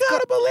like, you That's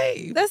gotta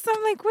believe. That's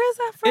I'm like, where's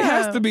that from? It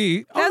has to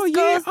be. That's Oh yeah,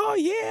 Ghost- oh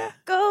yeah.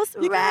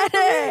 Ghostwriter. You gotta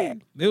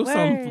believe. It was Word.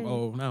 something.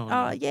 Oh no.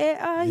 Oh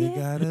yeah, oh You yeah.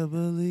 gotta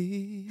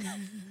believe.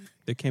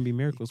 There can be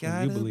miracles when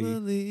Gotta you believe.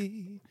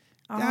 believe.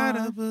 Aw.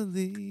 Gotta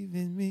believe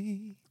in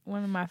me.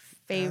 One of my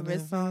favorite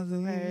Gotta songs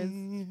of hers.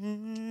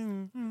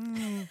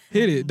 believe.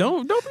 Hit it.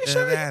 Don't be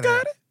shy. You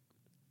got it.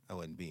 I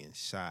wasn't being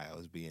shy. I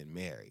was being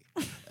married.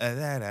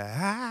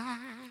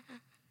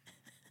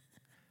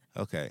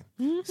 Okay.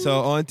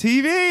 So on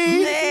TV,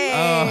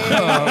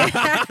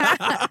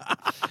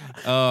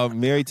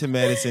 Married to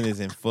Medicine is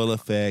in full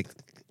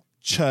effect,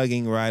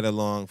 chugging right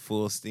along,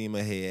 full steam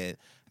ahead.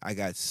 I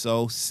got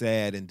so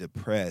sad and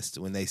depressed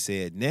when they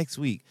said next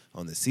week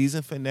on the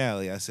season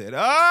finale. I said,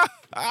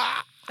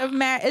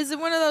 Is it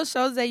one of those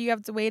shows that you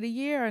have to wait a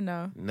year or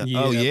no? No.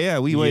 Yeah. Oh yeah,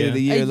 we waited a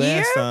year A last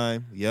year?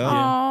 time. Yep.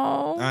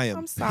 Oh, I am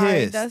I'm sorry,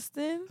 pissed.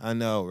 Dustin. I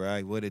know,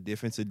 right? What a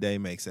difference a day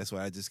makes. That's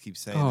why I just keep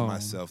saying to Oh.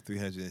 myself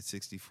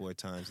 364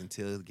 times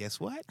until, guess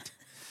what?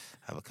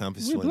 I've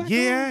accomplished We're one black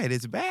year on. and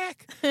it's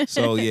back.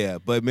 So, yeah.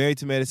 But Married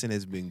to Medicine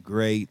has been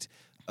great.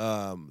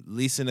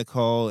 Lisa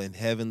Nicole and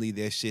Heavenly,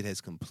 their shit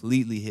has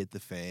completely hit the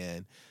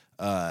fan.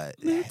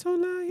 Little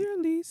liar,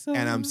 Lisa.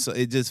 And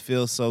it just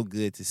feels so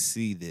good to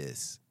see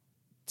this.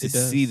 To It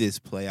does. see this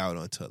play out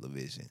on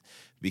television,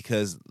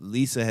 because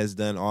Lisa has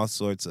done all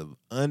sorts of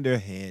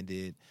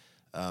underhanded,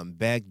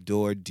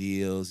 backdoor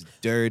deals,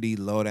 dirty,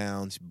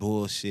 low-down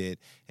bullshit,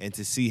 and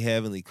to see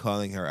Heavenly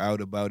calling her out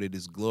about it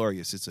is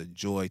glorious. It's a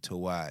joy to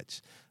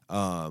watch.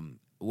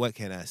 What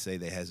can I say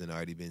that hasn't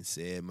already been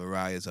said?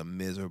 Mariah's a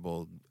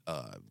miserable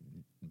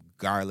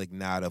garlic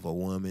knot of a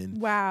woman.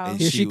 Wow. And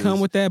Here she come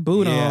with that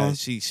boot on.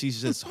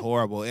 she's just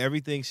horrible.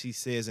 Everything she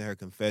says in her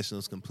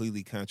confessionals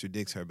completely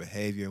contradicts her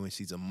behavior when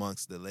she's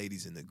amongst the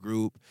ladies in the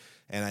group.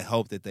 And I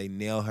hope that they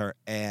nail her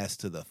ass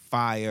to the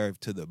fire,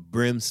 to the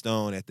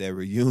brimstone at their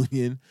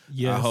reunion.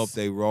 Yes. I hope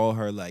they roll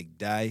her like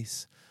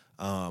dice.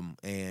 And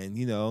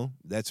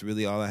that's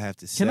really all I have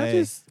to say.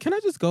 Can I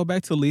just go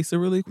back to Lisa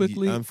really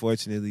quickly?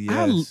 Unfortunately,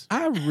 yes.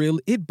 I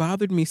really, it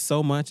bothered me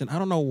so much, and I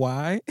don't know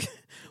why.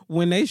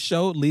 when they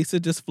showed Lisa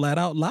just flat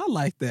out lie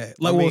like that.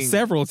 Like, well,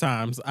 several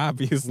times,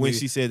 obviously. When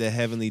she said that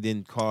Heavenly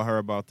didn't call her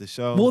about the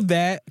show. Well,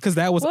 because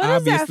that was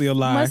obviously a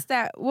lie.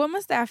 What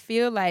must that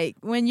feel like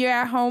when you're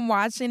at home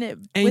watching it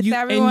and with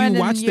everyone and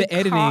you watch the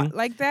editing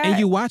like that? And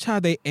you watch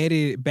how they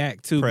edit it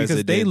back, too,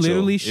 because they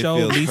literally show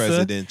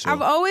Lisa.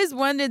 I've always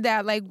wondered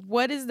that, like,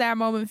 what does that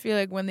moment feel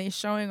like when they're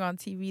showing on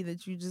TV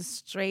that you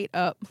just straight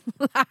up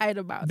lied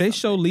about They something?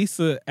 show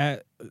Lisa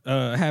at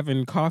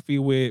having coffee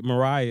with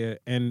Mariah,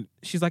 and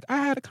she's like, I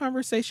had a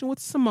conversation with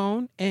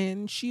Simone,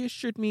 and she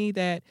assured me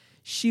that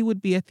she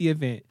would be at the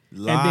event.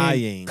 Lying.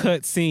 And then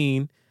cut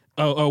scene,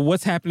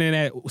 what's happening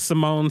at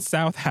Simone's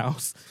South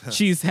House.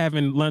 She's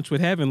having lunch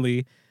with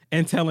Heavenly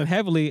and telling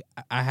Heavenly,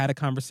 I had a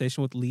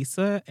conversation with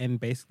Lisa and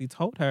basically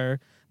told her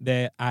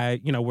that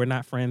we're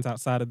not friends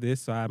outside of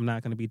this, so I'm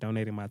not going to be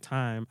donating my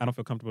time. I don't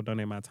feel comfortable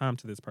donating my time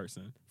to this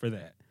person for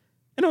that.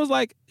 And it was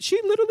like, she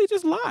literally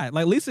just lied.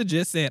 Like, Lisa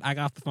just said, I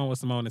got off the phone with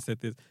Simone and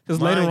said this.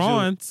 Because later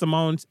on,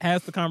 Simone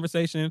has the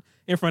conversation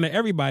in front of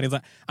everybody. It's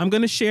like, I'm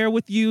going to share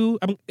with you,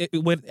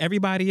 with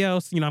everybody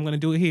else, I'm going to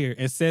do it here.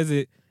 And says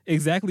it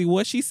exactly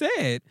what she said.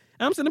 And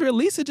I'm sitting up here,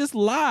 Lisa just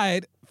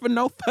lied for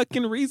no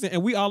fucking reason.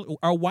 And we all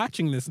are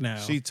watching this now.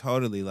 She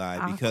totally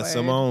lied because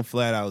Simone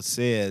flat out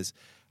says,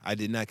 I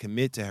did not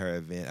commit to her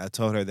event. I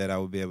told her that I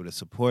would be able to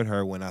support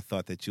her when I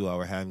thought that you all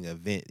were having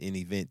an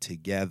event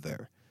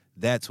together.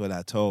 That's what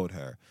I told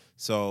her.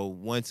 So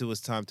once it was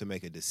time to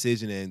make a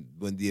decision, and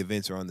when the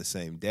events are on the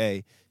same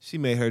day, she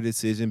made her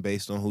decision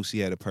based on who she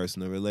had a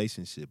personal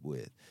relationship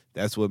with.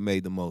 That's what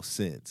made the most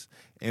sense.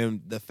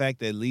 And the fact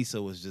that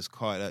Lisa was just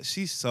caught up,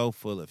 she's so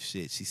full of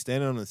shit. She's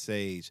standing on the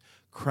stage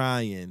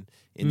crying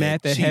in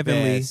that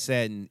cheap-ass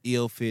satin,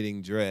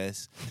 ill-fitting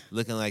dress,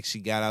 looking like she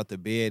got out the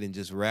bed and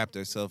just wrapped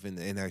herself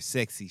in her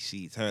sexy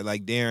sheets.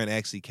 Like Darren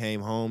actually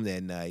came home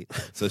that night,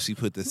 so she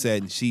put the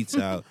satin sheets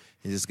out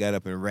and just got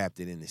up and wrapped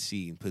it in the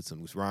sheet and put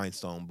some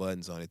rhinestone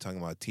buttons on it, talking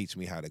about teach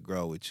me how to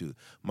grow with you.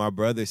 My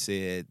brother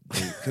said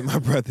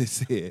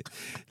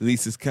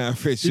Lisa's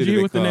conference should have been called. Did you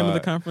hear what the name of the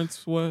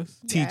conference was?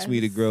 Teach me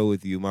to grow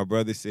with you. My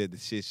brother said the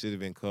shit should have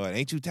been called,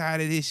 ain't you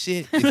tired of this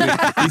shit?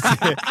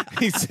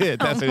 He said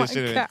that's what it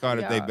should have been called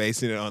if they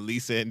basing it on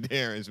Lisa and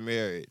Darren's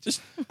marriage.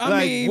 I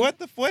mean,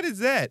 what is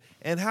that?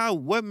 And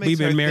what makes we've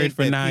been her married think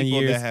for that 9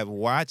 people years that have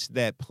watched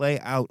that play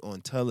out on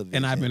television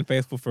and I've been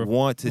faithful for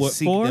want to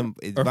seek 4 them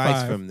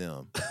advice 5? from them?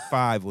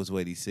 5 was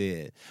what he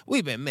said.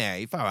 We've been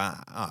married for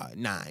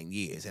 9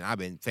 years, and I've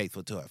been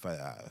faithful to her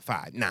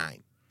for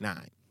 9.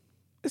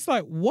 It's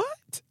like,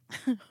 what?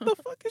 The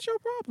fuck is your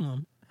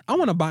problem? I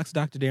want to box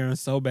Dr. Darren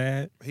so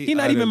bad. He's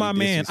not even my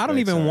man. I don't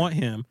even want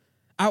him.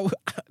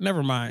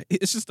 Never mind.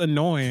 It's just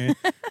annoying.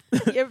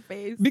 Your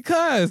face.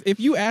 Because if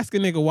you ask a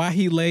nigga why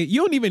he late,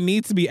 you don't even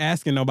need to be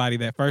asking nobody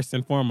that first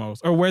and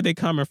foremost, or where they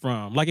coming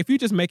from. Like, if you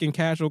just making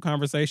casual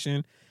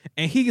conversation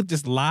and he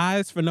just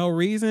lies for no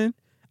reason,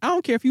 I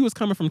don't care if you was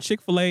coming from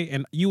Chick-fil-A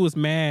and you was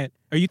mad,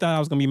 or you thought I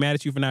was going to be mad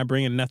at you for not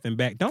bringing nothing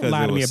back. Don't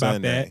lie to me about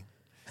Sunday.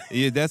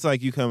 Yeah, that's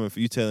like you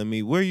telling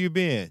me, where you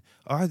been?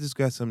 Oh, I just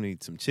got some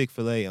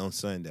Chick-fil-A on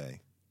Sunday.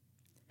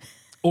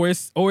 Or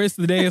it's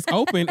the day it's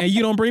open and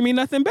you don't bring me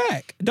nothing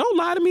back. Don't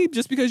lie to me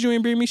just because you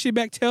ain't bring me shit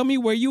back. Tell me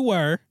where you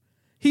were.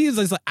 He's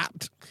just like,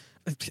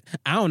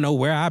 I don't know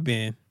where I've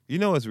been. You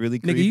know what's really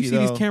creepy, nigga, you see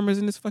these cameras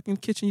in this fucking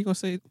kitchen, you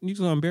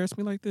gonna embarrass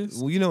me like this?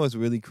 Well, you know what's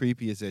really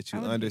creepy is that you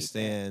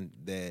understand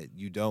that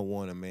you don't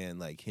want a man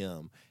like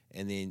him,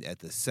 and then at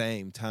the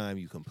same time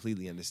you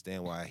completely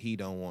understand why he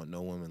don't want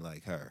no woman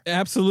like her.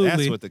 Absolutely.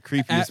 That's what the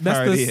creepiest part is.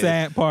 That's the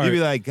sad part. You be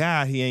like,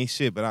 God, he ain't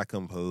shit, but I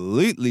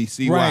completely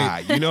see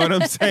why. You know what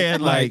I'm saying?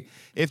 Like,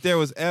 if there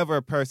was ever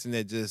a person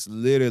that just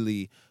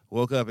literally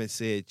woke up and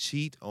said,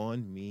 cheat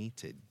on me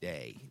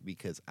today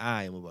because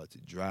I am about to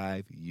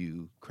drive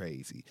you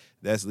crazy.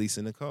 That's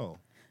Lisa Nicole.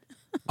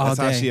 That's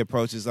how she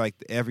approaches like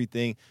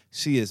everything.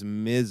 She is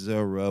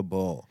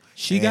miserable.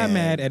 She got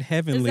mad at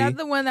Heavenly. Is that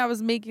the one that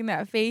was making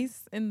that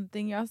face in the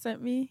thing y'all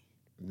sent me?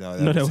 No,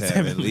 that was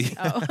Heavenly.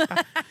 Oh.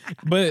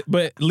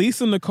 But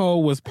Lisa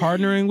Nicole was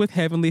partnering with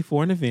Heavenly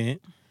for an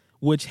event,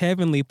 which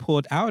Heavenly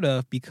pulled out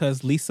of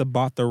because Lisa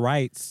bought the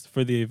rights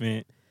for the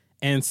event.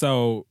 And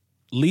so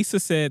Lisa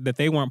said that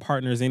they weren't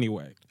partners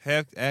anyway.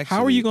 How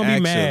are you going to be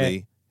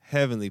mad?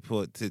 Heavenly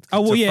pulled to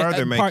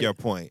further make your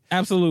point.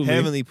 Absolutely.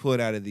 Heavenly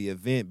pulled out of the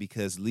event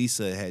because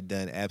Lisa had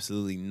done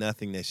absolutely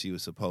nothing that she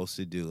was supposed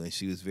to do, and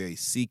she was very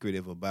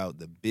secretive about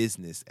the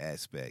business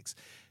aspects.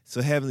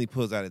 So Heavenly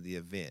pulls out of the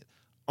event,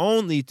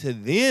 only to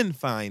then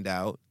find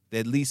out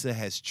that Lisa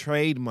has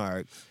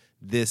trademarked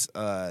this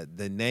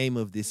the name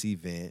of this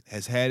event,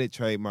 has had it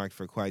trademarked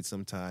for quite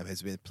some time,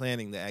 has been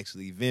planning the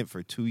actual event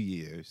for 2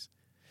 years,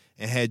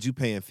 and had you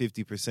paying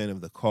 50%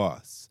 of the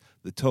costs,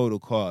 the total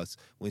cost,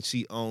 when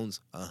she owns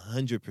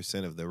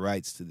 100% of the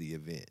rights to the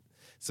event.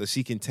 So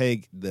she can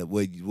take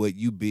what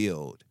you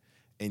build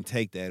and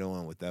take that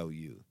on without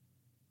you.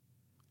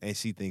 And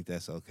she thinks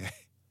that's okay.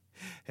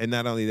 And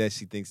not only that,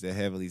 she thinks that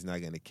Heavenly's not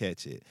going to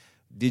catch it.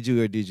 Did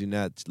you or did you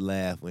not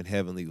laugh when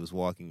Heavenly was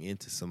walking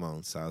into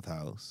Simone's South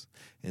house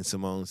and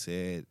Simone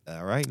said,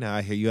 all right, now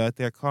I hear you out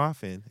there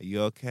coughing. Are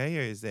you okay,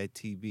 or is that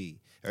TB?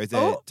 Or is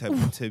that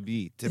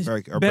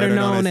TB? Or better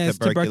known as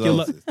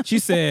tuberculosis? She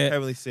said,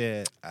 Heavenly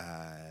said,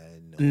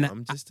 no,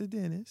 I'm just a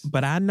dentist.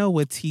 but I know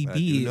what TB But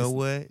you is. know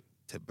what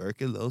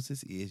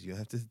tuberculosis is? You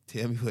have to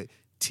tell me what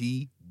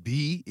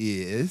TB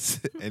is.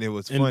 And it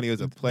was funny. It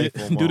was a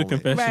playful do the moment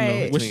confessional.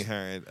 Right. between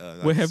her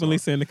and What Heavenly Simone.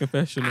 said in the I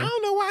confessional.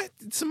 don't know why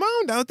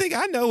Simone don't think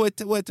I know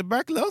what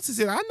tuberculosis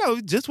is. I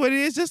know just what it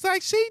is, just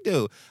like she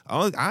do.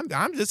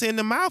 I'm just in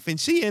the mouth and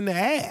she in the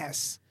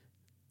ass.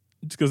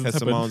 Because Because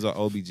Simone's an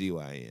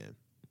OBGYN.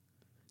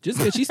 just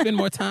because she spend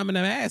more time in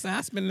the ass and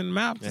I spend in the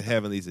mouth. And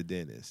Heavenly's a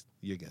dentist.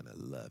 You're going to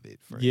love it,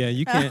 friend. Yeah,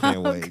 you can't.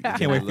 Can't wait. You're Can't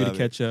gonna wait for you to love it.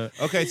 catch up.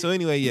 Okay, so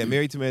anyway, yeah,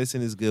 Married to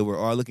Medicine is good. We're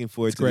all looking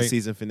forward It's to the great.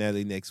 season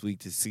finale next week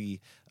to see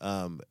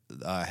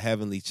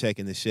Heavenly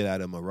checking the shit out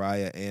of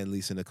Mariah and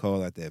Lisa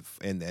Nicole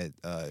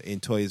in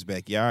Toya's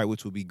backyard,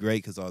 which will be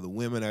great because all the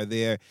women are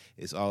there.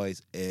 It's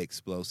always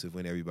explosive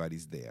when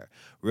everybody's there.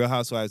 Real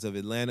Housewives of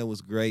Atlanta was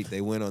great.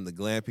 They went on the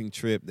glamping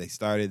trip. They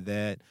started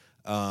that.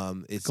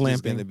 It's just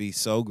Glamping. going to be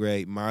so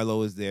great.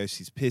 Marlo is there.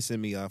 She's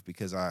pissing me off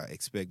because I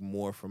expect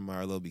more from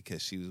Marlo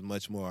because she was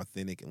much more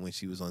authentic when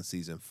she was on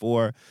season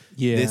 4.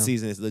 Yeah. This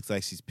season, it looks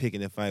like she's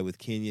picking a fight with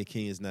Kenya.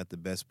 Kenya's not the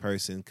best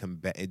person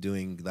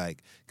doing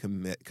like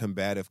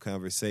combative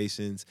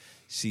conversations.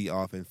 She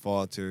often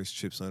falters,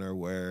 trips on her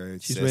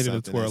words. She's says ready to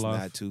something twirl that's off.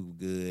 not too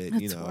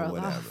good, Twirl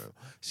whatever.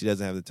 off. She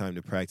doesn't have the time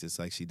to practice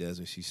like she does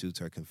when she shoots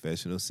her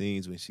confessional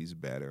scenes when she's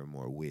better and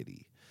more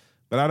witty.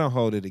 But I don't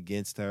hold it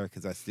against her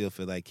because I still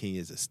feel like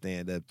Kenya's a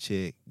stand-up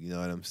chick. You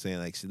know what I'm saying?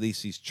 Like, at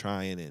least she's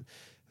trying and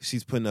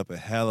she's putting up a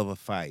hell of a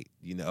fight,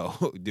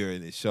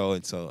 during the show.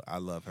 And so I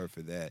love her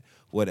for that.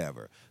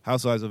 Whatever.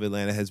 Housewives of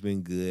Atlanta has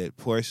been good.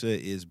 Portia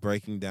is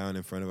breaking down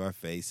in front of our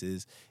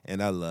faces.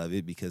 And I love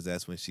it because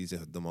that's when she's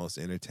the most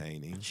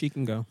entertaining. She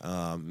can go.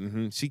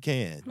 She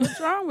can. What's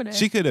wrong with her?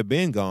 She could have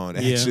been gone,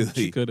 actually. Yeah,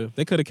 she could have.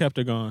 They could have kept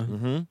her going.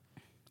 Mm-hmm.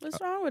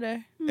 What's wrong with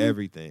her?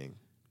 Everything.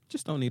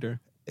 Just don't need her.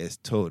 Es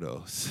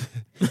todos.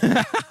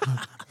 but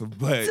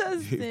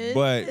Justin,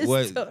 but it's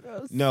what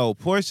totos. no,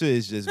 Portia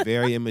is just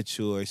very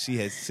immature. She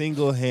has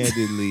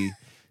single-handedly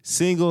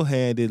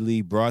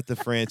brought the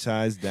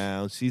franchise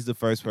down. She's the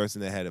first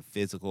person that had a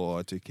physical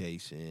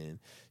altercation.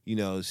 She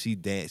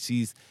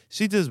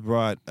just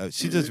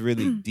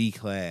really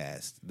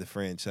declassed the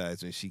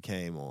franchise when she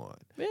came on.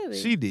 Really?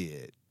 She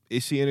did.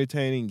 Is she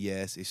entertaining?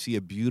 Yes. Is she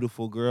a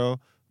beautiful girl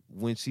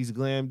when she's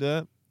glammed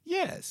up?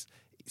 Yes.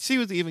 She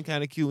was even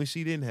kind of cute when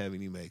she didn't have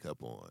any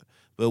makeup on.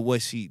 But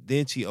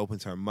then she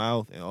opens her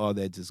mouth and all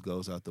that just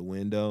goes out the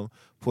window.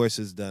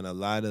 Portia's done a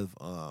lot of,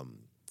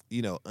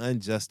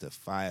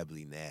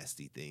 unjustifiably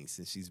nasty things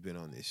since she's been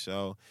on this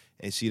show.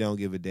 And she don't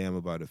give a damn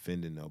about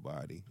offending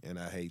nobody. And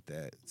I hate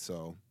that.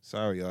 So,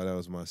 sorry, y'all. That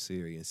was my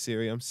Siri. And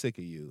Siri, I'm sick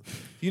of you.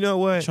 You know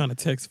what? Trying to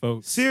text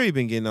folks. Siri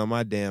been getting on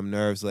my damn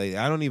nerves lately.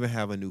 I don't even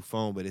have a new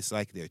phone, but it's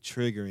like they're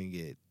triggering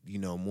it,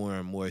 more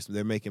and more. So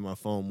they're making my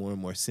phone more and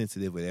more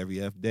sensitive with every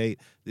update.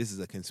 This is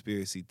a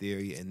conspiracy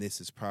theory, and this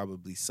is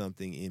probably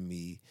something in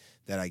me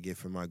that I get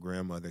from my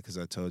grandmother because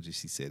I told you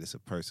she said it's a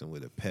person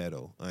with a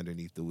pedal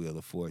underneath the wheel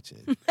of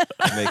fortune,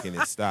 making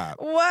it stop.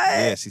 What?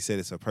 Yeah, she said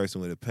it's a person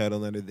with a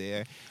pedal under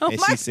there. Oh and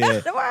my she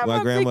said, God, why am my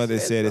I grandmother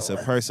picturing said it's a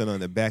someone? person on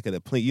the back of the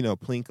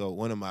Plinko.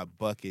 One of my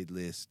bucket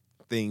list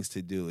things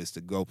to do is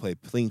to go play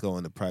Plinko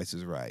on The Price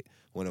is Right.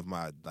 One of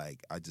my,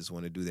 I just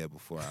want to do that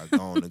before I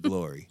go on to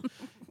glory.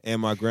 And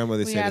my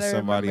grandmother We said it's gotta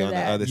somebody on remember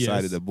the that. other Yes.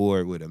 side of the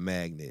board with a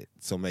magnet.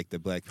 So make the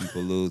black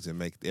people lose and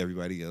make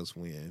everybody else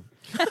win.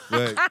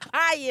 But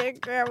Your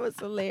grandma's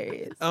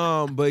hilarious.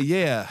 but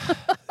yeah.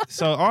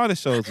 So all the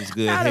shows was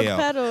good. Not a Hell.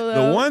 pedal, The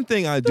though. one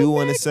thing I do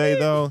want to say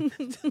though,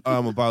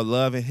 about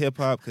love and hip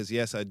hop, because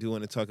yes, I do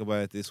want to talk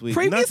about it this week.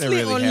 Previously Nothing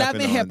really on Love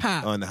happened and Hip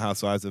Hop. on the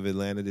Housewives of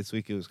Atlanta this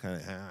week. It was kind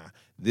of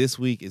This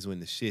week is when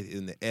the shit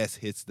in the S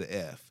hits the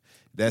F.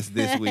 That's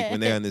this week when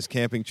they're on this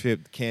camping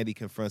trip. Candy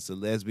confronts the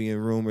lesbian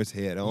rumors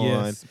head on.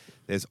 Yes.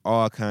 There's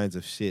all kinds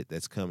of shit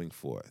that's coming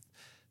forth.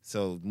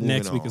 So moving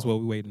Next week on. is what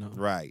we're waiting on.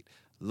 Right.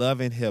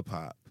 Love and hip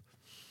hop.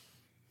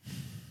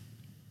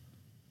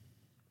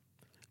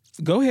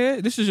 Go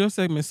ahead. This is your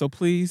segment, so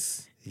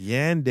please.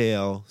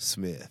 Yandel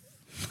Smith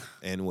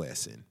and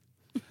Wesson.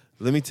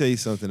 Let me tell you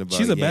something about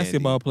She's a Yandy.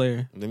 basketball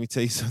player. Let me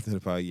tell you something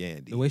about The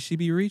Yandy. way she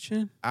be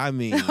reaching, I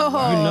mean, You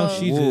know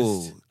she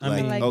whoa. just. I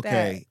mean, like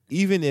okay,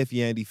 even if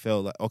Yandy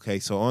felt like, okay,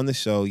 so on the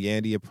show,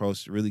 Yandy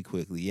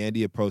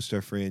approached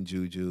her friend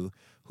Juju,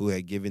 who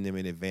had given them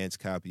an advance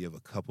copy of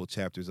a couple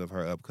chapters of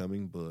her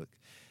upcoming book.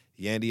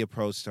 Yandy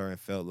approached her and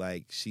felt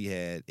like she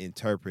had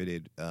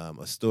interpreted a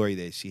story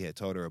that she had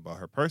told her about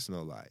her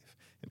personal life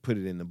and put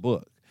it in the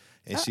book.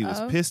 And she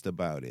was pissed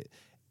about it.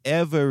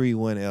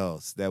 Everyone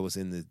else that was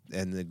in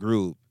the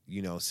group,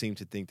 seemed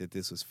to think that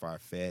this was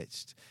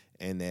far-fetched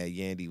and that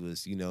Yandy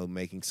was,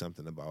 making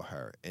something about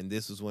her. And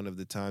this was one of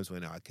the times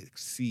when I could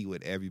see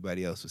what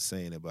everybody else was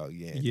saying about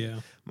Yandy. yeah.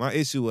 My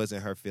issue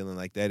wasn't her feeling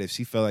like that. If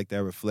she felt like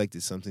that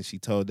reflected something she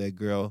told that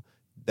girl,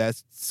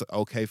 that's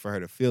okay for her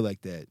to feel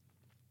like that.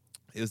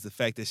 It was the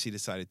fact that she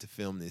decided to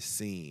film this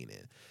scene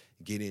and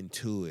get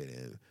into it.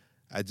 And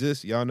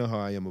y'all know how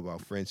I am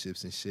about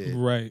friendships and shit.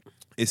 Right.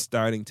 It's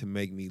starting to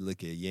make me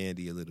look at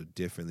Yandy a little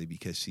differently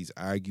because she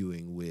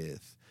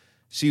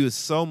was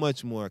so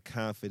much more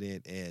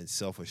confident and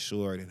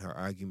self-assured in her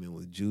argument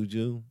with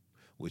Juju,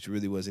 which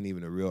really wasn't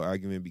even a real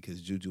argument because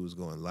Juju was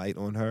going light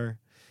on her.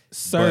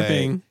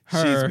 Serving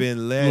her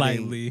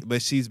lightly.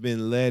 But she's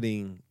been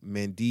letting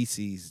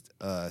Mendici's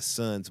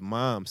son's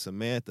mom,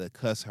 Samantha,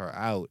 cuss her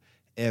out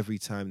every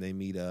time they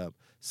meet up.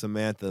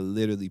 Samantha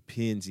literally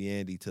pins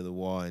Yandy to the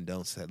wall and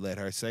don't let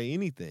her say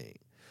anything.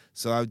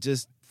 So I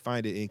just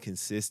find it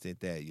inconsistent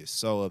that you're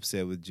so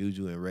upset with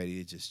Juju and ready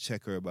to just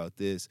check her about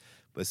this,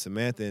 but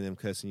Samantha and them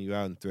cussing you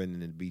out and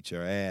threatening to beat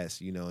your ass,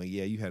 you know, and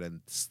yeah, you had a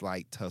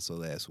slight tussle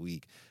last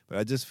week, but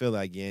I just feel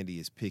like Yandy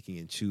is picking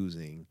and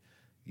choosing,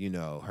 you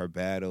know, her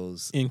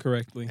battles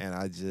incorrectly. And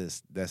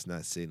that's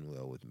not sitting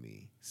well with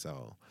me.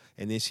 So,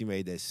 and then she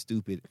made that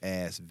stupid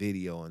ass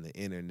video on the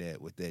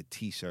internet with that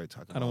t-shirt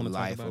talking about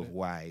life of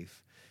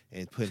wife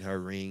and putting her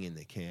ring in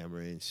the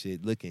camera and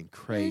shit, looking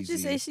crazy. Did you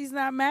say she's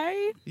not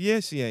married? Yeah,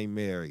 she ain't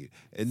married.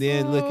 And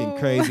then looking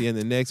crazy, and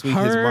the next week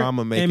his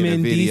mama making a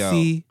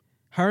video.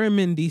 Her and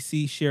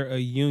Mendici share a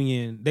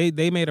union.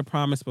 They made a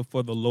promise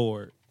before the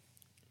Lord.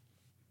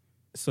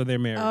 So they're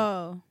married.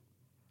 Oh.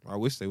 I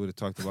wish they would have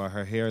talked about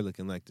her hair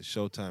looking like the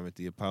Showtime at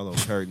the Apollo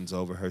curtains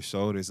over her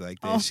shoulders like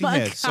that. Oh she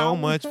had so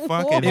much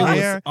fucking it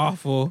hair. Was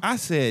awful. I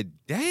said,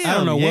 damn, I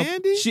don't know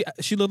Yandy?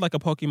 She looked like a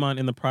Pokemon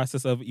in the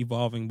process of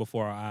evolving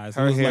before our eyes.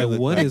 Her hair like,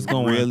 what is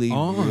going really,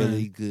 on?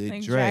 really good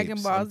like drapes.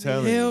 Dragon Ball Z.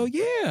 Hell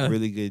yeah.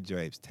 Really good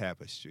drapes,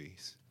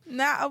 tapestries.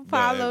 Not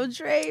Apollo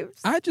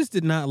drapes. I just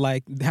did not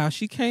like how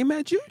she came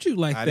at Juju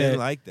like that. I didn't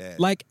like that.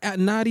 Like,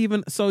 not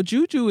even... So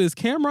Juju is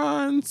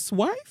Cameron's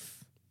wife?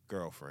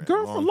 Girlfriend.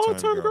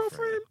 Long-term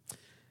girlfriend.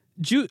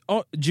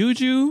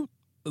 Juju,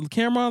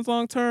 Cameron's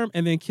long-term,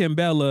 and then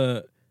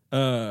Kimbella,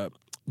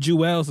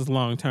 Jewel's is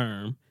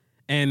long-term.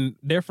 And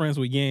they're friends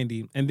with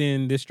Yandy. And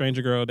then this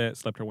stranger girl that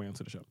slept her way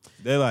into the show.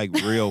 They're like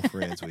real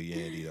friends with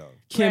Yandy, though.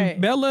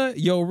 Kimbella,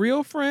 your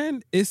real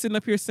friend, is sitting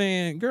up here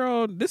saying,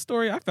 girl, this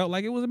story, I felt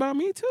like it was about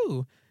me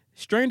too.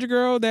 Stranger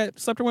girl that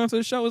slept her way into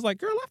the show is like,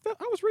 girl,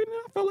 I was reading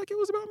it, I felt like it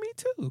was about me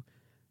too.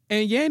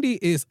 And Yandy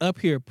is up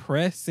here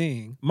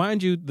pressing.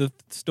 Mind you, the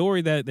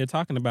story that they're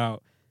talking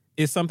about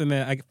is something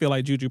that I feel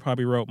like Juju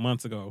probably wrote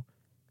months ago.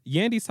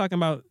 Yandy's talking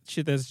about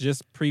shit that's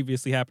just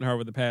previously happened to her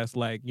over the past,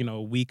 like, you know,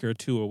 week or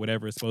two or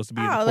whatever it's supposed to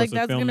be. In the course like of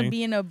that's filming. Gonna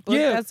be in a book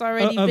that's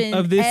already been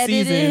of this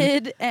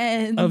edited season,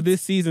 and of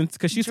this season,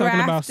 because she's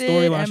talking about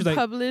storyline. She's like,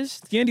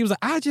 published. Yandy was like,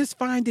 I just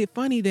find it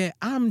funny that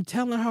I'm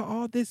telling her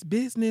all this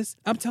business.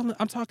 I'm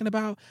talking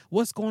about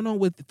what's going on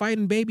with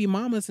fighting baby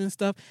mamas and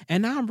stuff,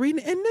 and now I'm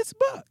reading it in this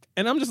book,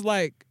 and I'm just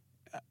like,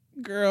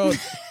 girl,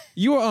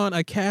 you are on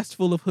a cast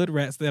full of hood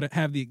rats that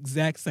have the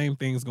exact same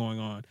things going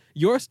on.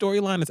 Your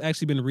storyline has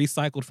actually been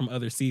recycled from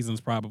other seasons,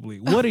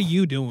 probably. What are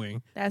you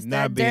doing? That's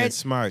not being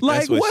smart.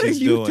 Like, that's what she's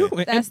are you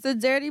doing? That's the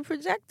dirty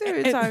projector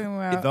we're talking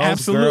about.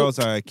 Those girls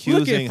are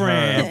accusing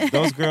her.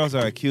 Those girls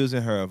are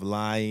accusing her of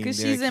lying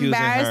because she's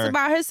embarrassed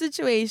about her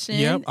situation.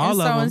 Yep, all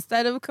and of so them.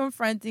 instead of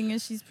confronting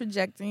it, she's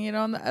projecting it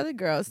on the other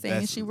girl,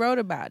 saying she wrote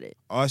about it.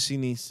 All she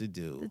needs to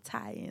do. The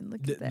tie-in.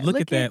 Look at that. Look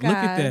at that. Look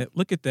at that.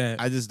 Look at that.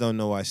 I just don't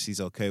know why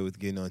she's okay with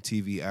getting on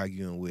TV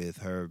arguing with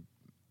her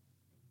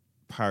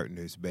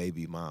partner's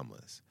baby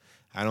mamas.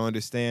 I don't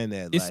understand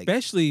that.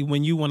 Especially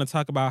when you want to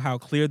talk about how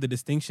clear the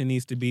distinction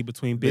needs to be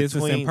between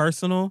business and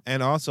personal.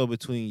 And also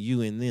between you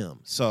and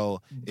them.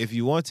 So if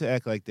you want to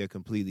act like they're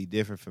completely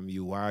different from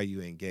you, why are you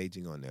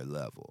engaging on their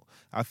level?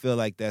 I feel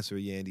like that's where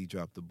Yandy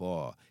dropped the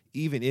ball.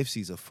 Even if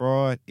she's a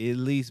fraud, at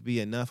least be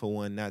enough of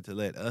one not to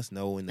let us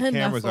know when the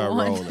cameras are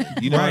rolling.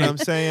 You know what I'm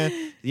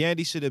saying?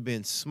 Yandy should have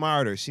been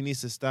smarter. She needs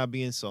to stop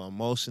being so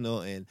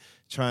emotional and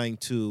trying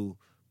to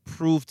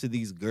prove to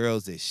these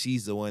girls that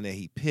she's the one that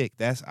he picked.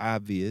 That's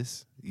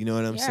obvious. You know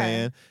what I'm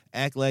saying?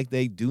 Act like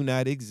they do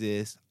not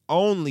exist.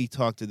 Only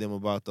talk to them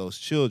about those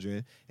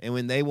children. And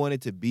when they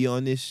wanted to be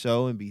on this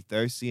show and be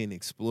thirsty and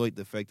exploit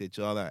the fact that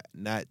y'all are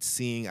not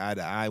seeing eye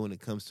to eye when it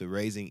comes to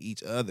raising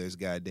each other's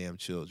goddamn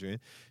children,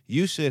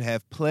 you should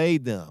have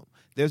played them.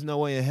 There's no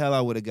way in hell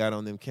I would have got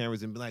on them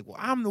cameras and been like, well,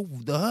 I'm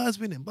the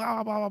husband and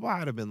blah, blah, blah, blah.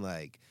 I'd have been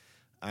like,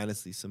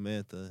 honestly,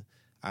 Samantha,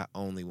 I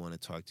only want to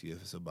talk to you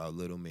if it's about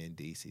little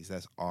Mendici's.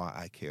 That's all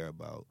I care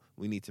about.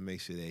 We need to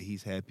make sure that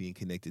he's happy and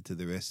connected to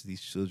the rest of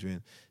these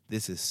children.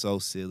 This is so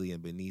silly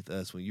and beneath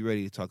us. When you're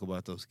ready to talk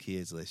about those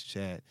kids, let's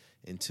chat.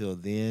 Until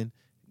then,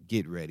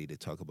 get ready to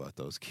talk about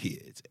those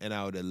kids. And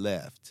I would have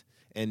left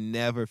and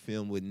never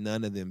filmed with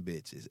none of them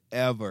bitches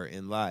ever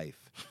in life.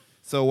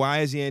 So why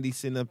is Yandy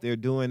sitting up there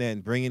doing that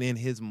and bringing in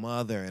his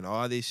mother and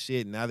all this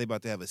shit? And now they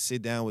about to have a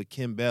sit down with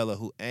Kimbella,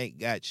 who ain't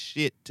got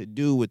shit to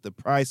do with the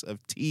price of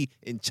tea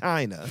in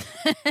China.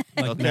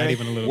 Not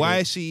even a little Why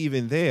bit. is she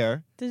even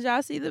there? Did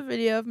y'all see the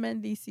video of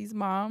Mendici's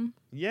mom?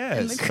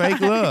 Yes,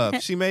 fake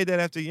love. She made that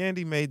after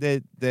Yandy made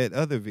that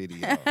other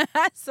video.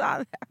 I saw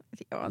that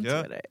video on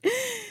Twitter.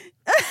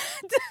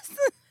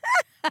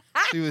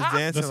 She was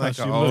dancing That's like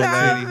how an she old looked.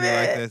 lady who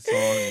liked that song.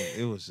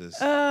 And it was just.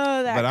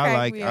 Oh, that But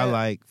cracked me I up.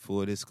 like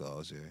full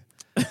disclosure.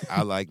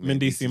 I like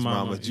Mendici Mendici's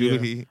mama, mama,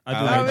 Judy. yeah. I do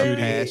I like like her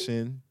Judy.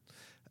 passion.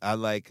 I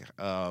like.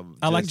 I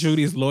like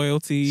Judy's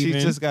loyalty. She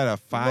even. just got a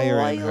fire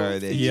in her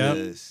that Yep.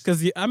 just.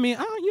 Because I mean,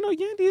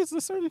 Yandy is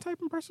a certain type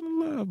of person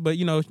to love, but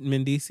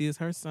Mendici is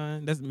her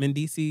son. That's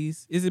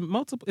Mendici's. Is it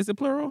multiple? Is it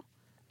plural?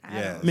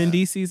 Yes.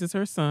 Mendici's is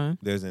her son,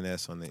 There's an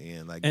S on the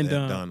end, like And,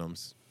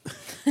 Dunham's.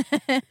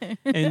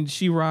 and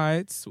she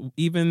rides.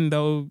 Even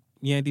though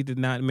Yandy did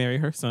not marry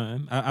her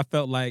son, I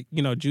felt like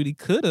Judy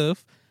could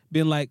have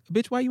been like,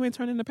 "Bitch, why you ain't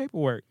turning the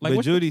paperwork?" Like, But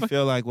what the Judy fuck-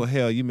 feel like, well,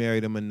 hell, you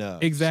married him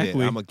enough.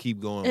 Exactly. I'm gonna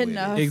keep going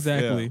Enough. with it.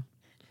 Exactly.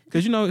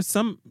 Because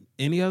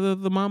any other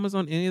of the mamas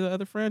on any of the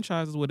other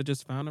franchises would have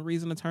just found a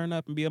reason to turn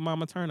up and be a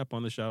mama turn up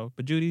on the show.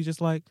 But Judy's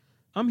just like,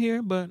 I'm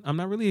here, but I'm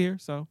not really here,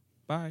 so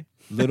bye.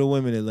 Little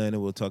Women Atlanta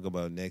we'll talk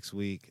about next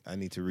week. I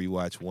need to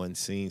rewatch one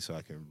scene so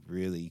I can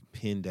really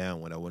pin down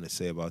what I want to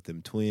say about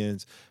them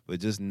twins. But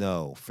just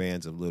know,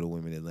 fans of Little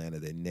Women Atlanta,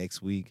 that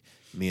next week,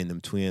 me and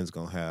them twins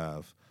gonna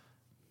have.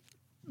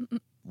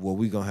 Well,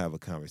 we gonna have a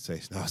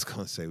conversation. I was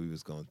gonna say we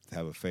was gonna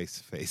have a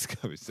face-to-face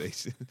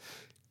conversation,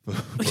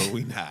 but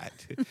we not.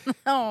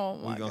 Oh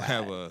my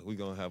We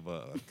gonna have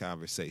a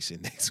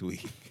conversation next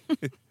week.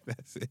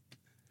 That's it.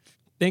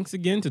 Thanks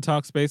again to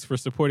Talkspace for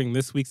supporting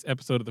this week's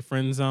episode of The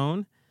Friend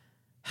Zone.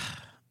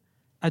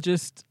 I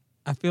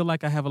feel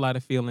like I have a lot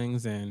of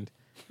feelings, and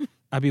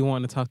I be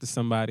wanting to talk to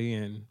somebody,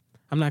 and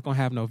I'm not gonna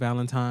have no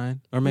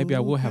Valentine, or maybe I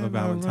will have a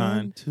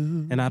Valentine,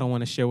 and I don't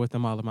want to share with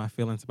them all of my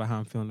feelings about how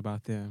I'm feeling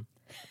about them.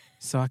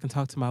 So I can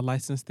talk to my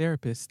licensed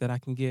therapist that I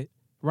can get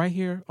right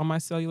here on my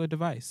cellular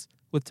device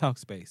with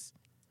Talkspace.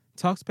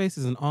 Talkspace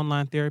is an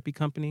online therapy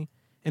company,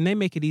 and they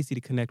make it easy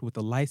to connect with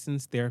a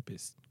licensed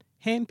therapist,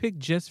 handpicked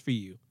just for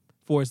you,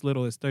 for as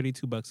little as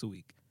 $32 a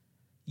week.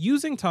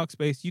 Using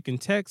Talkspace, you can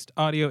text,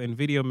 audio, and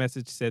video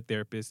message said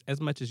therapist as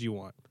much as you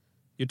want.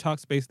 Your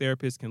Talkspace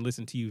therapist can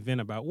listen to you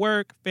vent about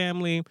work,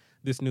 family,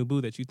 this new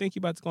boo that you think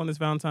you're about to go on this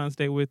Valentine's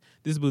Day with,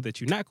 this boo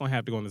that you're not going to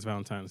have to go on this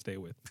Valentine's Day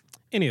with.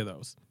 Any of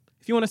those.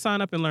 If you want to sign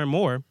up and learn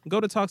more,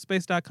 go to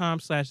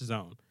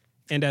Talkspace.com/zone.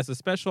 And as a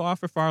special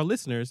offer for our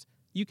listeners,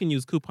 you can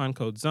use coupon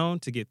code ZONE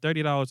to get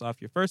 $30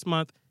 off your first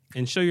month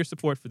and show your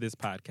support for this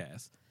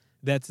podcast.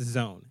 That's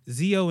ZONE,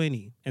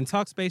 ZONE, and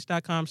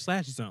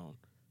Talkspace.com/zone.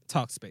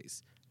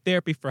 Talkspace,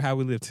 therapy for how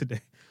we live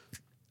today.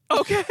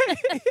 Okay.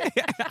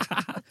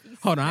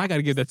 Hold on, I got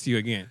to give that to you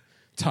again.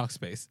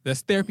 Talkspace, that's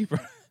therapy for...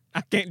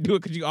 I can't do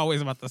it because you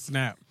always about to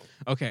snap.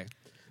 Okay,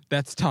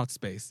 that's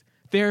Talkspace,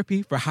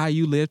 therapy for how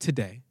you live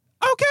today.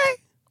 Okay.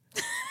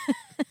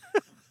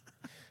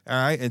 All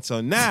right, and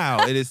so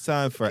now it is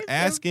time for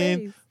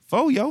asking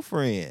for your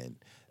friend.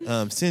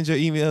 Send your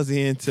emails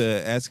in to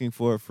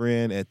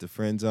askingforafriend at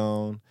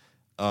thefriendzone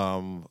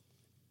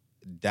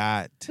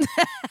dot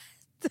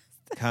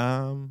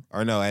com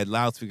at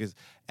loudspeakers.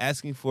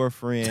 Asking for a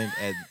friend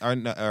at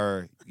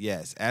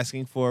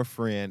asking for a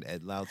friend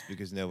at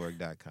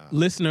loudspeakersnetwork.com.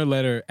 Listener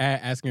letter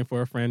at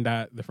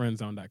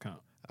askingforafriend.thefriendzone.com.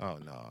 Oh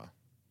no.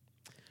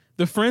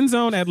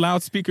 Thefriendzone at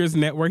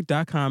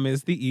loudspeakersnetwork.com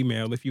is the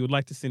email if you would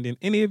like to send in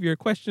any of your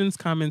questions,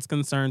 comments,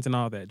 concerns, and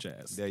all that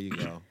jazz. There you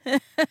go.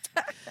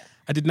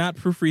 I did not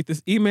proofread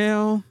this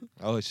email.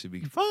 Oh, it should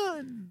be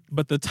fun.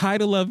 But the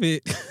title of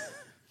it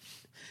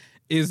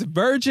is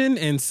Virgin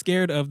and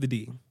Scared of the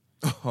D.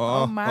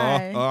 Oh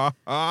my.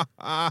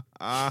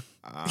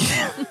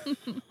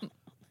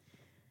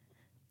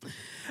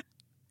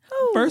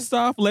 First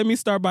off, let me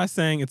start by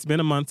saying it's been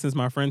a month since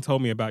my friend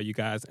told me about you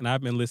guys, and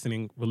I've been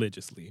listening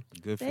religiously.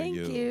 Good for Thank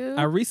you.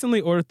 I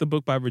recently ordered the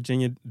book by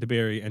Virginia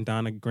DeBerry and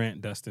Donna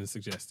Grant Dustin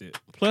suggested,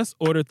 plus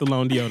ordered the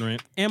Lone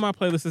Deodorant, and my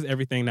playlist is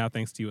everything now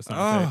thanks to you,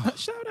 Asante.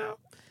 Shout out.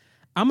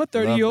 I'm a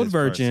 30-year-old this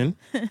virgin,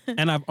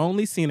 and I've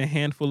only seen a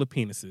handful of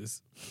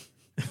penises.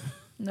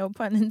 No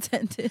pun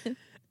intended.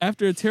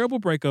 After a terrible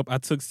breakup, I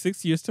took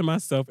 6 years to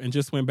myself and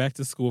just went back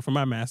to school for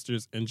my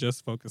master's and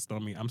just focused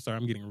on me. I'm sorry,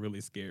 I'm getting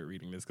really scared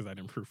reading this because I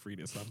didn't proofread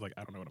it, so I was like,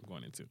 I don't know what I'm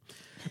going into.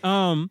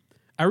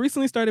 I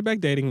recently started back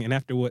dating, and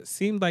after what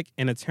seemed like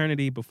an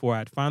eternity before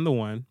I'd find the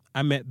one,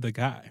 I met the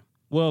guy.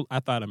 Well, I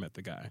thought I met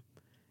the guy.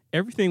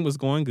 Everything was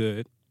going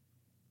good.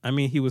 I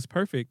mean, he was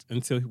perfect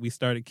until we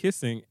started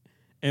kissing,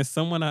 and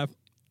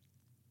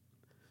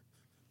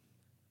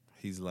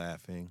He's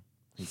laughing.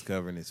 He's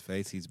covering his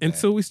face. He's back.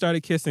 until we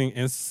started kissing,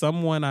 and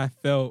someone I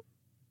felt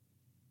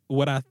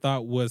what I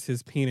thought was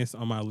his penis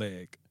on my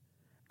leg.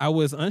 I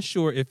was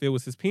unsure if it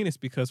was his penis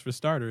because, for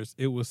starters,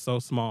 it was so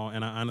small,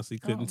 and I honestly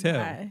couldn't tell.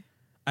 My.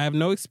 I have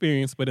no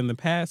experience, but in the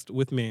past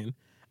with men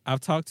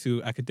I've talked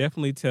to, I could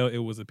definitely tell it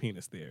was a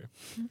penis there.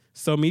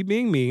 So me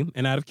being me,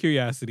 and out of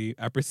curiosity,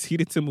 I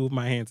proceeded to move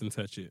my hands and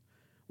touch it.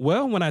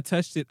 Well, when I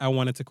touched it, I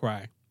wanted to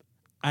cry.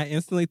 I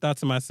instantly thought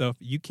to myself,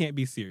 you can't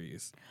be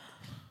serious.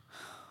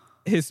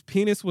 His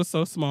penis was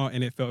so small,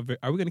 and it felt very...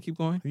 Are we going to keep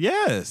going?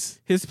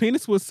 Yes. His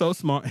penis was so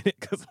small, and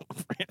because my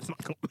friend's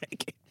not going to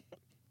make it.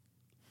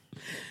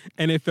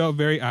 And it felt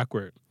very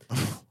awkward.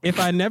 If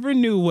I never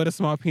knew what a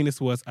small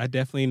penis was, I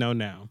definitely know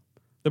now.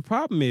 The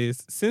problem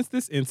is, since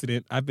this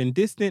incident, I've been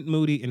distant,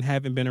 moody, and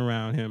haven't been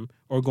around him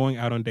or going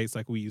out on dates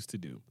like we used to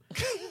do.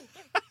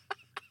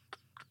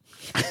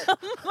 Oh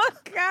my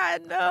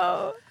God,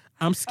 no.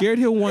 I'm scared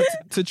he'll want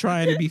to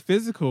try and to be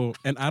physical,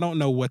 and I don't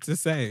know what to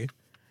say.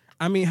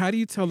 I mean, how do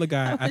you tell a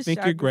guy, I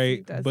think you're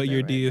great, but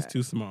your D is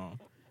too small?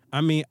 I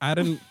mean, I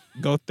didn't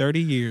go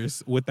 30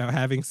 years without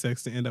having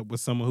sex to end up with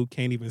someone who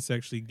can't even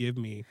sexually give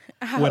me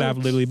what I've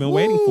literally been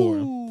waiting for.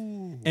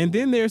 And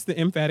then there's the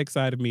emphatic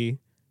side of me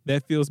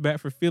that feels bad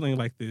for feeling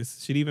like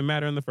this should even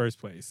matter in the first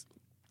place.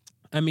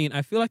 I mean,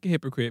 I feel like a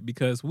hypocrite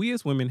because we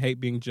as women hate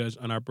being judged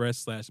on our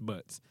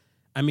breasts/butts.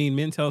 I mean,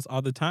 men tell us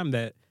all the time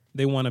that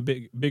they want a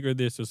bigger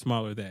this or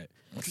smaller that.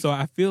 So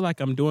I feel like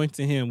I'm doing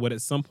to him what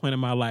at some point in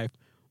my life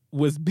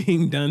was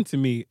being done to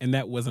me, and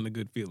that wasn't a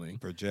good feeling.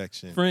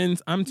 Projection.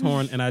 Friends, I'm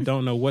torn and I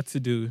don't know what to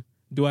do.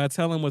 Do I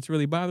tell him what's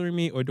really bothering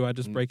me, or do I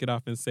just break it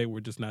off and say we're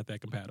just not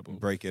that compatible?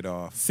 Break it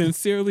off.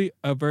 Sincerely,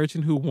 a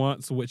virgin who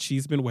wants what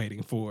she's been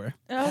waiting for.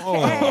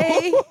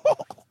 Okay.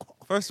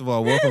 First of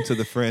all, welcome to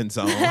the friend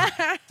zone.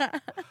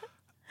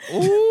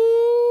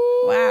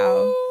 Ooh.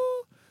 Wow.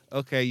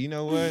 Okay, you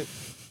know what?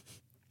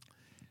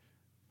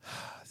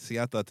 See,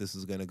 I thought this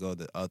was gonna go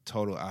a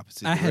total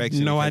opposite I direction.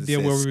 had no idea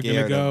where we were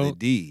gonna go.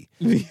 The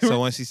D. So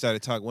once she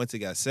started talking, once it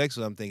got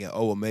sexual, I'm thinking,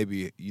 oh well,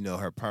 maybe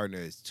her partner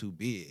is too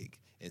big,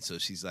 and so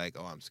she's like,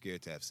 oh, I'm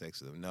scared to have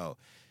sex with him. No,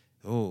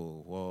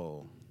 oh,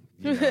 whoa,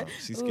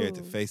 she's scared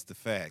to face the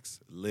facts,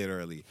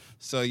 literally.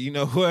 So you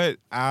know what?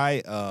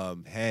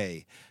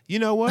 Hey, you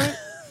know what?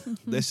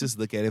 Let's just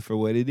look at it for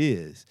what it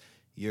is.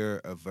 You're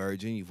a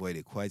virgin. You've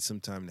waited quite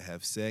some time to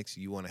have sex.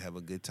 You want to have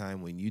a good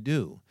time when you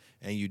do,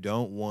 and you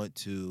don't want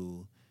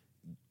to,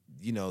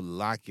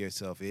 lock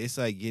yourself. It's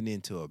like getting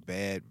into a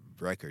bad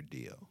record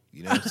deal.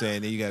 You know what I'm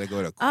saying? Then you got to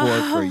go to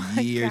court for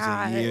years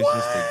and years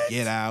just to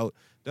get out.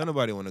 Don't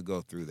nobody want to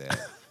go through that.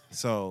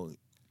 So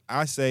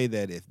I say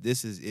that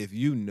if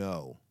you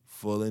know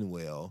full and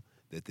well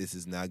that this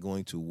is not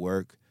going to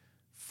work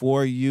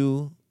for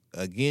you,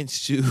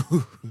 against you,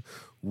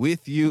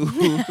 with you,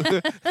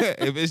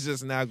 if it's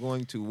just not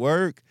going to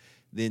work,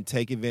 then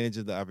take advantage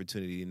of the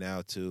opportunity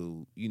now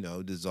to,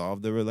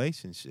 dissolve the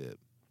relationship.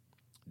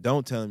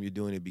 Don't tell him you're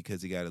doing it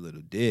because he got a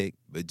little dick,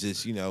 but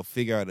just,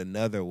 figure out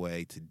another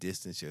way to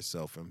distance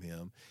yourself from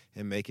him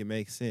and make it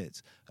make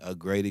sense. A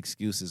great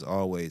excuse is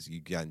always,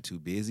 you've gotten too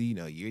busy.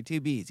 You're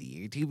too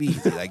busy.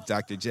 Like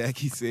Dr.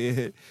 Jackie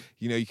said,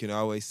 you can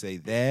always say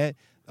that.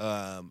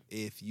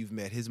 If you've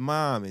met his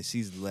mom and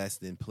she's less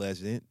than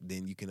pleasant,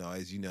 then you can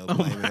always, blame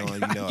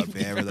it on, a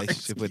bad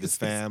relationship with his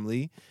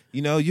family.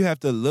 You have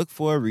to look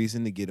for a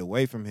reason to get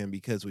away from him,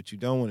 because what you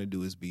don't want to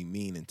do is be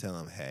mean and tell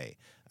him, hey,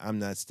 I'm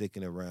not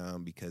sticking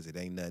around because it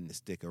ain't nothing to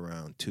stick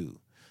around to.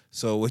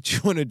 So what you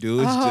want to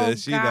do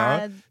is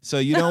so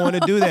you don't want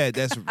to do that.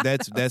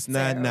 That's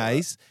not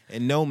nice.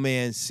 And no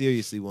man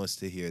seriously wants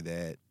to hear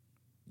that.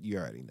 You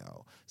already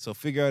know. So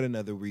figure out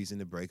another reason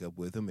to break up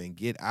with him and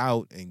get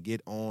out and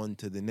get on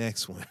to the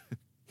next one.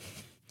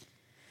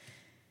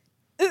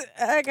 I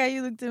like how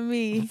you looked at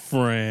me.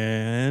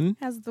 Friend.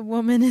 As the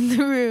woman in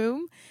the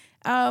room.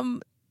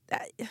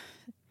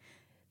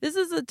 This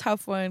is a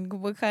tough one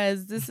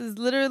because this is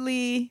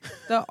literally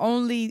the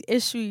only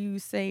issue you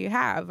say you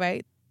have,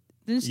 right?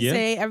 Didn't she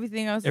say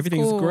everything else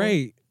Everything's is cool?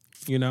 Great.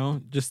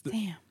 Just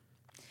damn.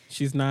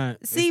 She's not.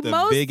 See, it's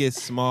the biggest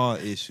small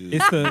issue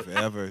you've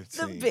ever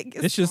seen.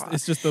 It's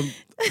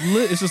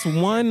just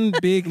one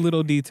big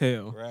little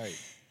detail. Right.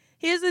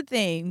 Here's the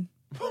thing.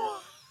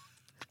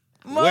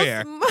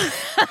 Where?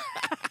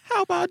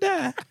 How about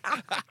that?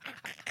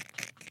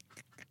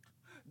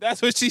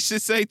 That's what she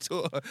should say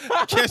to her.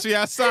 Catch me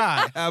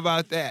outside. How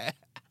about that?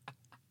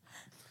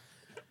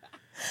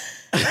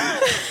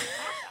 I'm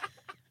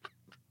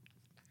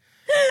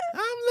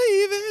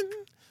leaving.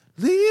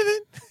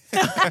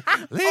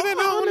 Leaving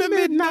on the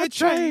midnight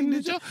train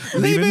to Georgia.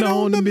 Leaving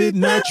on the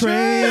midnight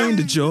train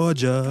to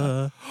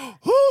Georgia.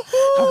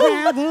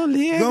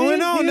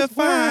 Going on to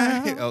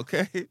find.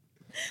 Okay.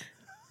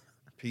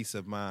 Peace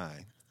of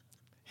mind.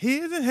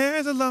 His and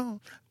hers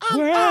alone. I'm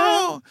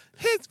on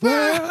his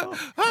world.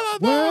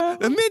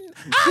 I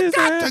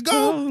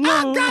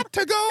got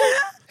to go.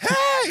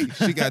 Hey,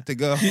 she got to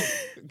go.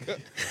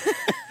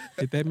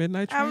 Hit that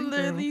midnight train. I'm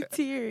literally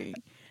tearing.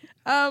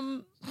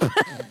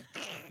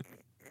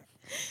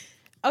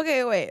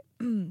 Okay, wait.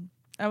 I'm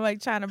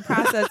like trying to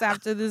process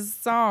after this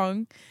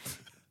song.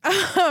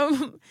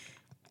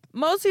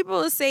 Most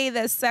people say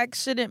that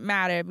sex shouldn't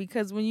matter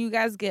because when you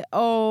guys get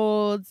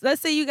old, let's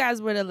say you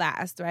guys were to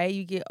last, right?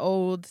 You get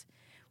old.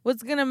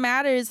 What's going to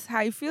matter is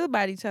how you feel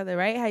about each other,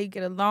 right? How you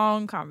get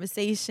along,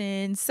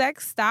 conversation.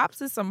 Sex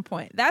stops at some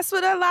point. That's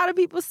what a lot of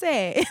people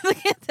say.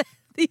 Look at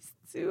these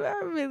two. I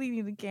really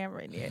need a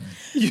camera in here.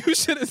 You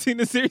should have seen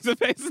the series of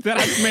faces that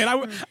I just made.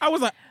 I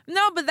was like...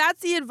 No, but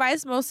that's the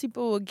advice most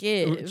people will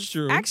give.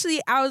 True.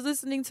 Actually, I was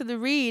listening to The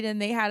Read,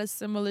 and they had a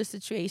similar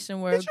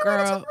situation where a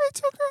girl...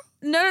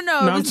 No. No,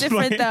 It I'm was just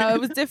different playing. though. It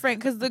was different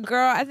because the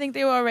girl, I think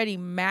they were already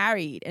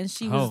married, and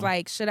she was Oh.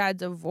 like, "Should I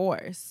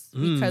divorce?"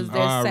 Mm. Because Oh,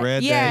 I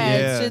read that,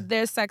 yeah.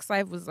 their sex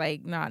life was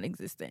like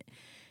non-existent.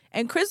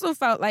 And Crystal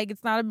felt like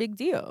it's not a big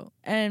deal,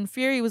 and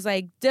Fury was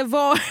like,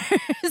 "Divorce."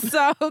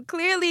 So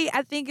clearly,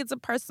 I think it's a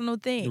personal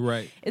thing.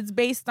 Right. It's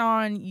based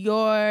on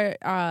your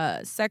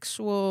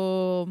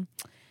sexual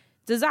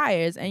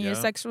desires and your Yeah.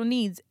 sexual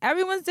needs.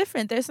 Everyone's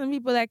different. There's some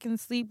people that can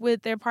sleep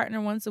with their partner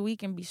once a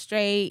week and be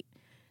straight.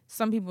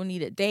 Some people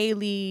need it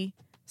daily.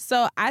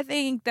 So I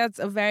think that's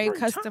a very 3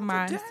 times a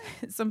customized.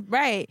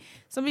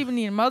 Some people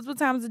need it multiple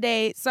times a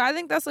day. So I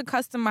think that's a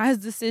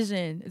customized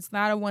decision. It's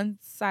not a one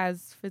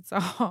size fits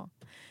all.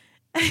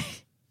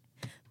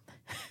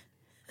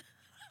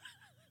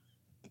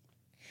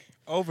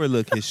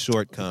 Overlook his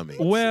shortcomings.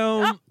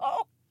 Well,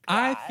 Oh,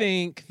 I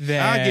think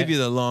that I'll give you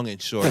the long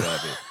and short of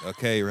it.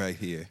 Okay, right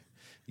here.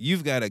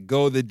 You've got to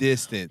go the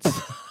distance.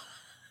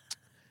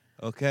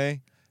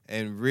 Okay?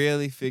 And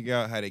really figure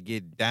out how to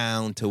get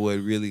down to what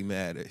really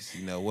matters.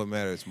 You know, what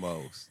matters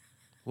most.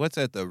 What's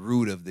at the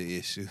root of the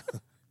issue?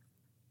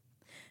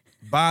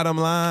 Bottom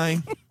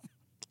line.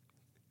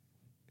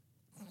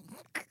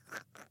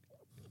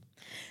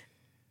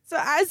 So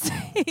I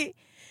say,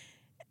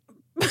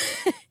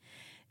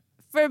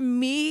 for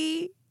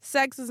me,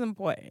 sex is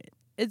important.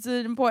 It's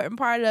an important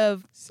part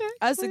of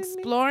us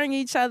exploring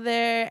each other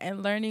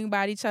and learning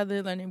about each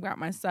other, learning about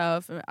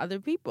myself and other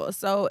people.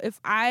 So if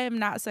I am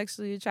not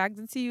sexually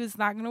attracted to you, it's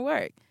not going to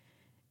work.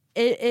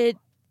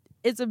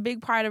 It's a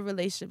big part of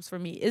relationships for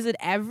me. Is it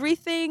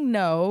everything?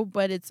 No,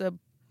 but it's a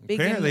big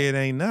Apparently it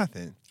ain't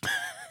nothing.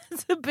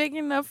 it's a big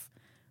enough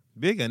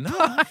Big enough.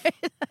 part.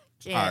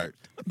 Part.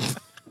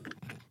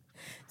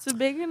 It's a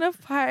big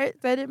enough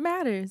part that it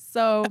matters.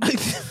 So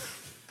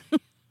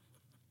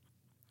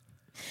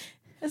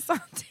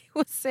Asante,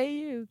 what say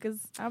you? Because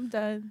I'm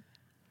done.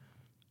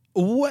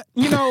 what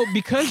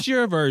because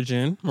you're a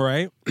virgin,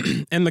 right?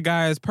 And the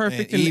guy is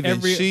perfect And in even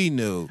every. she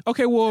knew.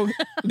 Okay, well,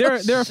 there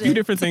are a few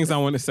different things I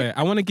want to say.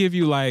 I want to give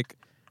you like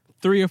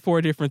 3 or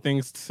 4 different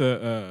things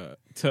to.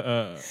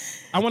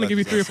 I want to give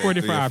you 3 or 4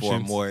 different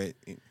options. More.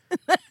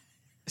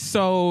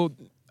 So,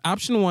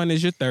 option 1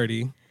 is you're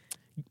 30.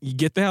 You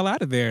get the hell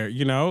out of there.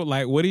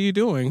 Like, what are you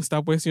doing?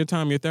 Stop wasting your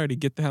time. You're 30.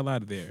 Get the hell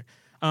out of there.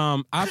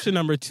 Option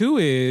number 2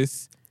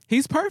 is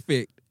he's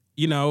perfect.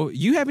 You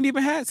haven't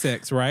even had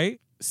sex, right?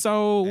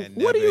 So And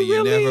what never, are you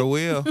really? never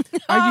will.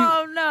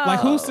 Oh no! Like,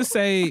 who's to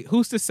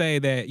say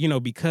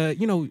that, because,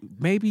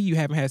 maybe you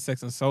haven't had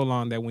sex in so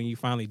long that when you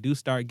finally do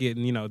start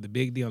getting, the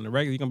big deal on the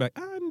regular, you're going to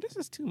be like, this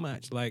is too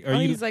much. Like, or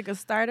he's like a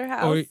starter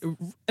house. or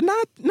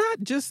not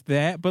just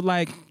that, but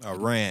like, A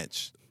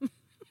ranch.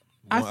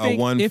 I A think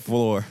one if-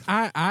 floor.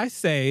 I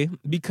say,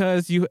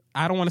 because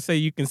I don't want to say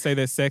you can say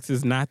that sex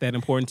is not that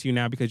important to you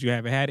now because you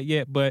haven't had it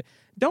yet, but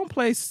don't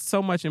place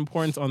so much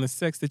importance on the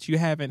sex that you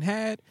haven't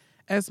had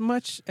as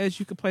much as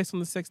you could place on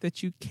the sex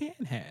that you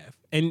can have.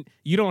 And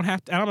you don't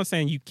have to, I'm not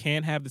saying you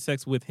can't have the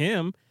sex with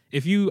him.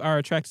 If you are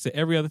attracted to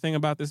every other thing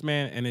about this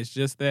man and it's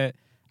just that,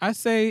 I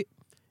say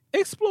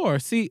explore.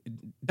 See,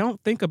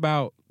 don't think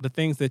about the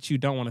things that you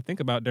don't want to think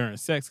about during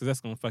sex because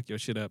that's going to fuck your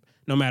shit up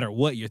no matter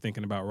what you're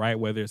thinking about, right?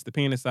 Whether it's the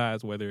penis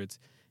size, whether it's,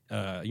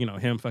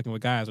 him fucking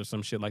with guys or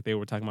some shit like they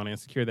were talking about on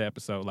Insecure, that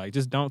episode. Like,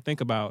 just don't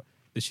think about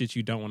the shit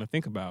you don't want to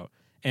think about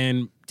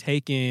and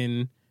take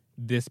in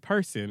this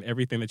person,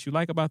 everything that you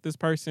like about this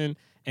person,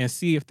 and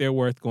see if they're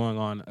worth going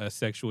on a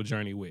sexual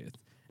journey with.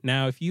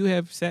 Now, if you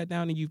have sat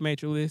down and you've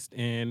made your list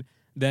and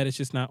that is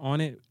just not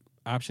on it,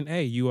 option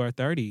A, you are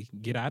 30.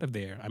 Get out of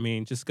there. I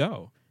mean, just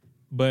go.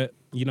 But,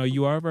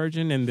 you are a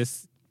virgin and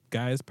this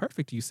guy is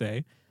perfect, you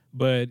say.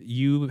 But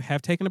you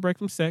have taken a break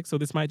from sex, so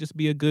this might just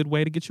be a good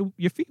way to get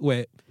your feet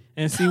wet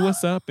and see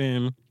what's up.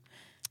 And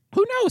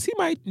who knows? He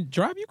might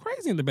drive you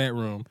crazy in the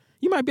bedroom.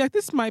 You might be like,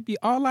 this might be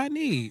all I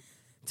need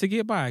to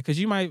get by. Because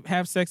you might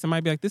have sex and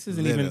might be like, this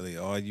isn't Literally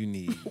all you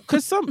need.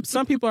 Because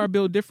some people are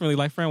built differently.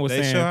 Like Fran was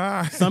They saying, sure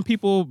are. some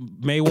people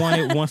may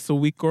want it once a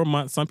week or a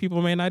month. Some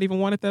people may not even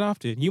want it that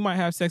often. You might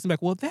have sex and be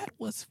like, well, that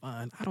was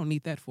fun. I don't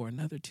need that for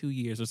another 2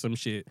 years or some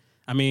shit.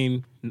 I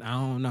mean, I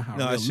don't know how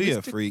No, realistic. she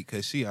a freak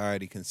because she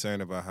already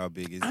concerned about how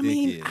big his I dick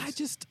mean,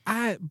 is.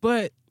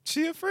 but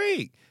She a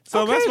freak.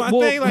 So Okay, that's my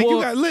well- thing. Like, well,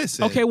 you got to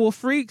listen. okay,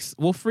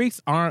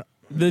 freaks aren't,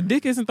 the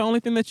dick isn't the only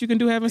thing that you can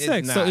do having It's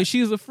sex. So not. if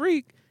she's a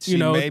freak, She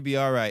may be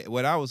all right.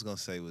 What I was going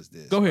to say was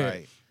this. Go ahead.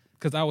 Right?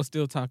 because I was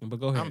still talking, but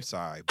go ahead. I'm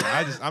sorry, but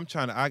I'm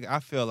trying to. I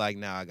feel like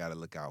now I got to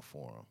look out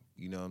for him.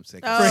 You know what I'm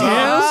saying?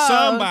 Oh,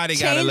 Somebody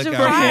got to change look of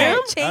out for for him. him?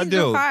 Change I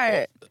do. of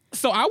heart.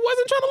 So I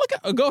wasn't trying to look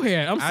at. Go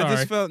ahead. I'm sorry. I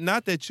just felt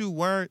not that you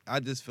weren't. I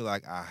just feel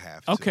like I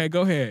have to. Okay,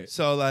 go ahead.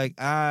 So like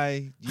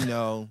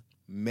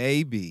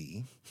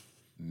maybe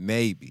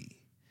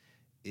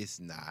it's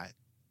not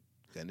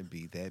gonna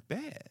be that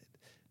bad.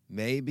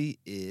 Maybe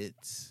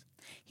it's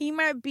He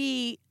might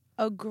be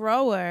a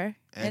grower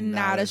and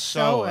not a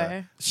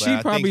shower. She But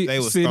I probably think they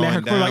was sitting at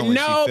her throwing corner like, down when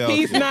she nope, felt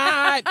he's it."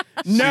 not. I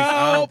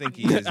No. don't think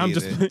he is I'm either.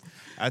 just.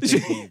 I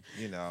think he,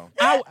 you know.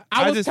 I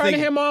was just turning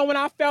think- him on when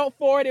I felt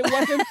for it. It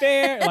wasn't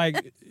fair.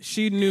 Like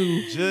she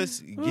knew.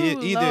 Just get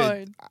Ooh,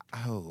 either.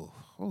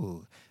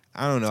 Lord.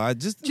 I don't know. I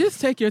just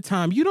Just take your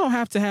time. You don't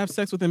have to have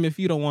sex with him if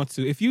you don't want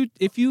to. If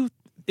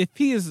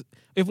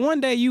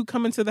one day you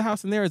come into the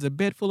house and there is a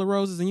bed full of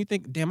roses and you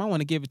think, damn, I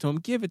want to give it to him,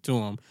 give it to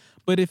him.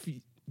 But if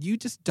you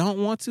just don't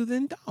want to,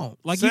 then don't.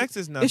 Like sex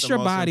is not it's the your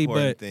most body,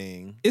 important but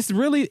thing. it's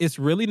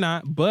really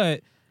not.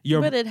 But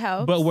But it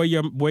helps. But where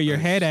your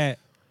head at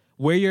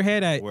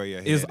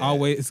is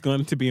always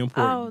going to be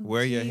important. Oh,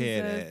 Where your Jesus.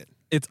 head at?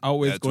 It's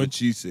always That's going. what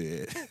she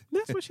said.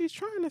 That's what she's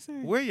trying to say.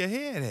 Where your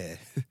head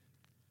at?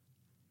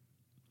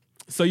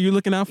 So you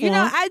looking out for You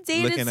know, him? I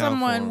dated Looking out for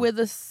someone him. with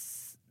a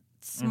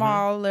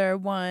smaller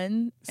one.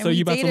 And So we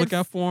you about to dated look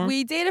out for him?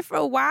 We dated for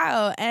a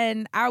while,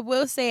 and I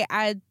will say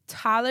I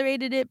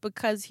tolerated it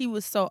because he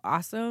was so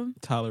awesome.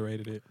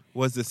 Tolerated it.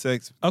 Was the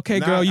sex? Okay,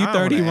 Nah, girl, you I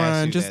don't 30, wanna ask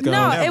Ron. you Just that. go.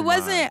 No, Never it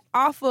wasn't mind.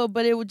 awful,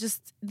 but it would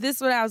just. This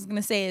is what I was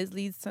gonna say. Is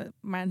leads to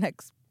my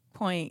next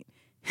point.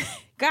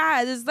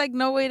 God, there's like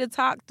no way to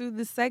talk through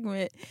this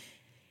segment.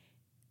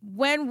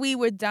 When we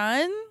were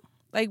done,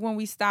 like when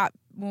we stopped,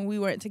 when we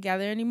weren't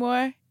together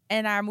anymore,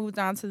 and I moved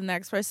on to the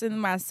next person,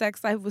 my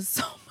sex life was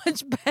so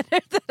much better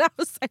that I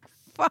was like,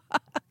 fuck.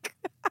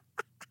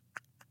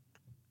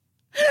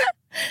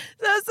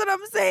 That's what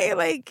I'm saying.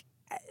 Like,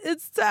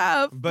 it's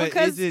tough But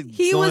because is it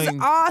he was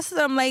going-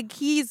 awesome. Like,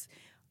 he's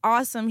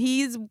awesome.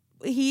 He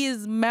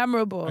is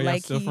memorable. Are y'all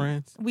like, still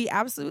friends? we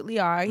absolutely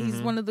are.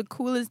 He's one of the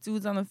coolest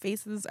dudes on the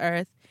face of this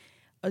earth.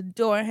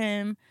 Adore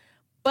him.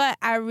 But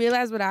I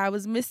realized what I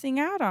was missing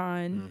out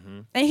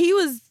on. And he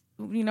was,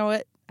 you know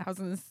what? I was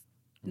going to,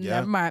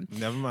 never mind.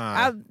 Never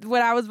mind.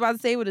 What I was about to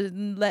say would have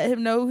let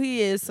him know who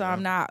he is, so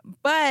I'm not.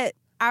 But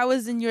I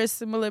was in your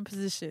similar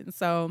position,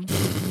 so.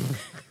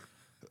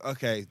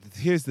 Okay,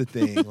 here's the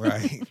thing,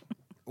 right?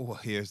 Well,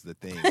 here's the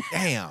thing.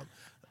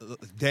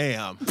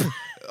 Damn.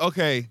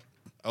 Okay.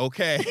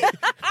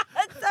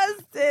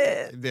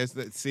 Dustin. There's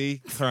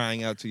see,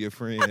 crying out to your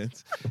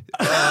friends.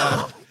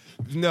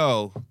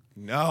 No.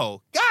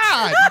 God.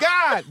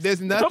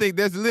 There's nothing.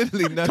 There's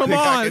literally nothing. Come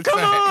I on,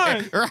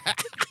 can say. right.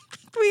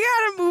 We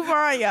gotta move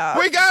on, y'all.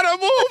 We gotta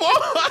move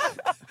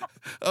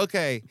on.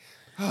 Okay.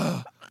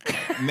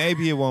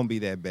 Maybe it won't be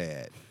that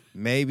bad.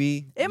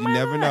 Maybe It you might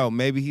never not. know.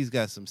 Maybe he's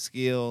got some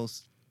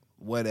skills.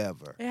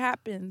 Whatever. It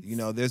happens. You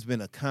know, there's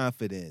been a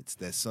confidence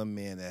that some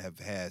men that have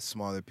had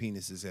smaller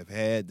penises have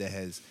had that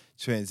has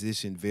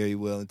transitioned very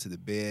well into the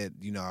bed.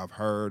 You know, I've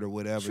heard or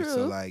whatever. So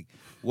True. like,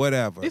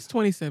 whatever. It's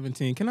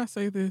 2017. Can I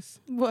say this?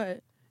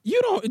 What? You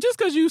don't just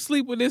because you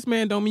sleep with this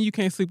man don't mean you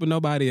can't sleep with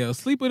nobody else.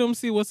 Sleep with him,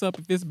 see what's up.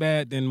 If it's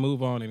bad, then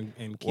move on and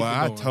keep Well, it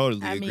I going.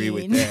 totally I agree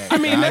with mean- that. I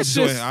mean, that's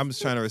just- I'm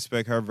just trying to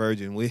respect her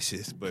virgin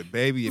wishes. But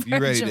baby, if you're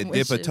ready to Virgin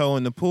dip a wishes. toe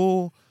in the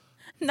pool,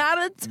 Not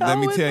a toe let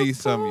me in tell the you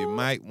something. You pool.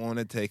 might want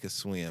to take a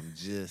swim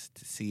just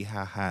to see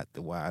how hot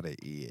the water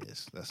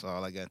is. That's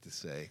all I got to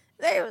say.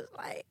 They was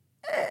like,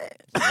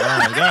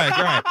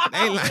 Right.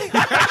 Ain't like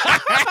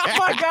Oh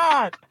my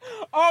God.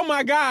 Oh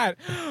my God.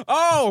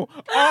 Oh,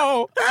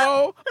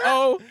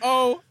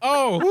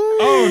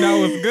 that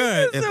was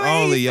good. If the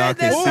way only he y'all said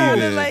could that see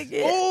sounded this. like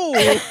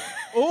it.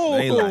 Oh,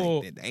 They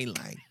like it. They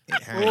like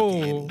it.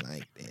 Ooh.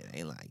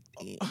 They like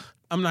it.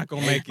 I'm not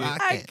gonna make it.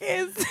 I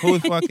can't say.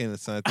 Who's fucking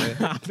something?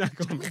 I'm not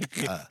gonna make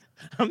it.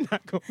 I'm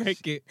not gonna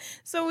make it.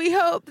 So we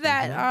hope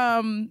that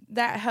Mm-hmm.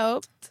 that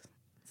helped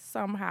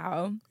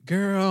somehow.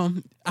 Girl,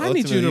 I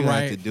need you to have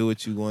write. to do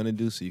what you want to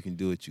do so you can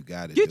do what you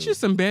got to do. Get you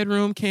some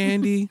bedroom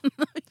candy.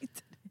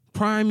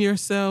 Prime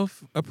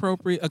yourself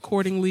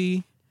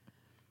accordingly.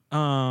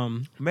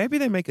 Maybe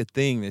they make a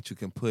thing that you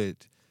can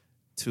put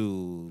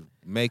to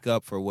make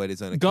up for what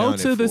is unaccounted Go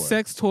to the for.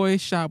 sex toy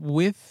shop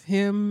with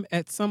him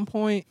at some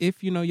point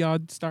if you know y'all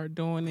start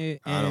doing it.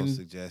 I don't And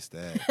suggest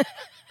that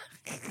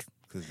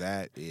because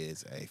that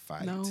is a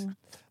fight. no,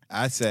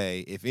 I say,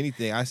 if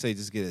anything, I say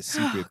just get a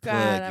secret God,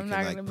 plug I'm you not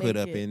can gonna like put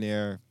make up it. in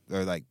there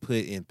or like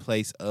put in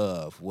place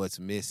of what's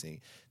missing.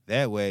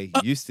 That way,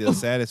 you're still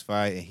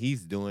satisfied and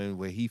he's doing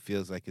what he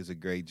feels like is a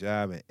great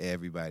job and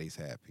every's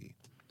happy.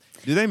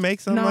 Do they make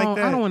something no, like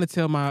that? I don't want to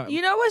tell my.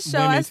 You know what show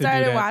women I to do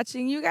started that.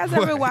 watching? You guys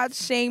ever What? watch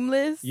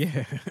Shameless?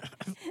 Yeah.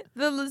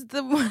 The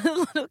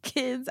little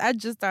kids, I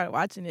just started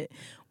watching it.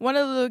 One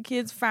of the little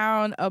kids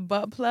found a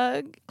butt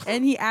plug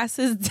and he asked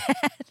his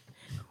dad,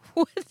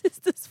 "What is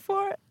this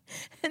for?"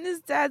 And his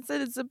dad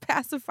said it's a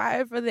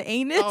pacifier for the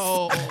anus.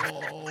 Oh.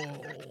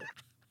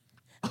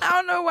 I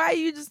don't know why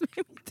you just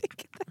made me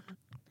think of that.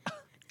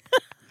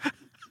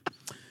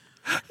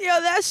 Yo,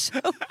 that show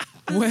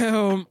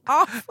Well,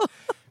 awful.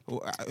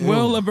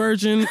 a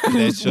virgin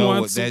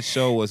that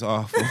show was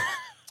awful.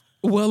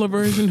 a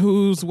virgin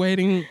who's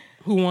waiting,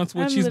 who wants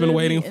what I'm she's been literally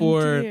waiting in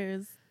for.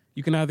 tears.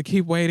 You can either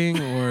keep waiting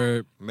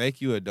or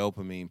Make you a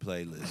dopamine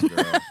playlist,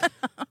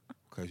 girl.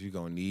 because you're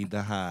going to need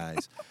the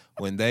highs.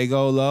 When they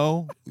go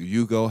low,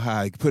 you go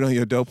high. Put on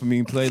your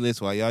dopamine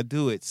playlist while y'all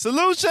do it.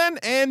 Solution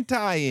and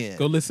tie-in.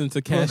 Go listen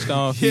to Cash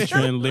Doll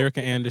featuring Lyrica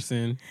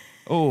Anderson.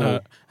 Oh,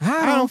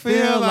 I don't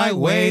feel like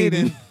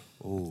waiting.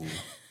 Oh.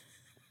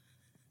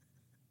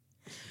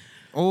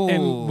 Oh.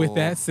 And with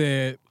that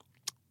said,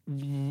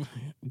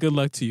 good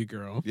luck to you,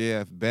 girl.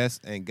 Yeah,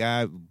 best, and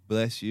God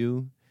bless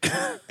you.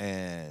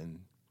 And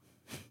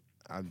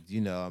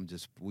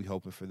we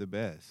hoping for the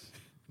best.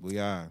 We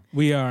are.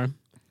 We are.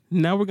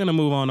 Now we're gonna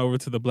move on over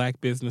to the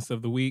Black Business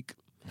of the Week.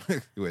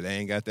 Well, they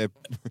ain't got that.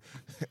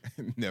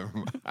 Never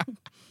mind.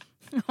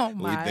 Oh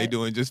my! They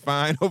doing just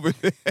fine over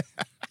there.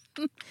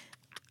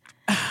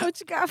 What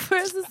you got for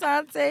us,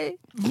 Asante?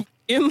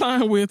 In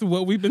line with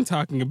what we've been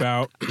talking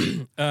about,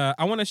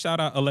 I want to shout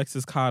out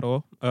Alexis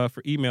Cottle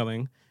for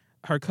emailing.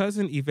 Her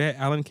cousin Yvette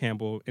Allen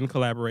Campbell, in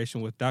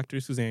collaboration with Dr.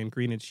 Suzanne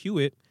Greenidge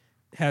Hewitt,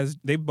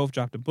 they've both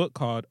dropped a book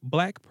called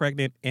Black,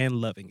 Pregnant, and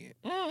Loving It.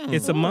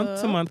 It's a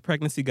month-to-month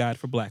pregnancy guide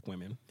for Black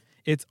women.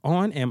 It's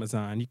on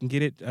Amazon. You can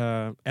get it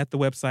at the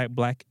website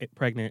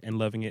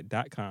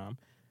blackpregnantandlovingit.com.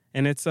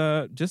 And it's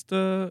just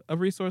a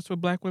resource for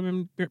Black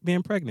women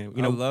being pregnant.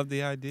 I love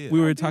the idea. We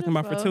were talking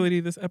about fertility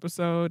this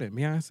episode and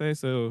Beyonce,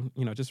 so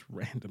just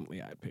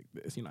randomly I picked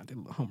this. I did a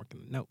little homework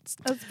in the notes.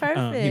 That's perfect.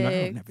 I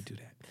don't never do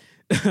that.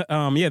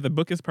 The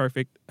book is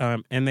perfect.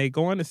 And they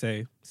go on to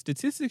say,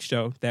 statistics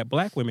show that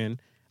Black women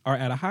are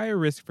at a higher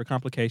risk for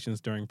complications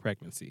during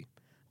pregnancy.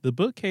 The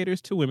book caters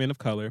to women of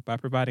color by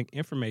providing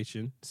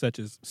information such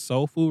as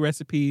soul food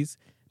recipes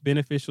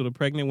beneficial to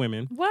pregnant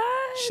women,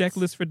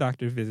 checklists for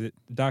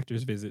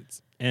doctor's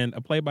visits, and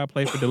a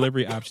play-by-play for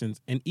delivery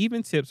options, and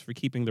even tips for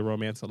keeping the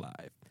romance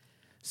alive.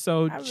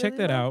 So check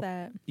that out.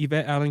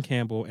 Yvette Allen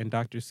Campbell and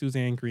Dr.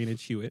 Suzanne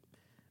Greenidge Hewitt.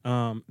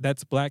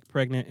 That's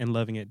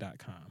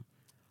blackpregnantandlovingit.com.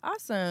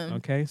 Awesome.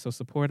 Okay, so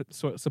support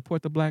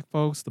the Black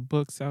folks, the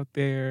books out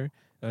there.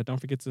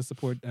 Don't forget to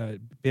support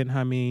Ben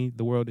Hamid,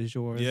 The World Is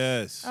Yours.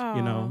 Yes.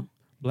 Aww.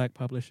 Black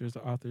publishers,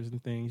 authors,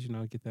 and things,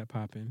 get that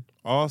popping.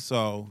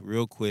 Also,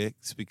 real quick,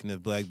 speaking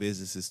of Black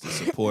businesses to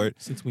support,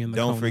 Since we in the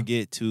don't corner.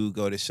 forget to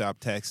go to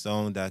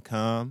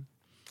shoptaxstone.com.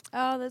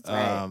 Oh, that's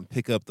right.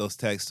 Pick up those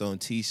Taxstone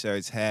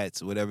t-shirts,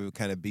 hats, whatever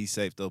kind of Be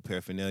Safe though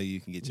paraphernalia you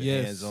can get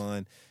your hands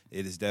on.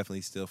 It is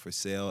definitely still for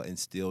sale and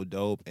still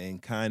dope and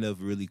kind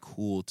of really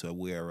cool to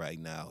wear right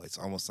now. It's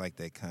almost like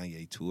that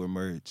Kanye tour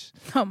merch.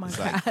 Oh my it's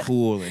God. like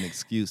cool and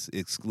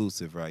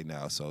exclusive right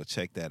now. So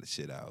check that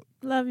shit out.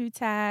 Love you,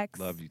 Tax.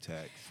 Love you,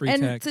 Tax. Free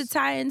and tax. to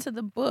tie into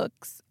the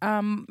books,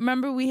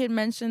 remember we had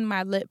mentioned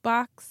my lit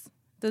box,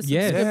 the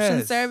Yes. subscription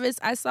Yes. service.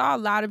 I saw a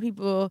lot of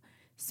people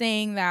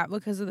saying that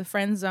because of the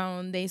friend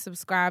zone, they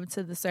subscribed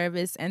to the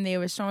service and they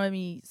were showing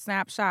me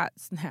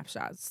Snapchats,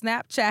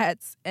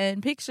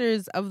 and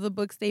pictures of the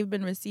books they've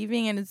been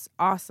receiving, and it's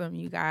awesome,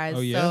 you guys. Oh,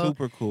 yeah? So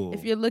Super cool.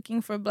 if you're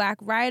looking for Black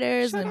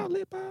writers Shout and out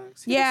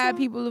Litbox.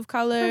 people of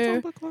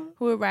color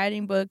who are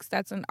writing books,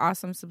 that's an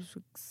awesome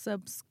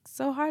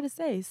so hard to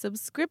say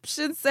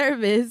subscription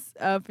service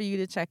for you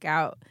to check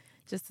out.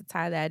 Just to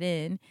tie that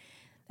in,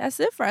 that's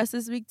it for us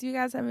this week. Do you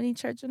guys have any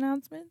church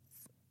announcements?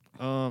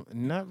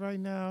 Not right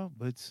now,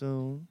 but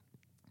soon.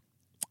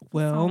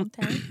 Well,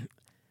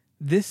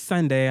 this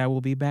Sunday I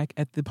will be back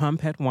at the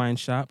Pompet Wine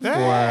Shop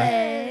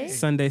Hey. for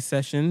Sunday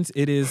sessions.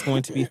 It is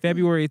going to be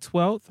February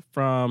 12th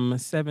from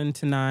 7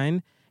 to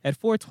 9 at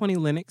 420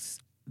 Lenox.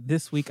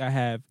 This week I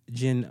have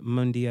Jen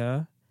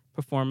Mundia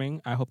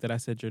performing. I hope that I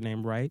said your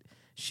name right.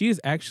 She is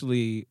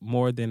actually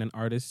more than an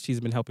artist. She's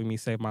been helping me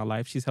save my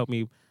life. She's helped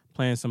me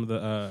plan some of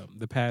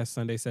the past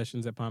Sunday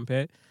sessions at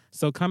Pompet.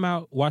 So come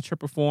out, watch her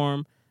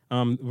perform.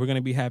 We're going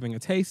to be having a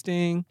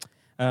tasting.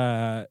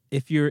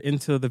 If you're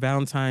into the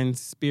Valentine's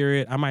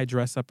spirit, I might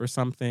dress up or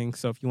something.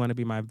 So if you want to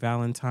be my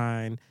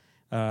Valentine,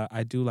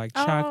 I do like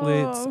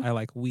chocolates. Oh. I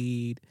like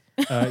weed.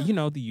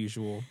 The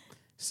usual.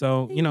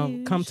 So,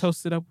 come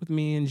toast it up with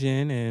me and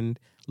Jen and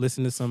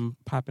listen to some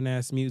poppin'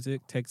 ass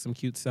music, take some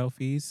cute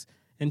selfies,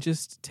 and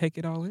just take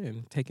it all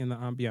in, take in the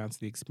ambiance,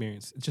 the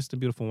experience. It's just a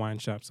beautiful wine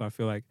shop, so I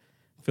feel like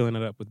filling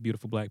it up with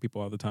beautiful Black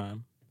people all the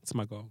time. It's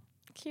my goal.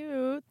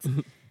 Cute.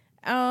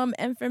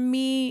 And for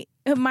me,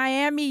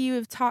 Miami, you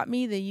have taught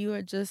me that you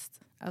are just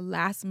a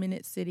last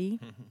minute city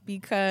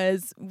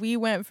because we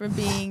went from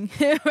being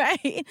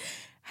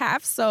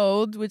half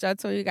sold, which I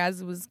told you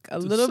guys was a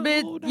little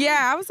bit.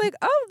 Yeah, I was like,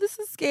 oh, this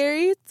is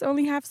scary. It's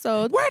only half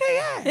sold. Where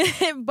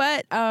they at?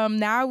 But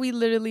now we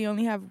literally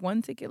only have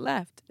one ticket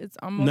left. It's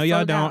almost No, y'all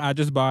sold don't. out. I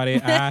just bought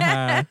it.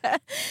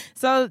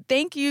 So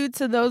thank you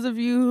to those of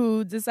you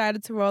who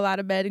decided to roll out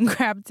of bed and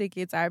grab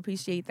tickets. I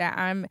appreciate that.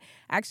 I'm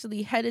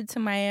actually headed to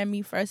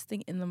Miami first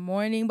thing in the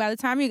morning. By the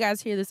time you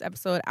guys hear this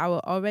episode, I will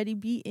already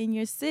be in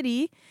your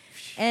city.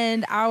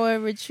 And our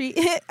retreat,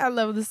 I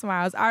love the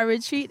smiles. Our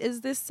retreat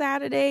is this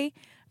Saturday.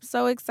 I'm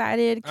so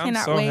excited. Cannot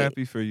I'm so wait.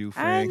 happy for you, I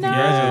friend. know.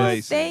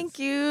 Congratulations. Thank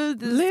you.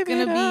 This is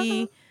going to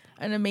be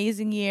an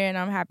amazing year, and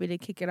I'm happy to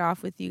kick it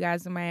off with you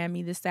guys in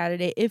Miami this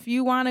Saturday. If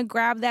you want to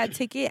grab that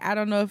ticket, I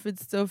don't know if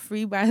it's still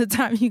free by the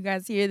time you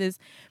guys hear this,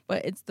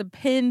 but it's the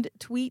pinned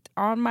tweet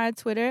on my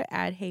Twitter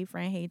at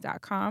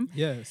heyfriendhey.com.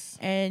 Yes.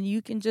 And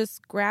you can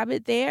just grab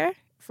it there.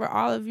 For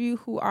all of you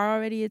who are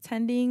already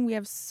attending, we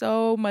have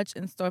so much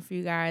in store for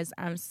you guys.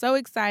 I'm so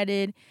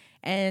excited.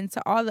 And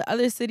to all the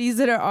other cities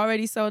that are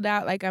already sold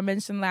out, like I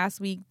mentioned last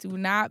week, do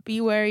not be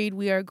worried.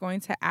 We are going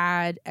to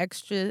add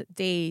extra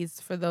days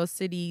for those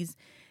cities.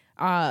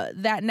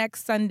 That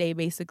next Sunday,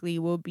 basically,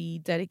 will be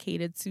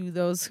dedicated to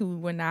those who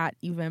were not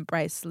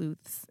Eventbrite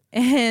sleuths.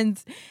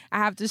 And I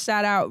have to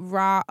shout out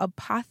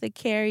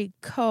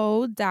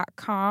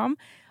rawapothecaryco.com.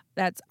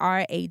 That's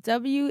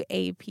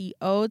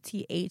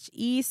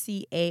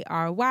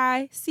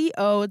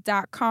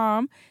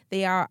rawapothecaryco.com.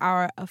 They are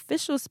our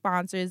official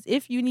sponsors.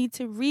 If you need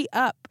to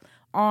re-up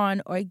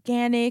on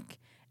organic,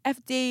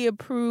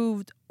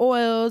 FDA-approved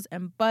oils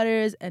and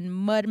butters and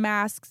mud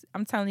masks,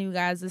 I'm telling you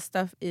guys, this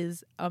stuff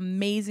is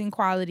amazing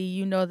quality.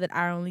 You know that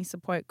I only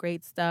support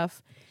great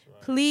stuff.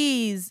 Right.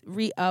 Please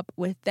re-up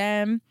with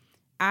them.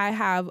 I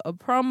have a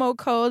promo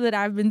code that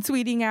I've been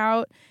tweeting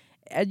out.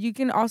 You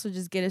can also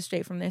just get it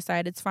straight from their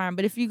site. It's fine.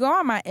 But if you go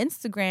on my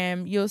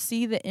Instagram, you'll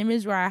see the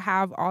image where I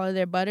have all of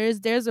their butters.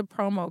 There's a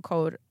promo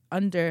code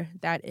under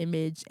that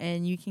image,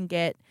 and you can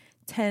get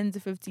 10 to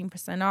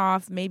 15%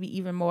 off, maybe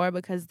even more,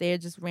 because they're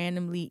just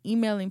randomly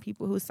emailing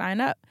people who sign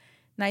up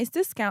nice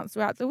discounts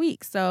throughout the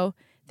week. So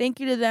thank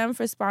you to them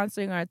for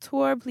sponsoring our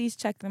tour. Please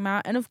check them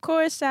out. And of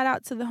course, shout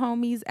out to the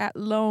homies at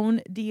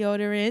Lone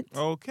Deodorant.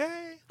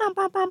 Okay.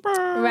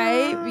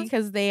 Right?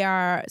 Because they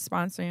are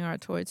sponsoring our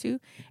tour too.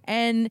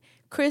 And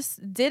Chris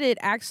Did It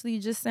actually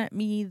just sent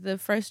me the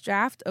first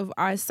draft of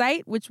our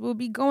site, which will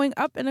be going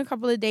up in a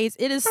couple of days.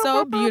 It is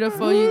so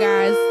beautiful, you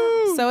guys.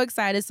 So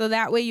excited. So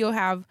that way you'll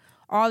have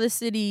all the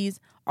cities,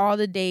 all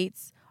the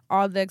dates,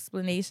 all the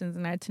explanations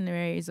and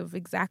itineraries of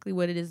exactly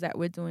what it is that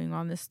we're doing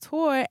on this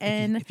tour.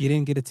 And if you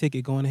didn't get a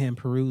ticket, go on ahead and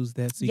peruse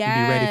that so you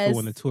can be ready for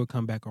when the tour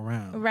come back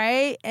around.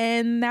 Right?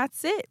 And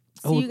that's it.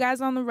 See you guys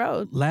on the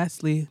road.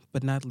 Lastly,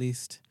 but not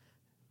least,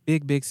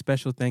 big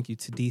special thank you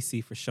to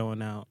DC for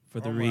showing out for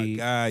the read. Oh my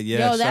God, yeah.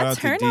 Yo, shout that out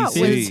to turnout was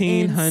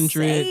DC.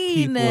 1,500 insane.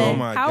 people. Oh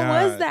my How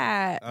God. was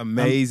that?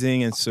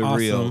 Amazing and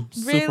surreal. Awesome.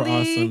 Super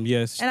Really? awesome.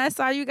 Yes. And I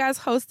saw you guys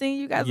hosting.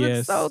 You guys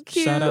look so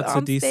cute. Shout out to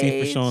on DC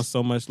stage. for showing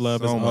so much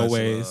love So as much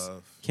always.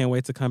 love. Can't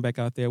wait to come back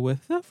out there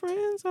with the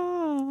friends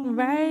on.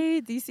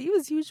 Right. DC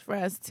was huge for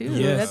us too.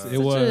 Yes, That's it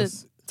such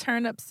was. a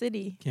turn up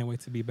city. Can't wait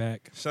to be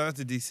back. Shout out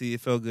to DC.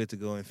 It felt good to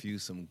go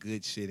infuse some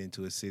good shit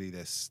into a city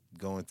that's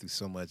going through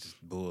so much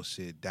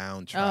bullshit,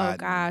 downtrodden. Oh,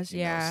 gosh, you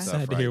know, yeah. stuff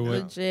Sad to right hear now.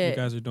 what Legit. you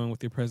guys are doing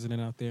with your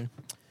president out there.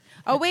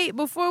 Oh wait,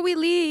 before we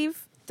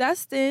leave,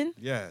 Dustin,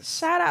 Yes.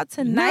 shout out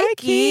to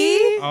Nike.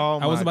 Oh,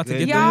 I was my about to get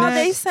goodness. the Y'all, next.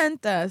 they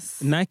sent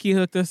us. Nike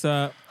hooked us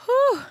up.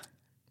 Whew.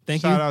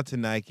 Thank Shout you. out to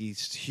Nike.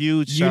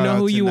 Huge You shout know out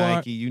who to you are.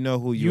 Nike. You know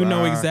who you You are.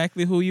 know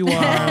exactly who you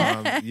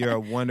are. You're a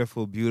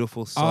wonderful,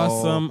 beautiful soul.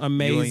 Awesome, You and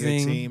your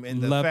amazing. team.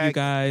 And the Love you fact,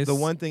 guys. The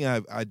one thing I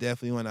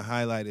definitely want to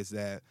highlight is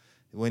that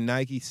when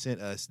Nike sent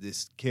us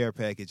this care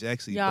package,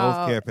 actually Y'all,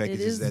 both care it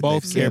packages is that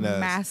Both they care sent us,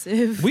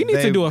 massive. We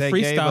need to do a they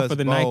gave freestyle us for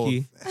the both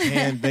Nike.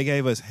 They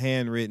gave us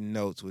handwritten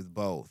notes with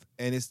both.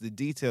 And it's the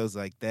details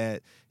like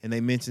that. And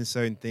they mentioned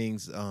certain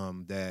things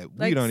that we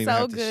Like, don't even so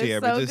have to good, share.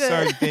 so But just good.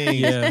 certain things,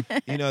 Yeah.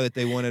 you know, that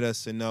they wanted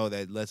us to know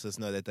that lets us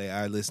know that they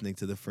are listening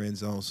to the Friend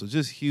Zone. So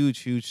just huge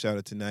shout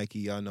out to Nike.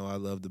 Y'all know I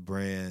love the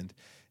brand.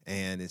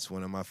 And it's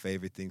one of my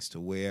favorite things to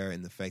wear.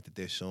 And the fact that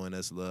they're showing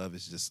us love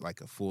is just like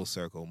a full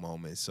circle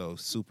moment. So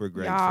super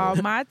grateful. Y'all,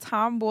 my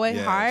tomboy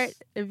Yes. heart.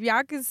 If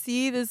y'all could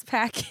see this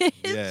package,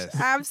 Yes. I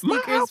have My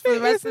sneakers for the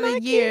outfit rest is of the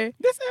Nike. year.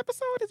 This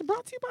episode is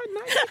brought to you by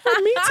Nike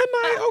for me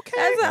tonight, okay?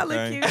 That's hella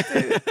Okay. cute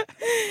too.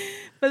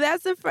 But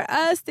that's it for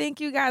us. Thank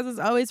you guys as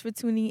always for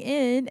tuning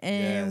in,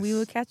 and we Yes.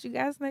 will catch you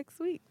guys next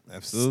week.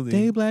 Absolutely.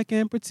 Stay black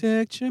and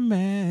protect your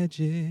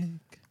magic.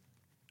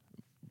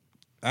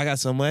 I got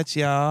so much,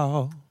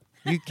 y'all.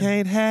 You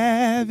can't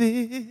have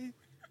it.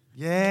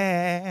 Yeah.